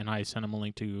 and I sent them a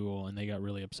link to Google, and they got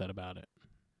really upset about it.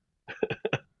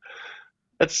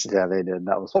 Yeah, they did.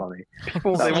 That was funny.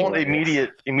 People, they want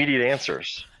immediate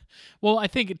answers. Well, I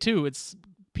think too, it's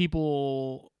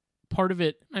people. Part of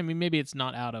it, I mean, maybe it's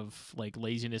not out of like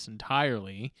laziness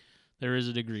entirely. There is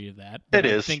a degree of that. But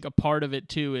I think a part of it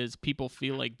too is people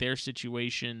feel like their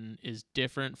situation is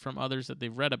different from others that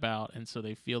they've read about, and so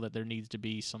they feel that there needs to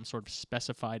be some sort of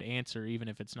specified answer, even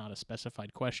if it's not a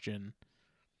specified question,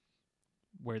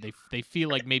 where they feel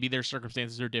like maybe their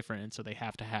circumstances are different, and so they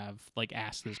have to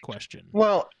ask this question.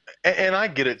 Well, and I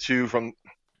get it too from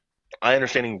I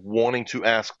understanding wanting to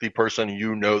ask the person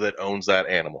you know that owns that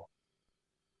animal,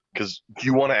 because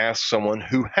you want to ask someone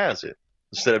who has it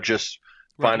instead of just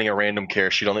finding a random care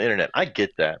sheet on the internet. I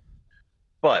get that.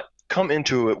 But come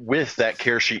into it with that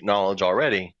care sheet knowledge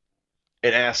already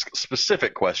and ask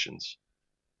specific questions.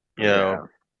 You know,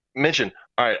 mention,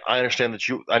 all right, I understand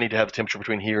that I need to have the temperature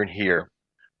between here and here.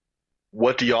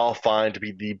 What do y'all find to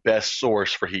be the best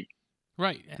source for heat?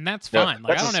 Right, and that's fine.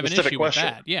 Like, I don't have an issue with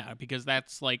that. Yeah, because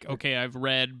that's like, okay, I've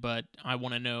read, but I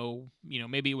want to know,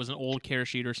 maybe it was an old care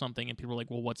sheet or something, and people are like,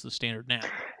 well, what's the standard now?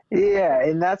 Yeah,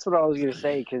 and that's what I was going to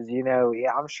say, because,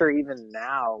 I'm sure even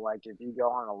now, like, if you go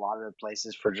on a lot of the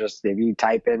places if you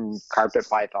type in carpet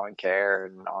python care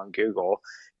and on Google,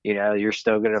 you're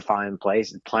still going to find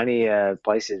plenty of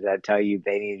places that tell you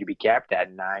they need to be kept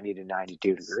at 90 to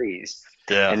 92 degrees.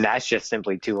 Yeah. And that's just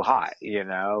simply too hot,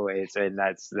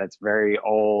 that's very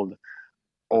old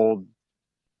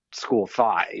school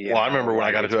thought. I remember when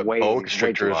I got into it, boa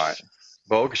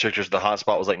constrictors, the hot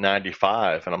spot was like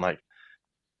 95, and I'm like,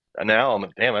 now I'm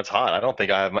like, damn, that's hot. I don't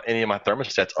think I have any of my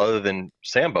thermostats other than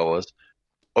Samboa's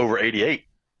over 88.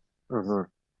 Mm-hmm.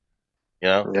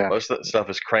 Yeah. Most of that stuff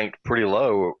is cranked pretty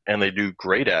low, and they do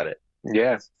great at it.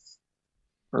 Yeah.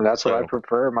 And that's what I So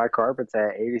prefer. My carpets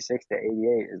at 86 to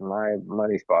 88 is my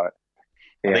money spot.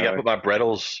 I think I put my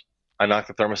Brettles. I knocked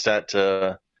the thermostat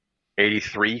to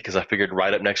 83 because I figured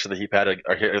right up next to the heat pad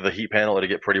or the heat panel it'd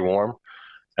get pretty warm,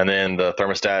 and then the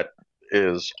thermostat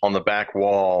is on the back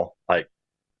wall, like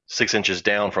 6 inches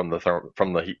down from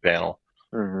the heat panel.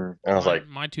 Mm-hmm. And I was like,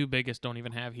 my two biggest don't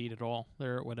even have heat at all.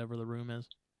 They're at whatever the room is.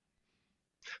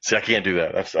 see, I can't do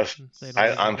that.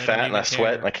 I'm fat and I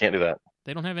sweat and I can't do that.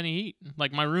 They don't have any heat.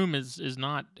 Like my room is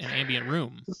not an ambient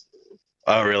room.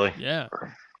 Oh, really? Yeah.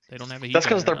 They don't have a heat. That's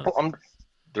because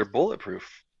they're bulletproof.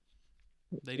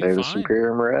 They do fine.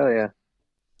 Superior Morelia.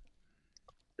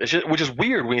 Which is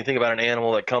weird when you think about an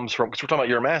animal that comes from, because we're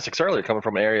talking about Eurymatics earlier, coming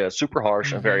from an area that's super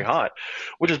harsh and very hot,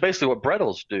 which is basically what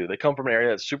Brettles do. They come from an area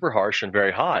that's super harsh and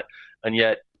very hot, and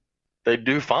yet they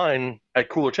do fine at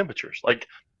cooler temperatures. Like,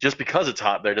 just because it's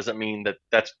hot there doesn't mean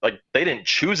that's like they didn't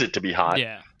choose it to be hot.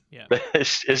 Yeah.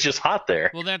 It's just hot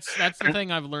there. Well, that's the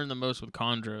thing I've learned the most with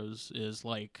chondros is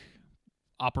like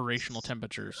operational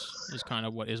temperatures is kind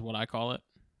of what I call it.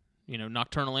 You know,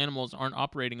 nocturnal animals aren't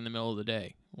operating in the middle of the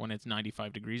day when it's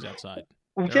 95 degrees outside.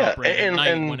 They're operating at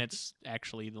night when it's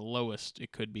actually the lowest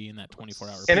it could be in that 24-hour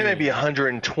period. And it may be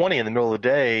 120 in the middle of the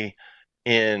day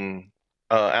in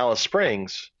Alice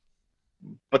Springs,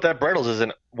 but that Brettles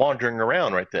isn't wandering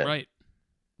around right then. Right.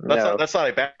 That's not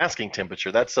a basking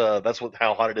temperature. That's how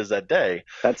hot it is that day.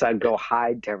 That's a go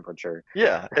hide temperature.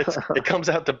 Yeah, it comes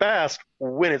out to bask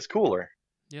when it's cooler.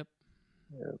 Yep.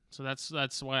 So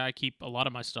that's why I keep a lot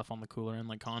of my stuff on the cooler end,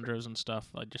 like chondros and stuff.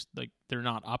 I just like they're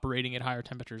not operating at higher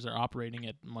temperatures; they're operating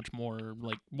at much more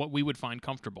like what we would find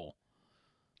comfortable.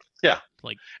 Yeah,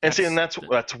 like and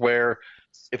that's where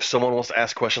if someone wants to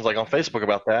ask questions like on Facebook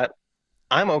about that,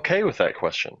 I'm okay with that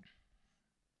question.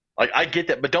 Like I get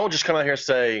that, but don't just come out here and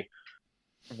say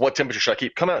what temperature should I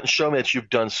keep. Come out and show me that you've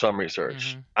done some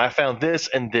research. Mm-hmm. I found this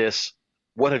and this.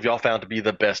 What have y'all found to be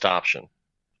the best option?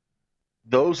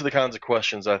 Those are the kinds of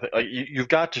questions I think you've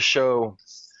got to show.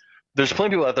 There's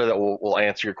plenty of people out there that will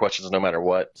answer your questions no matter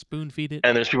what. Spoon feed it.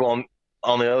 And there's people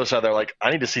on the other side that are like,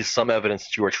 I need to see some evidence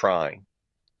that you are trying.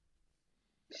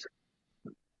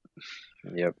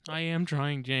 Yep. I am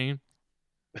trying, Jane.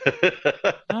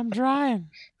 I'm trying.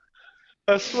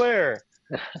 I swear.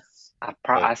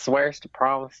 I swear it's to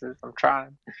promises. I'm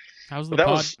trying. How's the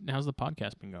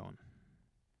podcast been going?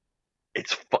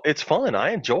 It's fun.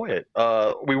 I enjoy it.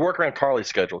 We work around Carly's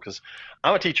schedule because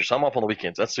I'm a teacher, so I'm off on the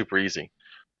weekends. That's super easy.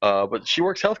 But she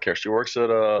works healthcare. She works at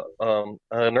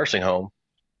a nursing home,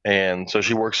 and so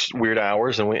she works weird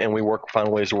hours, and we find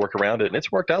ways to work around it, and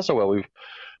it's worked out so well.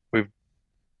 We've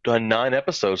done 9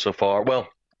 episodes so far. Well,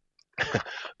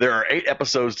 there are 8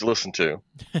 episodes to listen to.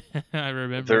 I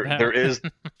remember that.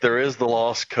 There is the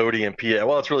lost Cody and Pia.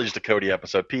 Well, it's really just a Cody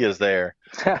episode. Pia's there.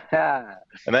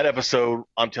 And that episode,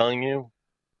 I'm telling you,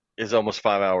 is almost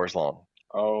 5 hours long.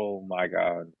 Oh my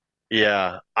God.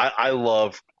 Yeah, I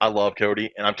love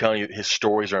Cody, and I'm telling you, his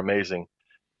stories are amazing.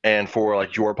 And for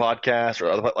like your podcast or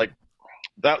other, like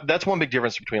that's one big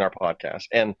difference between our podcast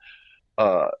and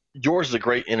yours is a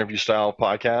great interview style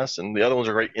podcast, and the other one's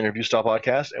a great interview style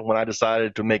podcast. And when I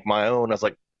decided to make my own, I was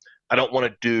like, I don't want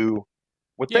to do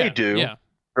what they do. Yeah.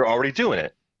 They're already doing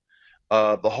it.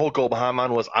 The whole goal behind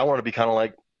mine was I want to be kind of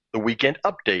like the weekend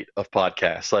update of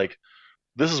podcasts. Like,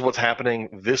 this is what's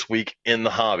happening this week in the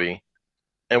hobby,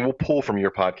 and we'll pull from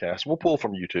your podcast. We'll pull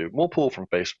from YouTube. We'll pull from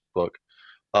Facebook.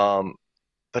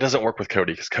 That doesn't work with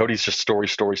Cody because Cody's just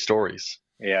stories.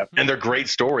 Yeah. And they're great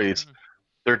stories.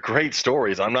 They're great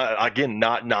stories. I'm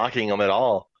not knocking them at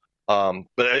all.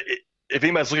 But if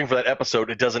anybody's looking for that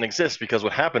episode, it doesn't exist because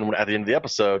what happened at the end of the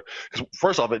episode, because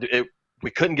first off,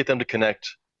 we couldn't get them to connect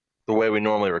the way we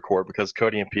normally record because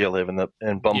Cody and Pia live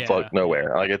in bumfuck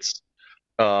nowhere. Like it's,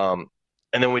 and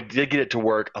then we did get it to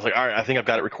work. I was like, all right, I think I've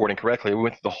got it recording correctly. We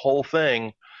went through the whole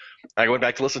thing. I went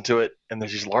back to listen to it, and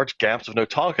there's these large gaps of no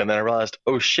talk. And then I realized,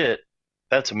 oh shit,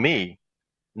 that's me.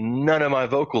 None of my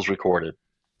vocals recorded.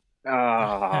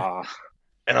 Ah.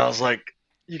 And I was like,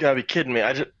 you gotta be kidding me.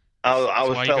 I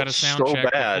felt so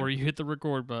bad before you hit the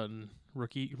record button.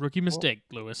 Rookie mistake,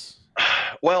 Lewis.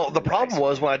 Well, the problem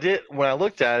was when I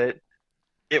looked at it,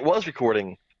 it was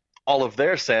recording all of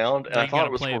their sound, and I thought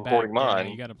it was recording mine.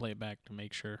 Yeah, you got to play it back to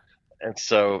make sure. And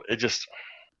so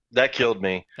that killed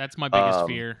me. That's my biggest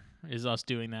fear is us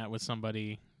doing that with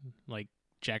somebody like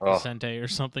Jack Vicente or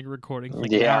something recording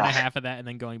like an hour and a half of that, and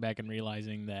then going back and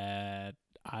realizing that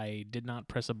I did not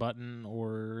press a button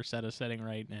or set a setting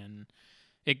right, and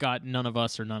it got none of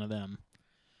us or none of them.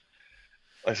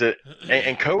 I said,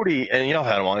 and Cody, and y'all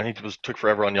had him on, and he took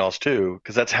forever on y'all's too,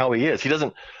 because that's how he is. He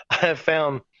doesn't. I have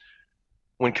found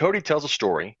when Cody tells a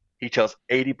story, he tells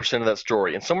 80% of that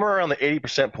story, and somewhere around the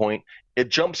 80% point, it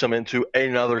jumps him into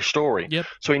another story. Yep.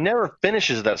 So he never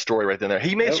finishes that story right then and there.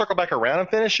 He may circle back around and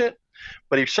finish it,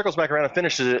 but he circles back around and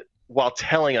finishes it while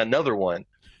telling another one.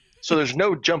 So there's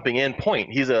no jumping in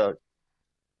point. He's a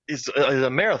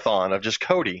marathon of just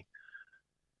Cody.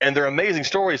 And they're amazing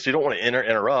stories, so you don't want to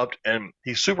interrupt. And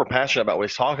he's super passionate about what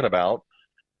he's talking about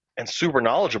and super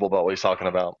knowledgeable about what he's talking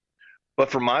about. But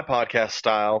for my podcast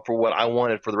style, for what I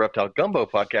wanted for the Reptile Gumbo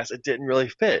podcast, it didn't really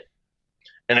fit.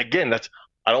 And again,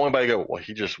 I don't want anybody to go, well,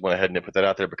 he just went ahead and put that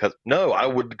out there, because no, I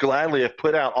would gladly have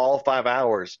put out all 5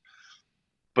 hours.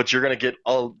 But you're going to get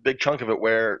a big chunk of it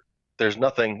where there's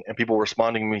nothing and people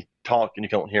responding to me talk and you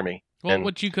don't hear me. Well, and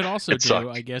what you could also do, sucked.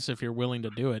 I guess, if you're willing to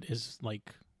do it, is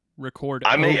like record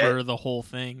over the whole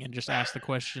thing and just ask the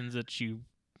questions that you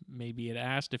maybe had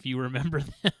asked if you remember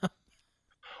them.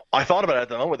 I thought about it at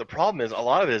the moment. The problem is a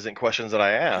lot of it isn't questions that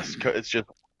I ask. It's just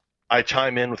I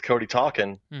chime in with Cody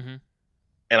talking, and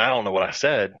I don't know what I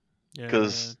said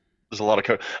because there's a lot of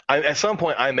Cody. At some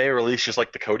point, I may release just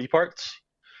like the Cody parts.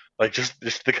 Like just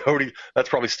the Cody, that's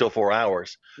probably still 4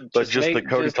 hours. But just the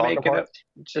Cody talking part.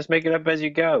 Just make it up as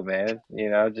you go, man. You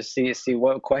know, just see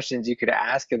what questions you could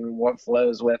ask and what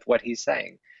flows with what he's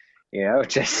saying. You know,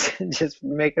 just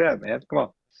make it up, man. Come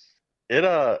on.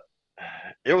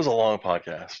 It was a long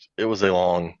podcast. It was a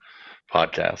long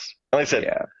podcast. Like I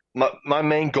said, my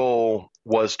main goal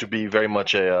was to be very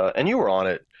much and you were on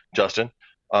it, Justin.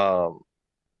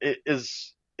 It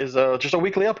is just a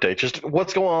weekly update, just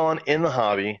what's going on in the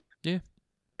hobby. Yeah.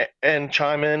 And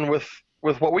chime in with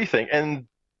what we think. And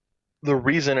the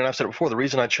reason, and I've said it before, the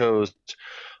reason I chose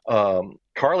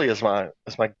Carly as my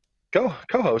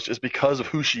co-host is because of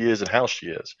who she is and how she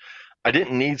is. I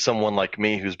didn't need someone like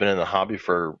me who's been in the hobby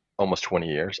for almost 20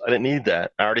 years. I didn't need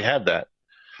that. I already had that.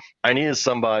 I needed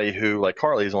somebody who, like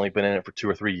Carly, has only been in it for 2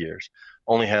 or 3 years,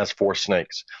 only has 4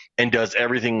 snakes, and does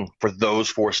everything for those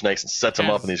 4 snakes and sets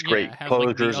them up in these great closures.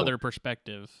 Like the other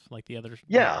perspective, like the other,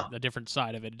 the different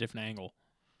side of it, a different angle.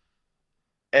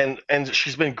 And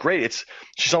she's been great.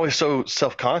 She's always so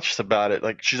self-conscious about it.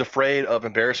 Like she's afraid of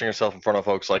embarrassing herself in front of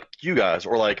folks like you guys,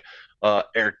 or like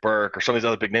Eric Burke, or some of these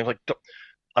other big names.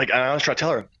 Like I was trying to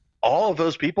tell her, all of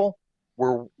those people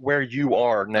were where you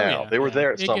are now. They were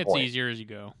there at some point. It gets easier as you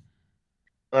go.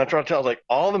 And I'm trying to tell her, like,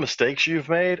 all the mistakes you've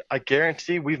made, I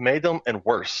guarantee we've made them and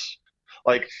worse.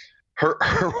 Like her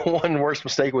one worst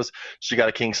mistake was she got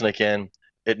a king snake in.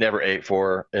 It never ate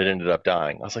for her. It ended up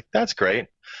dying. I was like, that's great.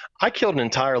 I killed an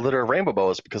entire litter of rainbow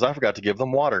boas because I forgot to give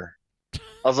them water. I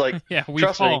was like,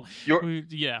 trust me,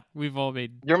 we've all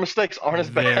made your mistakes aren't as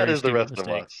bad as the rest of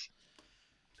us.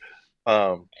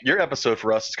 Your episode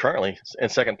for us is currently in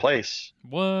 2nd place.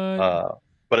 What?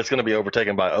 But it's going to be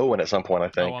overtaken by Owen at some point, I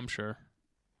think. Oh, I'm sure.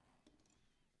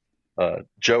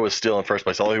 Joe is still in 1st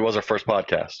place, although he was our first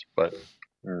podcast. But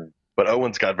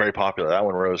Owen's got very popular. That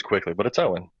one rose quickly, but it's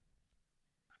Owen.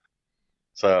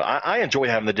 So I enjoy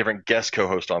having the different guest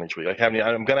co-hosts on each week. Like I'm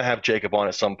going to have Jacob on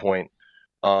at some point,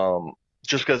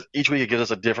 just because each week it gives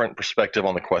us a different perspective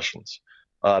on the questions.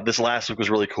 This last week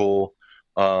was really cool.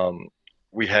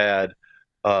 We had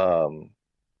my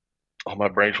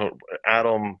brain went,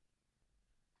 Adam.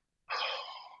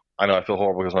 I know I feel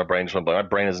horrible because my brain just went, but my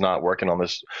brain is not working on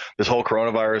this whole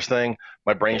coronavirus thing.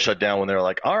 My brain shut down when they were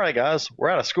like, "All right, guys, we're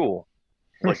out of school."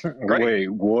 Like, great.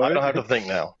 Wait, what? I don't have to think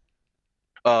now.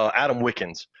 Adam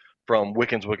Wickens from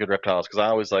Wickens Wicked Reptiles, because I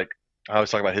always talk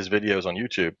about his videos on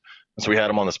YouTube, and so we had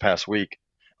him on this past week,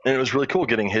 and it was really cool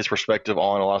getting his perspective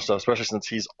on a lot of stuff, especially since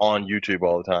he's on YouTube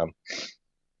all the time.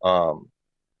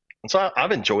 And so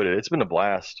I've enjoyed it. It's been a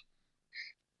blast.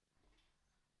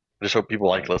 I just hope people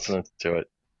like listening to it.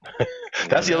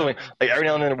 That's the other thing. Like every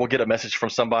now and then we'll get a message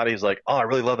from somebody who's like, "Oh, I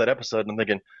really love that episode," and I'm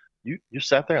thinking, "You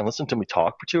sat there and listened to me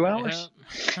talk for 2 hours?"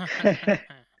 Yeah.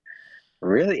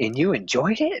 Really? And you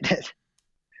enjoyed it?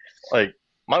 Like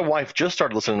my wife just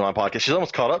started listening to my podcast. She's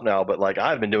almost caught up now, but like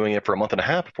I've been doing it for a month and a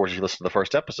half before she listened to the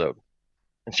first episode,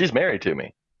 and she's married to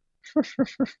me.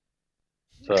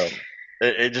 So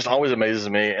it just always amazes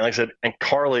me. And like I said, and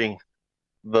Carly,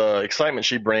 the excitement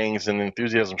she brings and the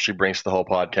enthusiasm she brings to the whole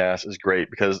podcast is great,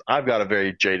 because I've got a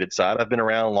very jaded side. I've been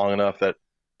around long enough that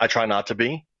I try not to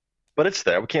be, but it's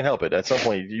there. We can't help it. At some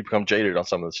point, you become jaded on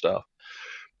some of the stuff.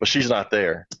 But she's not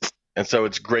there. And so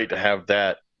it's great to have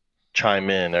that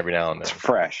chime in every now and then. It's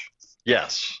fresh.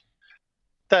 Yes.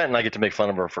 That, and I get to make fun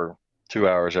of her for 2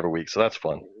 hours every week, so that's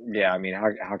fun. Yeah, I mean,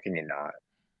 how can you not?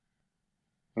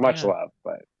 Much love,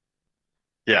 but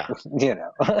Yeah. You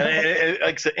know, And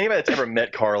like I said, anybody that's ever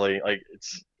met Carly, like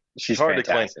she's hard to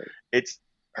explain. fantastic. It's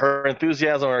her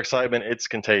enthusiasm, her excitement. It's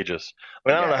contagious. I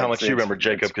mean, I don't know how much you remember,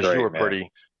 Jacob, because you great, were man.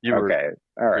 you were Okay,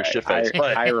 all right. shit faced.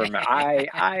 But I remember.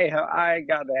 I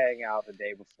got to hang out the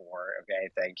day before. Okay,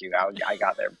 thank you. I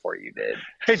got there before you did.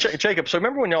 hey, Jacob. So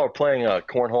remember when y'all were playing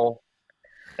cornhole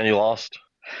and you lost?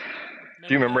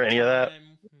 Do you remember any of that?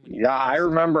 Yeah, I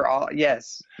remember all.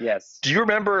 Yes. Do you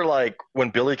remember like when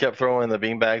Billy kept throwing the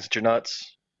beanbags at your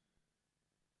nuts?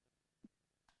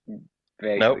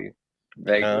 Vaguely. Nope.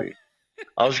 Vaguely.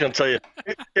 I was going to tell you,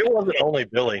 it wasn't only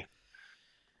Billy.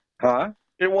 Huh?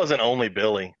 It wasn't only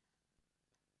Billy.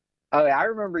 Oh, I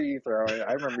remember you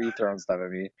throwing stuff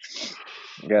at me.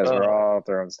 You guys were all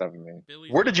throwing stuff at me.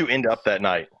 Where did you end up that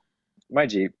night? My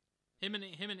Jeep. Him and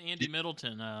Andy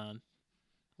Middleton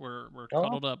were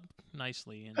cuddled up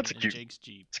nicely in Jake's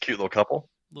Jeep. It's a cute little couple.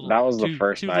 That was the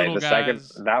first night. The second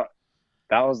guys.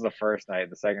 that was the first night.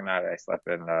 The second night I slept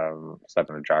in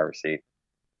the driver's seat.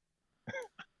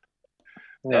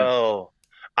 Yeah. Oh,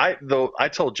 I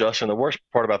told Justin the worst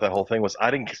part about that whole thing was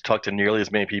I didn't talk to nearly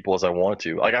as many people as I wanted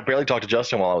to. Like I barely talked to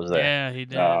Justin while I was there. Yeah, he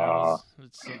did.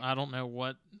 I don't know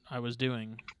what I was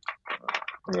doing.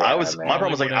 Yeah, my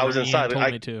problem was like I was inside.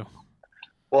 Told me to.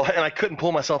 Well, and I couldn't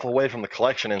pull myself away from the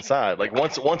collection inside. Like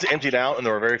once it emptied out and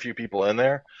there were very few people in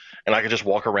there, and I could just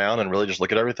walk around and really just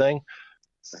look at everything.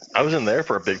 I was in there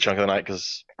for a big chunk of the night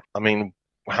because I mean,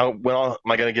 when am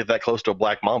I going to get that close to a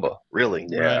black mamba? Really?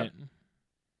 Yeah. Right.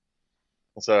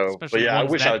 So, especially but yeah, I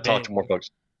wish I had talked to more folks.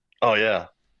 Oh yeah.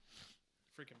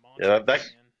 Freaking monster. Yeah,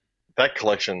 that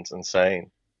collection's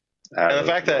insane. And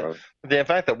the fact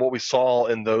that what we saw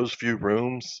in those few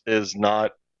rooms is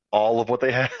not all of what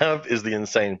they have is the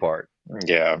insane part.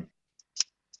 Yeah.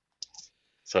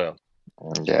 So.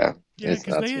 Yeah. Yeah,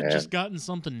 because they had just gotten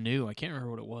something new. I can't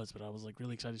remember what it was, but I was like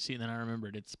really excited to see it. And then I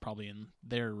remembered it's probably in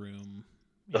their room.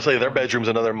 I'll say their bedroom's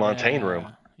another Montaigne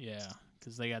room. Yeah,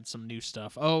 because they got some new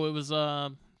stuff. Oh, it was I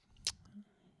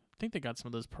think they got some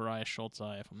of those Pariah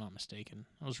Schultzi, if I'm not mistaken.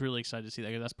 I was really excited to see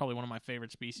that. That's probably one of my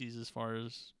favorite species as far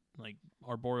as like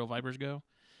arboreal vipers go.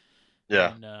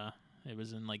 Yeah. And it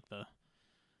was in like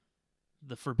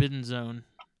the forbidden zone.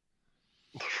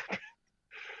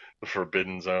 The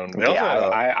forbidden zone.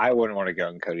 I wouldn't want to go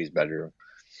in Cody's bedroom.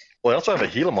 Well, they also have a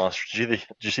Gila monster. Did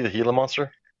you see the Gila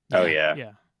monster? Oh yeah.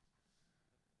 Yeah.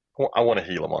 I want a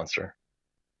Gila monster.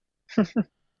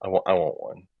 I want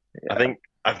one. Yeah.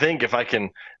 I think if I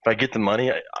get the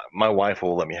money, my wife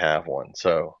will let me have one.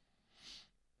 So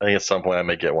I think at some point I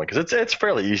may get one because it's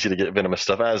fairly easy to get venomous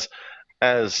stuff.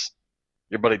 As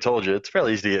your buddy told you, it's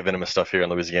fairly easy to get venomous stuff here in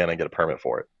Louisiana and get a permit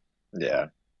for it. Yeah.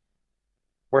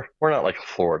 We're not like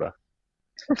Florida.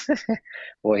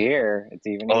 Well, here it's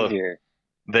even easier.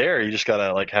 There, you just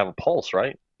gotta like have a pulse,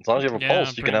 right? As long as you have a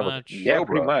pulse, you can have a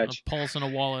pretty much a pulse and a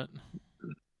wallet.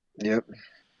 Yep.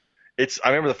 I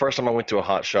remember the first time I went to a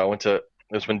hot show. It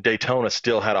was when Daytona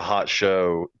still had a hot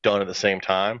show done at the same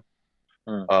time.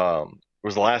 It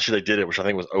was the last year they did it, which I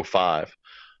think was 2005.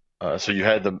 So you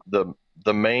had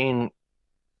the main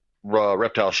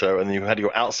reptile show, and then you had to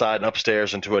go outside and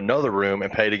upstairs into another room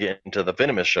and pay to get into the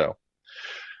venomous show.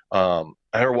 I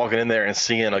remember walking in there and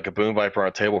seeing like a boom viper on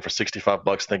a table for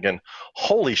 $65, thinking,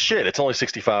 "Holy shit, it's only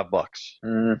 $65."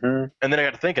 Mm-hmm. And then I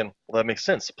got to thinking, well, that makes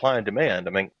sense, supply and demand.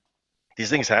 I mean, these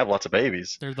things have lots of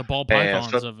babies. They're the ball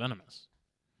pythons of venomous.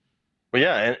 Well,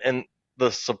 yeah, and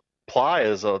the supply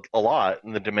is a lot,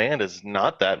 and the demand is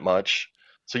not that much.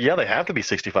 So yeah, they have to be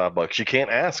 $65. You can't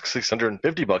ask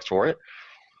 $650 for it.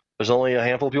 There's only a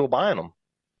handful of people buying them.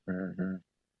 Mm-hmm.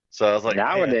 So I was like,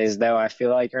 nowadays, though, I feel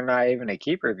like you're not even a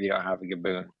keeper if you don't have a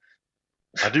gaboon.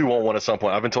 I do want one at some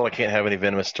point. I've been told I can't have any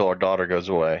venomous until our daughter goes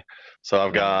away. So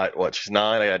I've got she's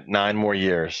 9. I got 9 more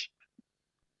years,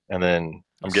 and then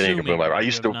I'm getting a gaboon viper. I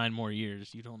used to 9 more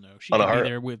years. You don't know. She can be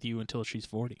there with you until she's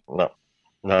 40.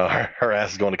 No, her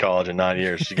ass is going to college in 9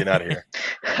 years. She's getting out of here.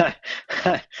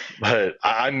 But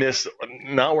I miss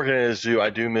not working at a zoo.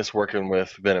 I do miss working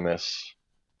with venomous.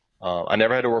 I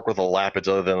never had to work with a lapids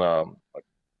other than a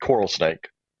coral snake.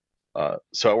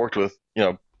 So I worked with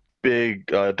big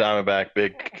diamondback,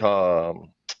 big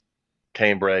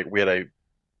canebrake. We had a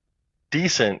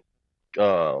decent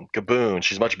gaboon.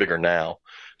 She's much bigger now.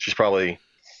 She's probably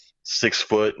 6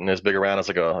 foot and as big around as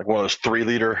like one of those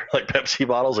 3-liter like Pepsi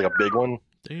bottles, like a big one.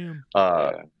 Damn.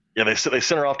 Yeah, they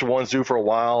sent her off to one zoo for a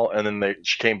while, and then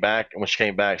she came back. And when she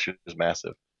came back, she was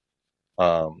massive.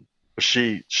 But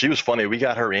she was funny. We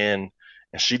got her in,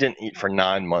 and she didn't eat for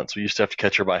 9 months. We used to have to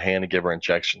catch her by hand and give her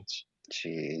injections.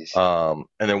 Jeez.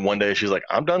 And then one day she's like,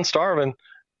 "I'm done starving,"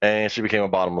 and she became a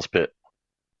bottomless pit.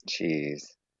 Jeez.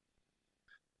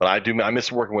 But I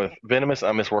miss working with venomous.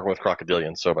 I miss working with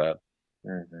crocodilians so bad.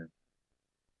 Mm-hmm.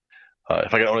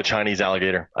 If I could own a Chinese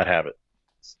alligator, I'd have it.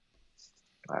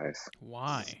 Nice.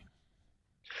 Why?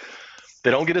 They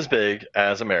don't get as big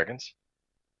as Americans.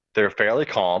 They're fairly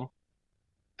calm.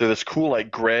 They're this cool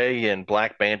like gray and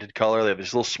black banded color. They have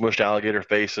these little smushed alligator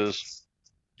faces.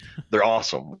 They're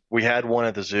awesome. We had one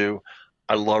at the zoo.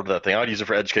 I loved that thing. I would use it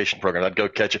for education programs. I'd go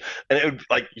catch it, and it would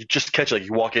like you just catch it. Like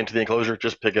you walk into the enclosure,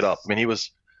 just pick it up. I mean, he was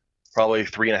probably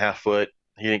 3.5 foot.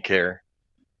 He didn't care.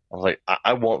 I was like,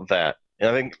 I want that. And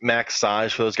I think max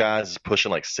size for those guys is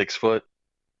pushing like 6 foot.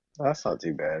 That's not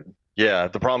too bad. Yeah,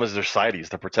 the problem is they're CITES.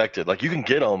 They're protected. Like you can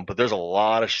get them, but there's a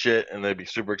lot of shit, and they'd be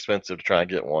super expensive to try and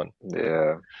get one.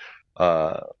 Yeah.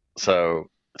 So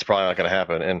it's probably not going to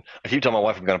happen. And I keep telling my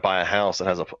wife I'm going to buy a house that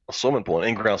has a swimming pool, an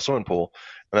in-ground swimming pool,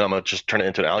 and then I'm going to just turn it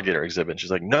into an alligator exhibit. And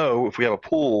she's like, no, if we have a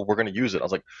pool, we're going to use it. I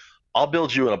was like, I'll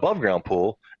build you an above-ground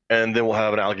pool, and then we'll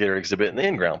have an alligator exhibit in the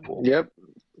in-ground pool. Yep.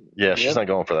 Yeah, she's not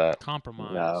going for that.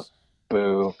 Compromise. No.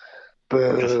 Boo.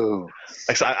 Boo.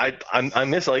 Like, I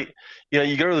miss, like,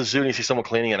 you go to the zoo and you see someone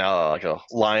cleaning like a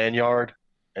lion yard,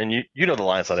 and you know the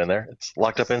lion's not in there. It's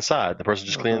locked up inside. The person's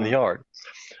just cleaning the yard.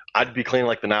 I'd be cleaning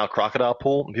like the Nile crocodile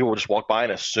pool, and people would just walk by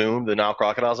and assume the Nile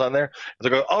crocodile's on there. And they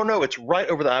go, "Oh no, it's right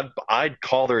over there." I'd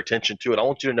call their attention to it. I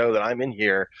want you to know that I'm in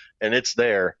here and it's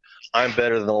there. I'm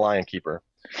better than the lion keeper.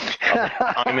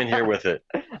 I'm in here with it.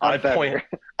 I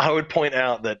would point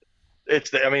out that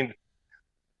it's. I mean,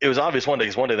 it was obvious one day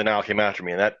because one day the Nile came after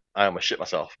me, and that I almost shit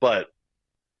myself. But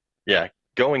yeah,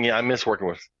 going in, I miss working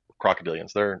with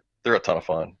crocodilians. They're a ton of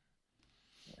fun.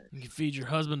 You can feed your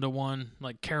husband to one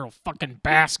like Carol fucking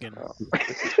Baskin.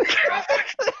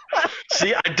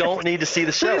 See, I don't need to see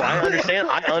the show. I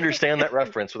understand that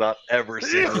reference without ever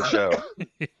seeing the show.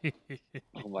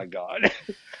 Oh my god.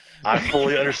 I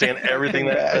fully understand everything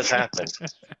that has happened.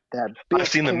 I've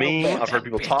seen the meme. I've heard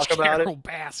people talk about it. Carol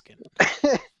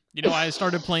Baskin. I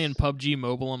started playing PUBG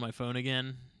Mobile on my phone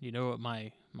again. You know what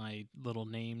my little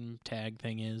name tag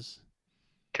thing is?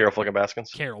 Carol fucking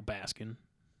Baskins? Carol Baskin.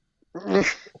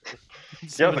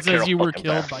 So it says you were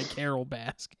killed by Carol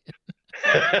Baskin.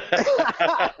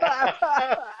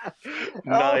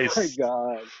 Nice. Oh my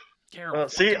god. Carol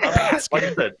see, like I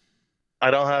said, I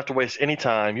don't have to waste any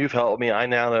time. You've helped me. I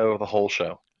now know the whole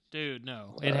show. Dude,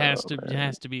 no. It has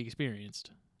to be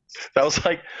experienced. That was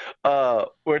like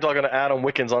we were talking to Adam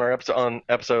Wickens on our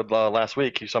episode last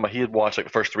week. He was talking about he had watched like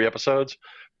the first 3 episodes,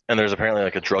 and there's apparently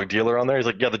like a drug dealer on there. He's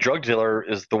like, yeah, the drug dealer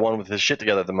is the one with his shit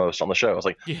together the most on the show. I was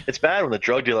like, It's bad when the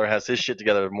drug dealer has his shit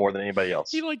together more than anybody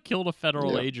else. He like killed a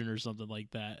federal agent or something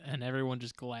like that, and everyone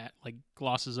just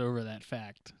glosses over that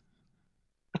fact.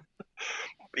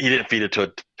 He didn't feed it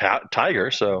to a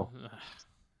tiger, so.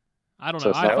 I don't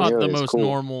know. I thought the most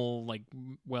normal, like,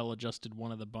 well-adjusted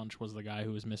one of the bunch was the guy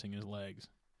who was missing his legs.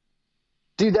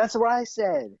 Dude, that's what I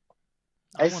said.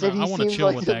 I said he seems chill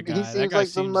like with that guy. He seems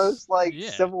like the most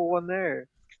civil one there.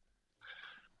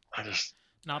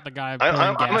 Not the guy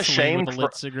I'm ashamed with a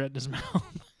lit cigarette in his mouth.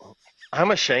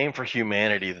 I'm ashamed for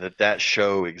humanity that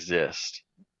show exists.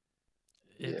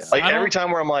 Like every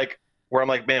time where I'm like,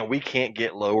 man, we can't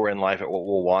get lower in life at what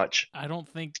we'll watch. I don't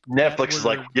think Netflix is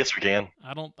like, yes, we can.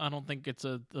 I don't think it's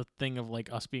a thing of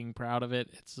like us being proud of it.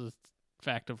 It's a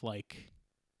fact of like,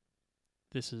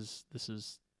 this is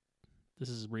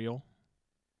real.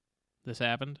 This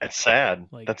happened. It's sad.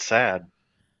 That's sad.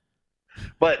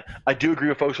 But I do agree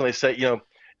with folks when they say,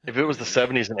 if it was the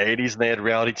 70s and 80s and they had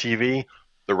reality TV,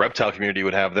 the reptile community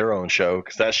would have their own show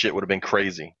because that shit would have been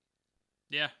crazy.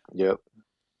 Yeah. Yep.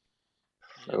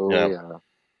 Oh yeah.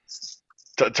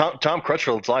 Tom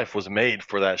Crutchfield's life was made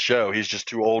for that show. He's just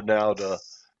too old now to.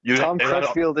 Tom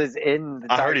Crutchfield is in.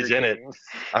 I heard he's in it.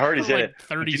 I heard he's in it.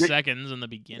 30 seconds in the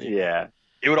beginning. Yeah.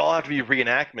 It would all have to be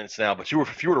reenactments now, but if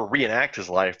you were to reenact his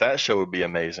life, that show would be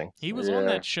amazing. He was on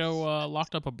that show,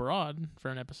 Locked Up Abroad, for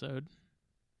an episode.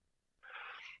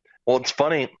 Well, it's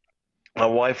funny. My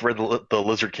wife read the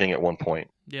Lizard King at one point.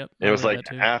 Yep. It was like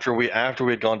after we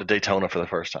had gone to Daytona for the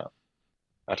first time.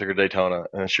 I took her to Daytona,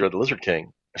 and she read the Lizard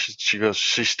King.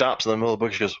 She stops in the middle of the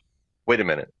book. She goes, "Wait a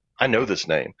minute, I know this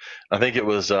name. I think it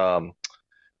was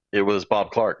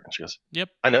Bob Clark." And she goes, "Yep,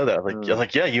 I know that." I was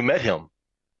like, "Yeah, you met him."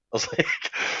 I was like,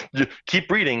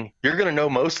 "Keep reading. You're gonna know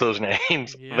most of those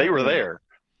names. Yeah. They were there."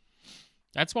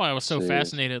 That's why I was so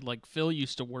fascinated. Like Phil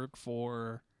used to work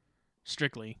for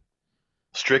Strictly.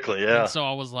 Strictly, yeah. And so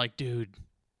I was like, "Dude,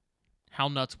 how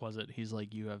nuts was it?" He's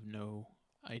like, "You have no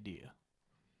idea."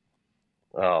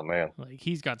 Oh man! Like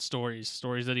he's got stories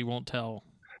that he won't tell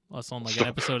us on like an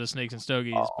episode of Snakes and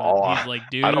Stogies. But he's like,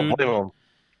 "Dude, I don't blame him."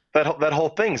 That whole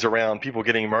thing's around people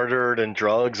getting murdered and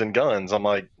drugs and guns. I'm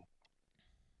like,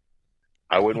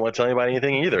 I wouldn't want to tell anybody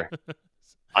anything either.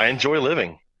 I enjoy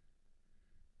living.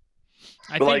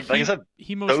 But like I said,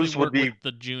 he mostly those would worked be with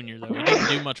the junior, though. He didn't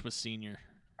do much with senior.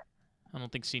 I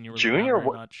don't think senior was junior. around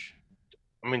very much.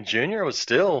 I mean, junior was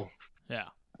still. Yeah.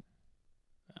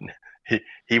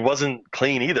 He wasn't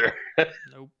clean either.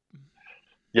 Nope.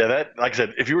 Yeah, that, like I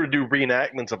said, if you were to do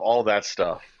reenactments of all that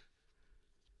stuff,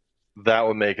 that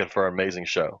would make it for an amazing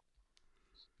show.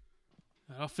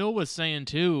 Phil was saying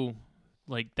too,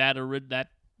 like that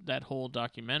whole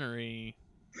documentary,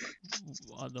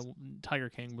 the Tiger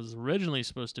King was originally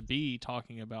supposed to be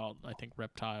talking about, I think,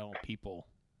 reptile people.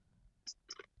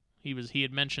 He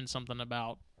had mentioned something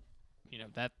about,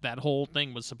 that whole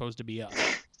thing was supposed to be us.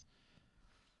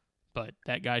 But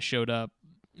that guy showed up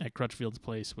at Crutchfield's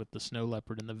place with the snow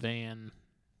leopard in the van.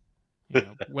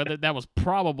 Whether that was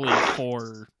probably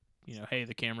for, hey,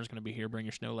 the camera's going to be here, bring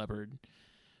your snow leopard.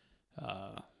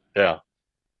 Yeah.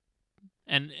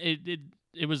 And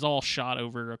it was all shot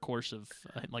over a course of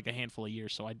like a handful of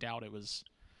years, so I doubt it was.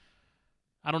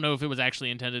 I don't know if it was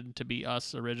actually intended to be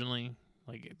us originally,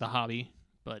 like the hobby,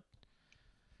 but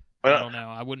I don't know.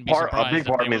 I wouldn't be surprised if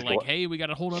they were like, hey, we got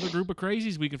a whole other group of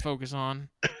crazies we can focus on.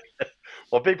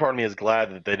 Well, a big part of me is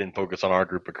glad that they didn't focus on our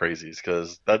group of crazies,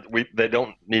 because they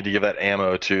don't need to give that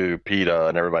ammo to PETA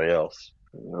and everybody else.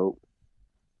 Nope.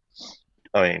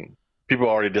 I mean, people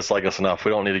already dislike us enough.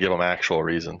 We don't need to give them actual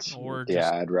reasons.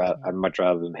 I'd much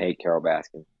rather them hate Carol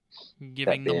Baskin.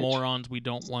 Giving the morons we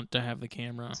don't want to have the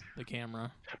camera.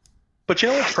 But you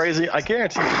know what's crazy? I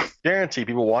guarantee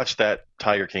people watch that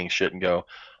Tiger King shit and go,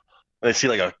 they see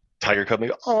like a tiger cub and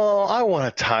they go, oh, I want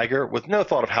a tiger, with no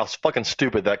thought of how fucking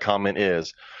stupid that comment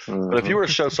is. Mm-hmm. But if you were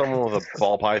to show someone with a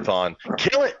ball python,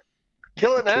 kill it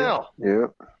now.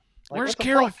 Yep. Like, where's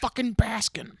Carol fucking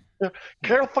Baskin?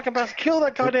 Carol fucking Baskin, kill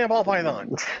that goddamn ball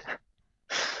python.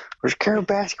 Where's Carol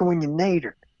Baskin when you need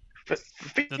her?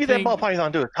 Feed that ball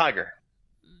python to a tiger.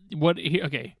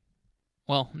 Okay.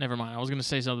 Well, never mind. I was going to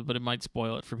say something, but it might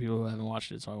spoil it for people who haven't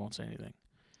watched it, so I won't say anything.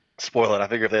 Spoil it. I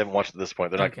figure if they haven't watched it at this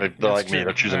point, they're not. Okay, they're like true. Me.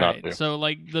 They're choosing not to. So,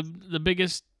 like the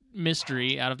biggest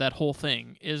mystery out of that whole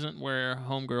thing isn't where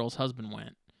Homegirl's husband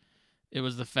went. It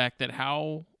was the fact that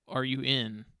how are you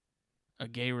in a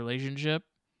gay relationship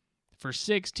for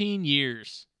 16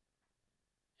 years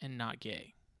and not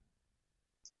gay?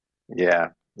 Yeah,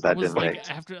 that was didn't like make.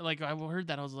 After I heard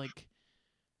that, I was like,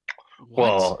 what?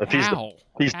 Well, if he's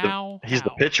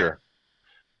the pitcher.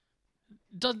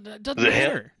 Doesn't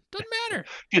matter. Doesn't matter.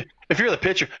 If you're the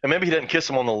pitcher, and maybe he didn't kiss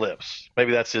him on the lips.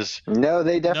 Maybe that's his. No,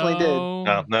 they definitely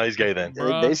did. No, he's gay then.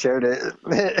 They showed it.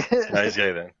 No, he's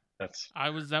gay then.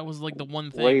 That was like the one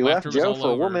thing. Well, he after left it was Joe all for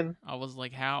over, a woman. I was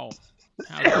like, how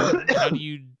do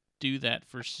you do that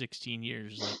for 16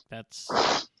 years? Like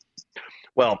that's.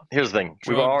 Well, here's the thing.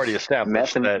 We've already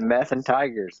established meth and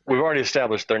tigers. We've already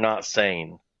established they're not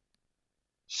sane.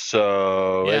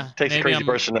 So it takes a crazy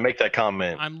person to make that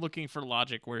comment. I'm looking for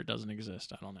logic where it doesn't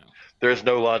exist. I don't know. There's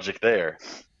no logic there.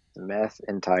 Meth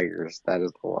and tigers. That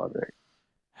is the logic.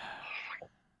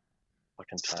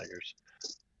 Fucking tigers.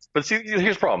 But see,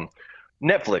 here's the problem.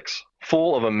 Netflix,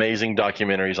 full of amazing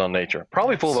documentaries on nature.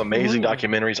 Probably full of amazing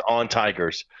documentaries on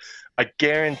tigers. I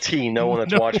guarantee no one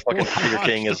that's watched fucking Tiger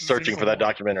King is searching for that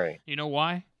documentary. You know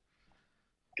why?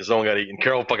 Because no one got eaten.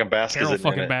 Carol fucking Baskin.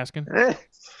 Baskin.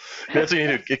 That's what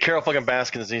you do. Carol fucking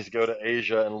Baskins needs to go to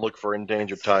Asia and look for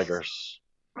endangered tigers.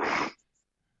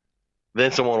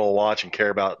 Then someone will watch and care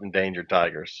about endangered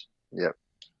tigers. Yep.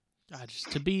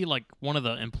 Just to be like one of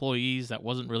the employees that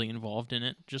wasn't really involved in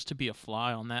it, just to be a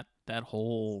fly on that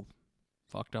whole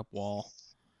fucked up wall.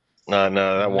 No,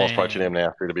 that wall's probably too damn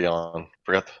nasty to be on.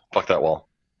 Fuck that wall.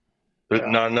 Yeah.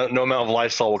 No amount of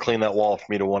Lysol will clean that wall for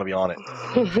me to want to be on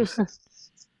it.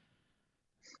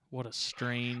 What a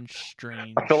strange.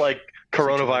 I feel like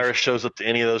coronavirus shows up to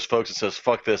any of those folks and says,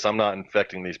 fuck this, I'm not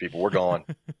infecting these people. We're gone.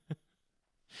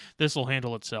 This will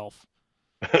handle itself.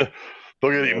 They'll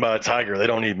get eaten by a tiger. They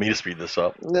don't need me to speed this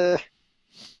up.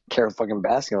 Carol fucking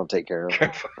Baskin will take care of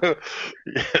it.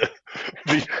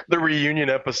 Yeah. The reunion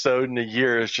episode in a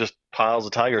year is just piles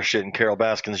of tiger shit in Carol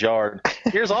Baskin's yard.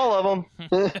 Here's all of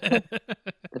them.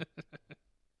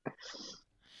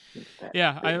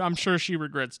 Yeah, I'm sure she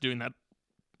regrets doing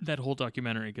that whole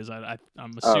documentary, because I'm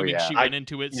assuming she went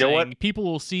into it saying people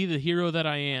will see the hero that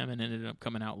I am, and ended up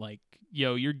coming out like,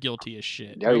 yo, you're guilty as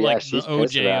shit. You're like the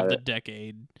OJ of the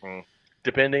decade.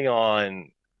 Depending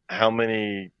on how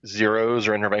many zeros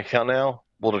are in her bank account now,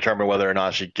 will determine whether or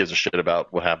not she gives a shit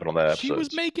about what happened on that episode. She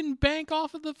was making bank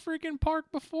off of the freaking park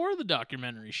before the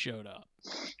documentary showed up.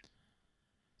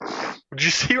 Did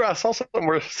you see where I saw something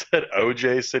where it said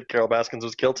OJ said Carol Baskins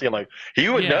was guilty? I'm like, he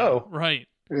would know. Right.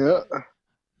 Yeah.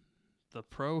 The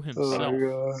pro himself.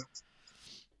 Oh,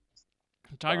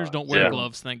 Tigers don't wear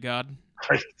gloves, thank God.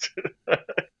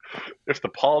 If the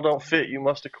paw don't fit, you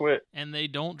must have quit. And they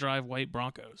don't drive white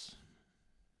Broncos.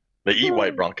 They eat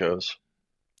white Broncos.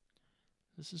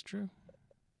 This is true.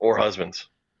 Or husbands.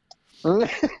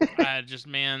 I just,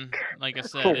 man, like I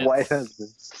said, white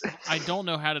husbands. I don't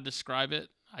know how to describe it.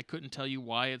 I couldn't tell you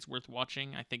why it's worth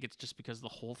watching. I think it's just because the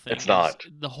whole thing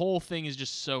the whole thing is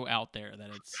just so out there that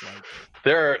it's like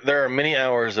there are many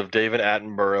hours of David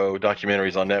Attenborough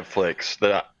documentaries on Netflix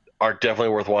that are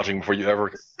definitely worth watching before you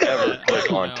ever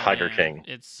click on Tiger King.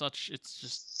 It's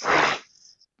just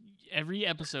every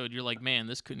episode you're like, man,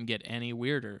 this couldn't get any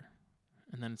weirder.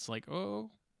 And then it's like, oh,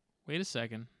 wait a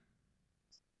second.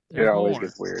 It always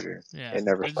gets weirder. Yeah, it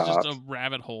never stops. It's just a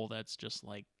rabbit hole that's just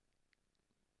like,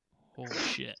 holy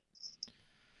shit.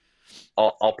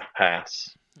 I'll pass.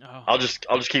 Oh. I'll just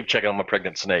keep checking on my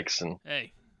pregnant snakes and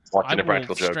watching the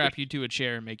Practical Joker. I will strap you to a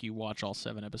chair and make you watch all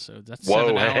 7 episodes. That's Whoa,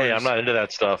 7 hours. Hey, I'm not into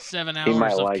that stuff. 7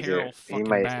 hours of Carol fucking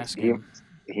Baskin.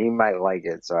 He might like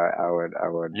it, so I would.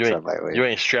 You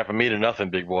ain't strapping me to nothing,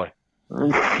 big boy.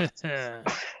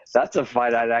 That's a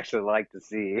fight I'd actually like to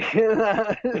see.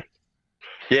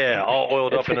 Yeah, all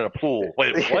oiled up and in a pool.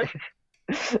 Wait, what?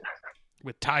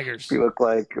 With tigers. You look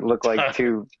like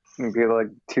two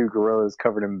gorillas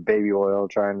covered in baby oil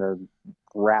trying to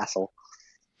wrestle.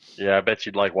 Yeah, I bet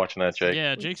you'd like watching that, Jake.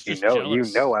 Yeah, Jake's just jealous. You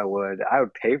know I would. I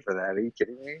would pay for that. Are you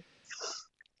kidding me?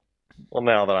 Well,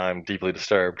 now that I'm deeply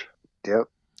disturbed. Yep.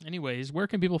 Anyways, where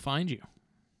can people find you?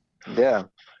 Yeah.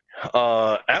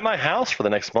 At my house for the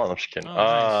next month. I'm just kidding.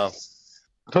 Oh,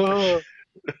 nice.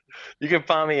 You can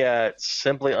find me at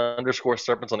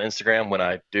simply_serpents on Instagram when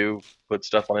I do put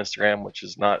stuff on Instagram, which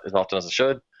is not as often as I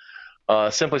should.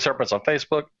 Simply Serpents on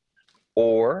Facebook,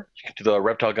 or you can do the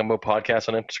Reptile Gumbo Podcast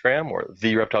on Instagram, or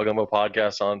the Reptile Gumbo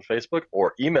Podcast on Facebook,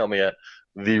 or email me at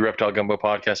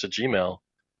thereptilegumbopodcast@gmail.com.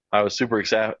 I was super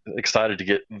excited to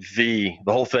get the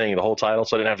whole thing, the whole title,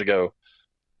 so I didn't have to go,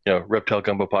 Reptile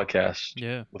Gumbo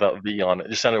Podcast without the on it. It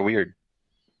just sounded weird.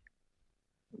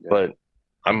 Yeah. But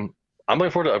I'm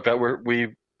looking forward to it.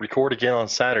 We record again on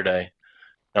Saturday.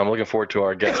 And I'm looking forward to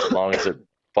our guest as long as it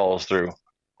follows through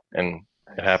and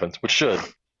it happens, which should.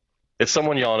 It's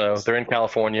someone y'all know. They're in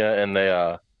California and they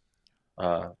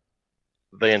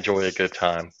enjoy a good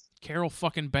time. Carol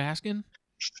fucking Baskin?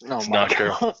 No, it's not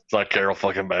Carol. It's not Carol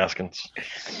fucking Baskins.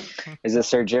 Is it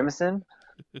Sir Jimison?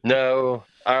 No,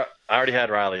 I already had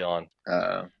Riley on.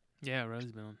 Yeah,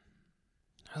 Riley's been on.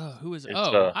 Oh, who is it?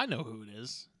 I know who it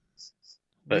is.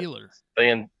 Wheeler.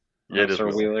 It is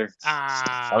Wheeler.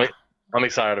 I'm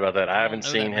excited about that. I haven't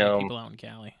seen him. People out in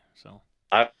Cali, so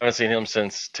I haven't seen him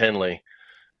since Tinley,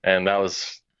 and that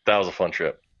was a fun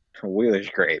trip. Wheeler's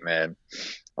great, man.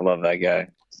 I love that guy.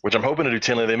 Which I'm hoping to do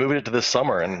Tinley. They moved it to this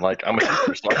summer, and I'm a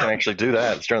teacher, so I can actually do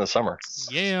that. It's during the summer.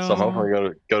 Yeah. So I'm hoping we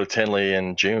go to Tinley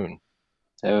in June.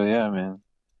 Oh yeah, man.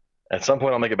 At some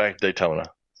point, I'll make it back to Daytona.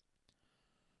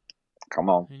 Come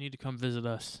on. You need to come visit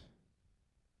us.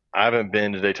 I haven't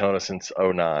been to Daytona since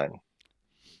 2009.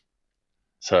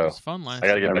 So it was fun last I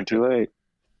got to get back too late.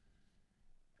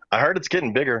 I heard it's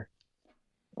getting bigger.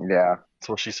 Yeah. That's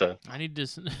what she said. I need to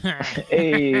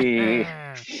Hey.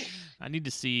 I need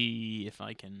to see if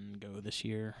I can go this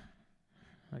year.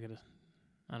 I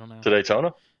don't know. To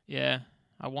Daytona? Yeah,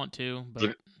 I want to, but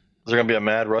Is there going to be a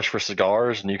mad rush for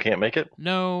cigars and you can't make it?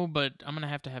 No, but I'm going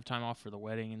to have time off for the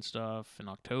wedding and stuff in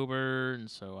October, and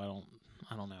so I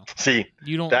don't know. See,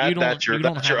 you don't have my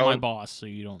boss, so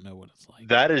you don't know what it's like.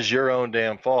 That is your own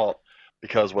damn fault,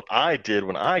 because what I did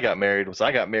when I got married was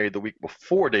I got married the week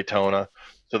before Daytona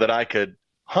so that I could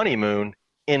honeymoon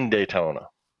in Daytona.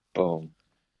 Boom.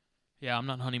 Yeah, I'm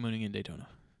not honeymooning in Daytona.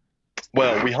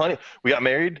 Well, we got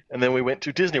married, and then we went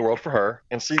to Disney World for her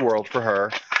and SeaWorld for her,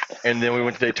 and then we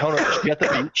went to Daytona. She got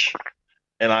the beach,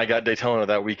 and I got Daytona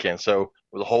that weekend. So it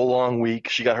was a whole long week.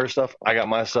 She got her stuff, I got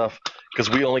my stuff, because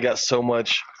we only got so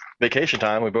much vacation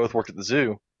time. We both worked at the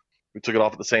zoo. We took it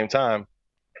off at the same time,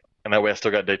 and that way I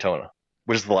still got Daytona,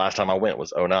 which is the last time I went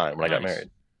was 2009 when I got married.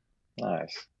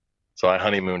 Nice. So I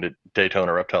honeymooned at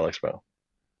Daytona Reptile Expo.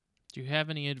 Do you have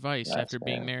any advice after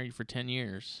being married for 10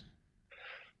 years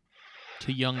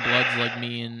to young bloods like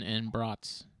me and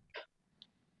brats?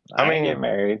 I mean, get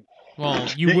married. Well,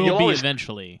 you'll be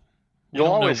eventually. You'll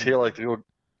always hear like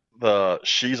the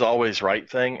she's always right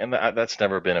thing, and that's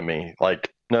never been in me.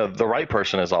 Like, no, the right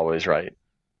person is always right.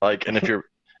 Like, and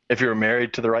if you're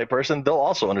married to the right person, they'll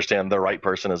also understand the right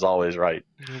person is always right.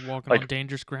 You're walking on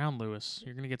dangerous ground, Lewis.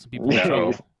 You're gonna get some people in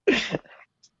trouble.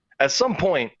 At some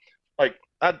point, like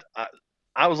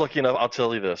I was lucky enough. I'll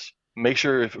tell you this: make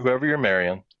sure if whoever you're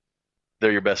marrying,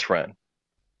 they're your best friend.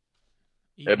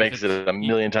 It makes it a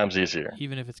million times easier.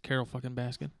 Even if it's Carol fucking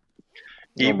Baskin.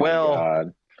 Oh my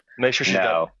God. Make sure she's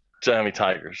got Miami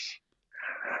Tigers.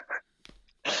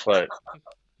 But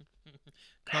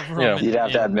you'd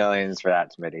have to have millions for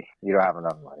that, Smitty. You don't have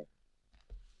enough money.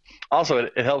 Also,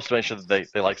 it helps to make sure that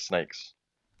they like snakes.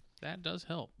 That does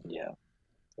help. Yeah.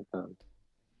 I mean,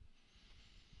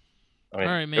 all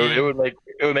right, man. It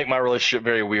would make my relationship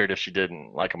very weird if she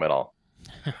didn't like them at all.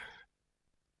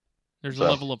 There's a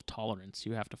level of tolerance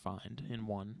you have to find in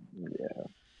one. Yeah.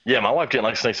 Yeah, my wife didn't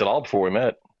like snakes at all before we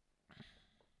met.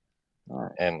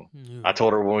 And I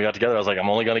told her when we got together, I was like, I'm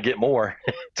only going to get more.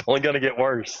 It's only going to get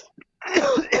worse.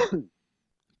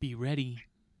 Be ready.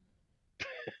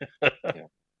 Yeah.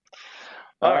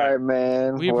 All right,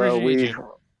 man. We appreciate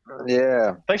you.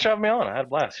 Yeah. Thanks for having me on. I had a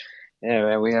blast. Yeah,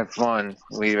 man, we had fun.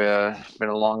 We've been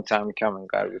a long time coming.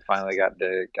 Glad we finally got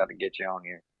to get you on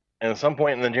here. And at some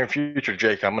point in the near future,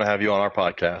 Jake, I'm going to have you on our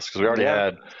podcast because we already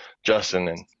had Justin,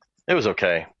 and it was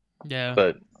okay. Yeah.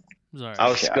 But right. I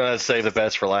was going to save the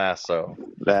best for last, so.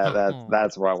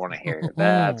 That's what I want to hear.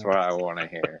 That's what I want to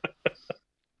hear.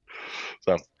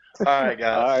 So, all right,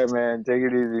 guys. All right, man. Take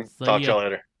it easy. Talk to y'all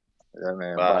later. Yeah,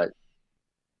 man. Bye.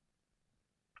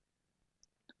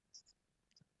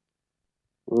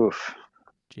 Oof.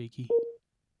 Jakey.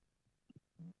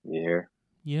 You here?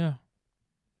 Yeah.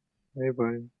 Hey,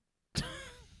 buddy.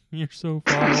 You're so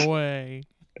far away.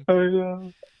 I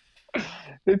know.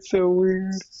 It's so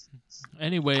weird.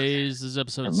 Anyways, this is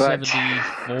episode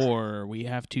 74. We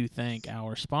have to thank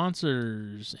our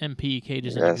sponsors, MP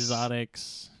Cages and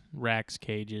Exotics, Rax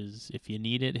Cages. If you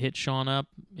need it, hit Sean up.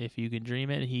 If you can dream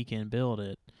it, he can build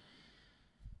it.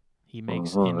 He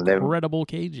makes incredible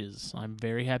cages. I'm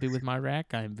very happy with my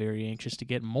rack. I'm very anxious to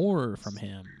get more from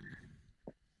him.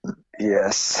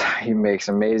 Yes, he makes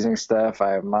amazing stuff.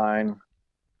 I have mine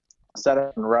set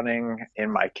up and running in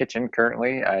my kitchen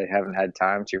currently. I haven't had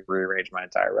time to rearrange my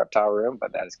entire reptile room,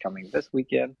 but that is coming this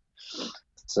weekend.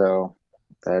 So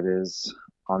that is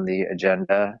on the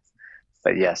agenda.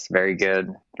 But yes, very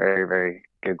good. Very, very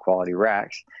good quality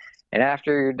racks. And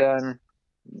after you're done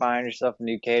buying yourself a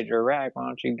new cage or a rack, why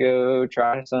don't you go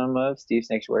try some of Steve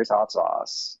Sanctuary's hot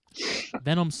sauce?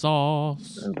 Venom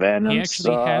sauce. Venom he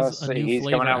actually sauce. has a new He's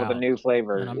flavor coming out with a new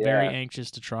flavor. And I'm very anxious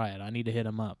to try it. I need to hit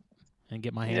him up and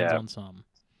get my hands on some.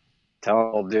 Tell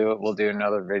him we'll do it. We'll do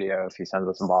another video if he sends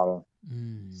us a bottle.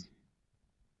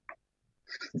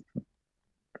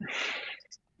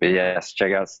 But yes,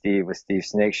 check out Steve with Steve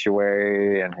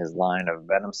Sanctuary and his line of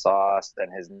Venom sauce.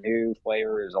 And his new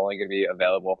flavor is only going to be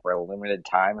available for a limited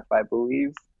time, if I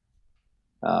believe.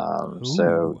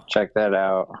 So check that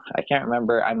out. I can't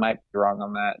remember. I might be wrong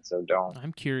on that, so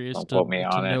I'm curious to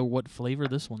know what flavor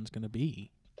this one's going to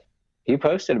be. He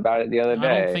posted about it the other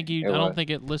day. I don't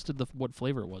think it listed what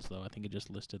flavor it was though. I think it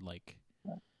just listed like.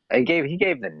 He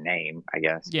gave the name, I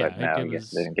guess. Yeah, but no, I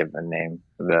guess didn't give the name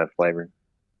of the flavor.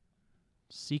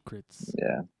 Secrets.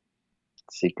 Yeah.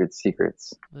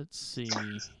 Secrets. Let's see.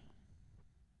 I'm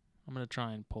gonna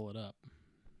try and pull it up.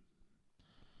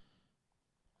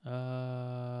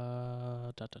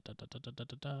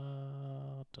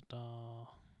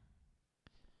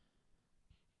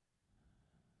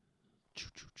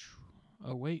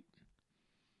 Oh wait.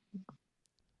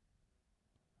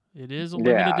 It is a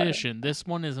limited edition. This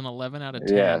one is an 11 out of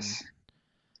 10.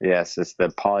 Yes, it's the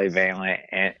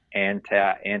polyvalent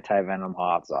anti-venom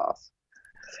hot sauce.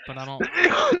 But I don't.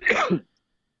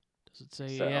 Does it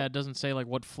say? Yeah, it doesn't say like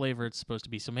what flavor it's supposed to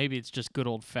be. So maybe it's just good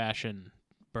old fashioned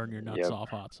burn your nuts off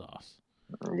hot sauce.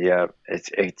 Yep,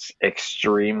 it's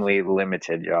extremely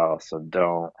limited, y'all. So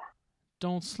don't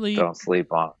sleep on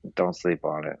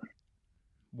it.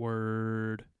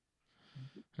 Word.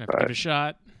 I have to give it a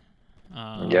shot.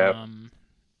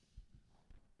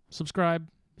 Subscribe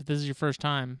if this is your first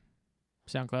time.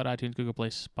 SoundCloud, iTunes, Google Play,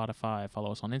 Spotify.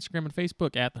 Follow us on Instagram and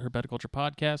Facebook at the Herpeticulture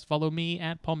Podcast. Follow me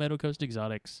at Palmetto Coast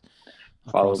Exotics.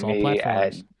 Follow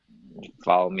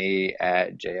me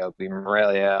at JLB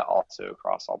Morelia, also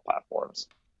across all platforms.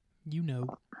 You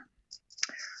know.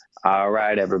 All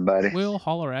right, everybody. We'll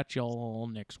holler at y'all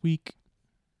next week.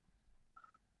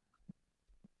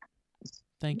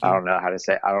 Thank you. I don't know how to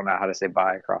say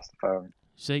bye across the phone.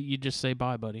 You just say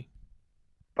bye, buddy.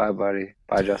 Bye, buddy.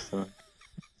 Bye, Justin.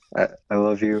 I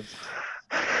love you.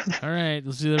 All right.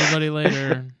 We'll see everybody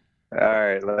later. All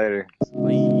right. Later.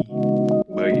 Bye.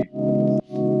 Bye.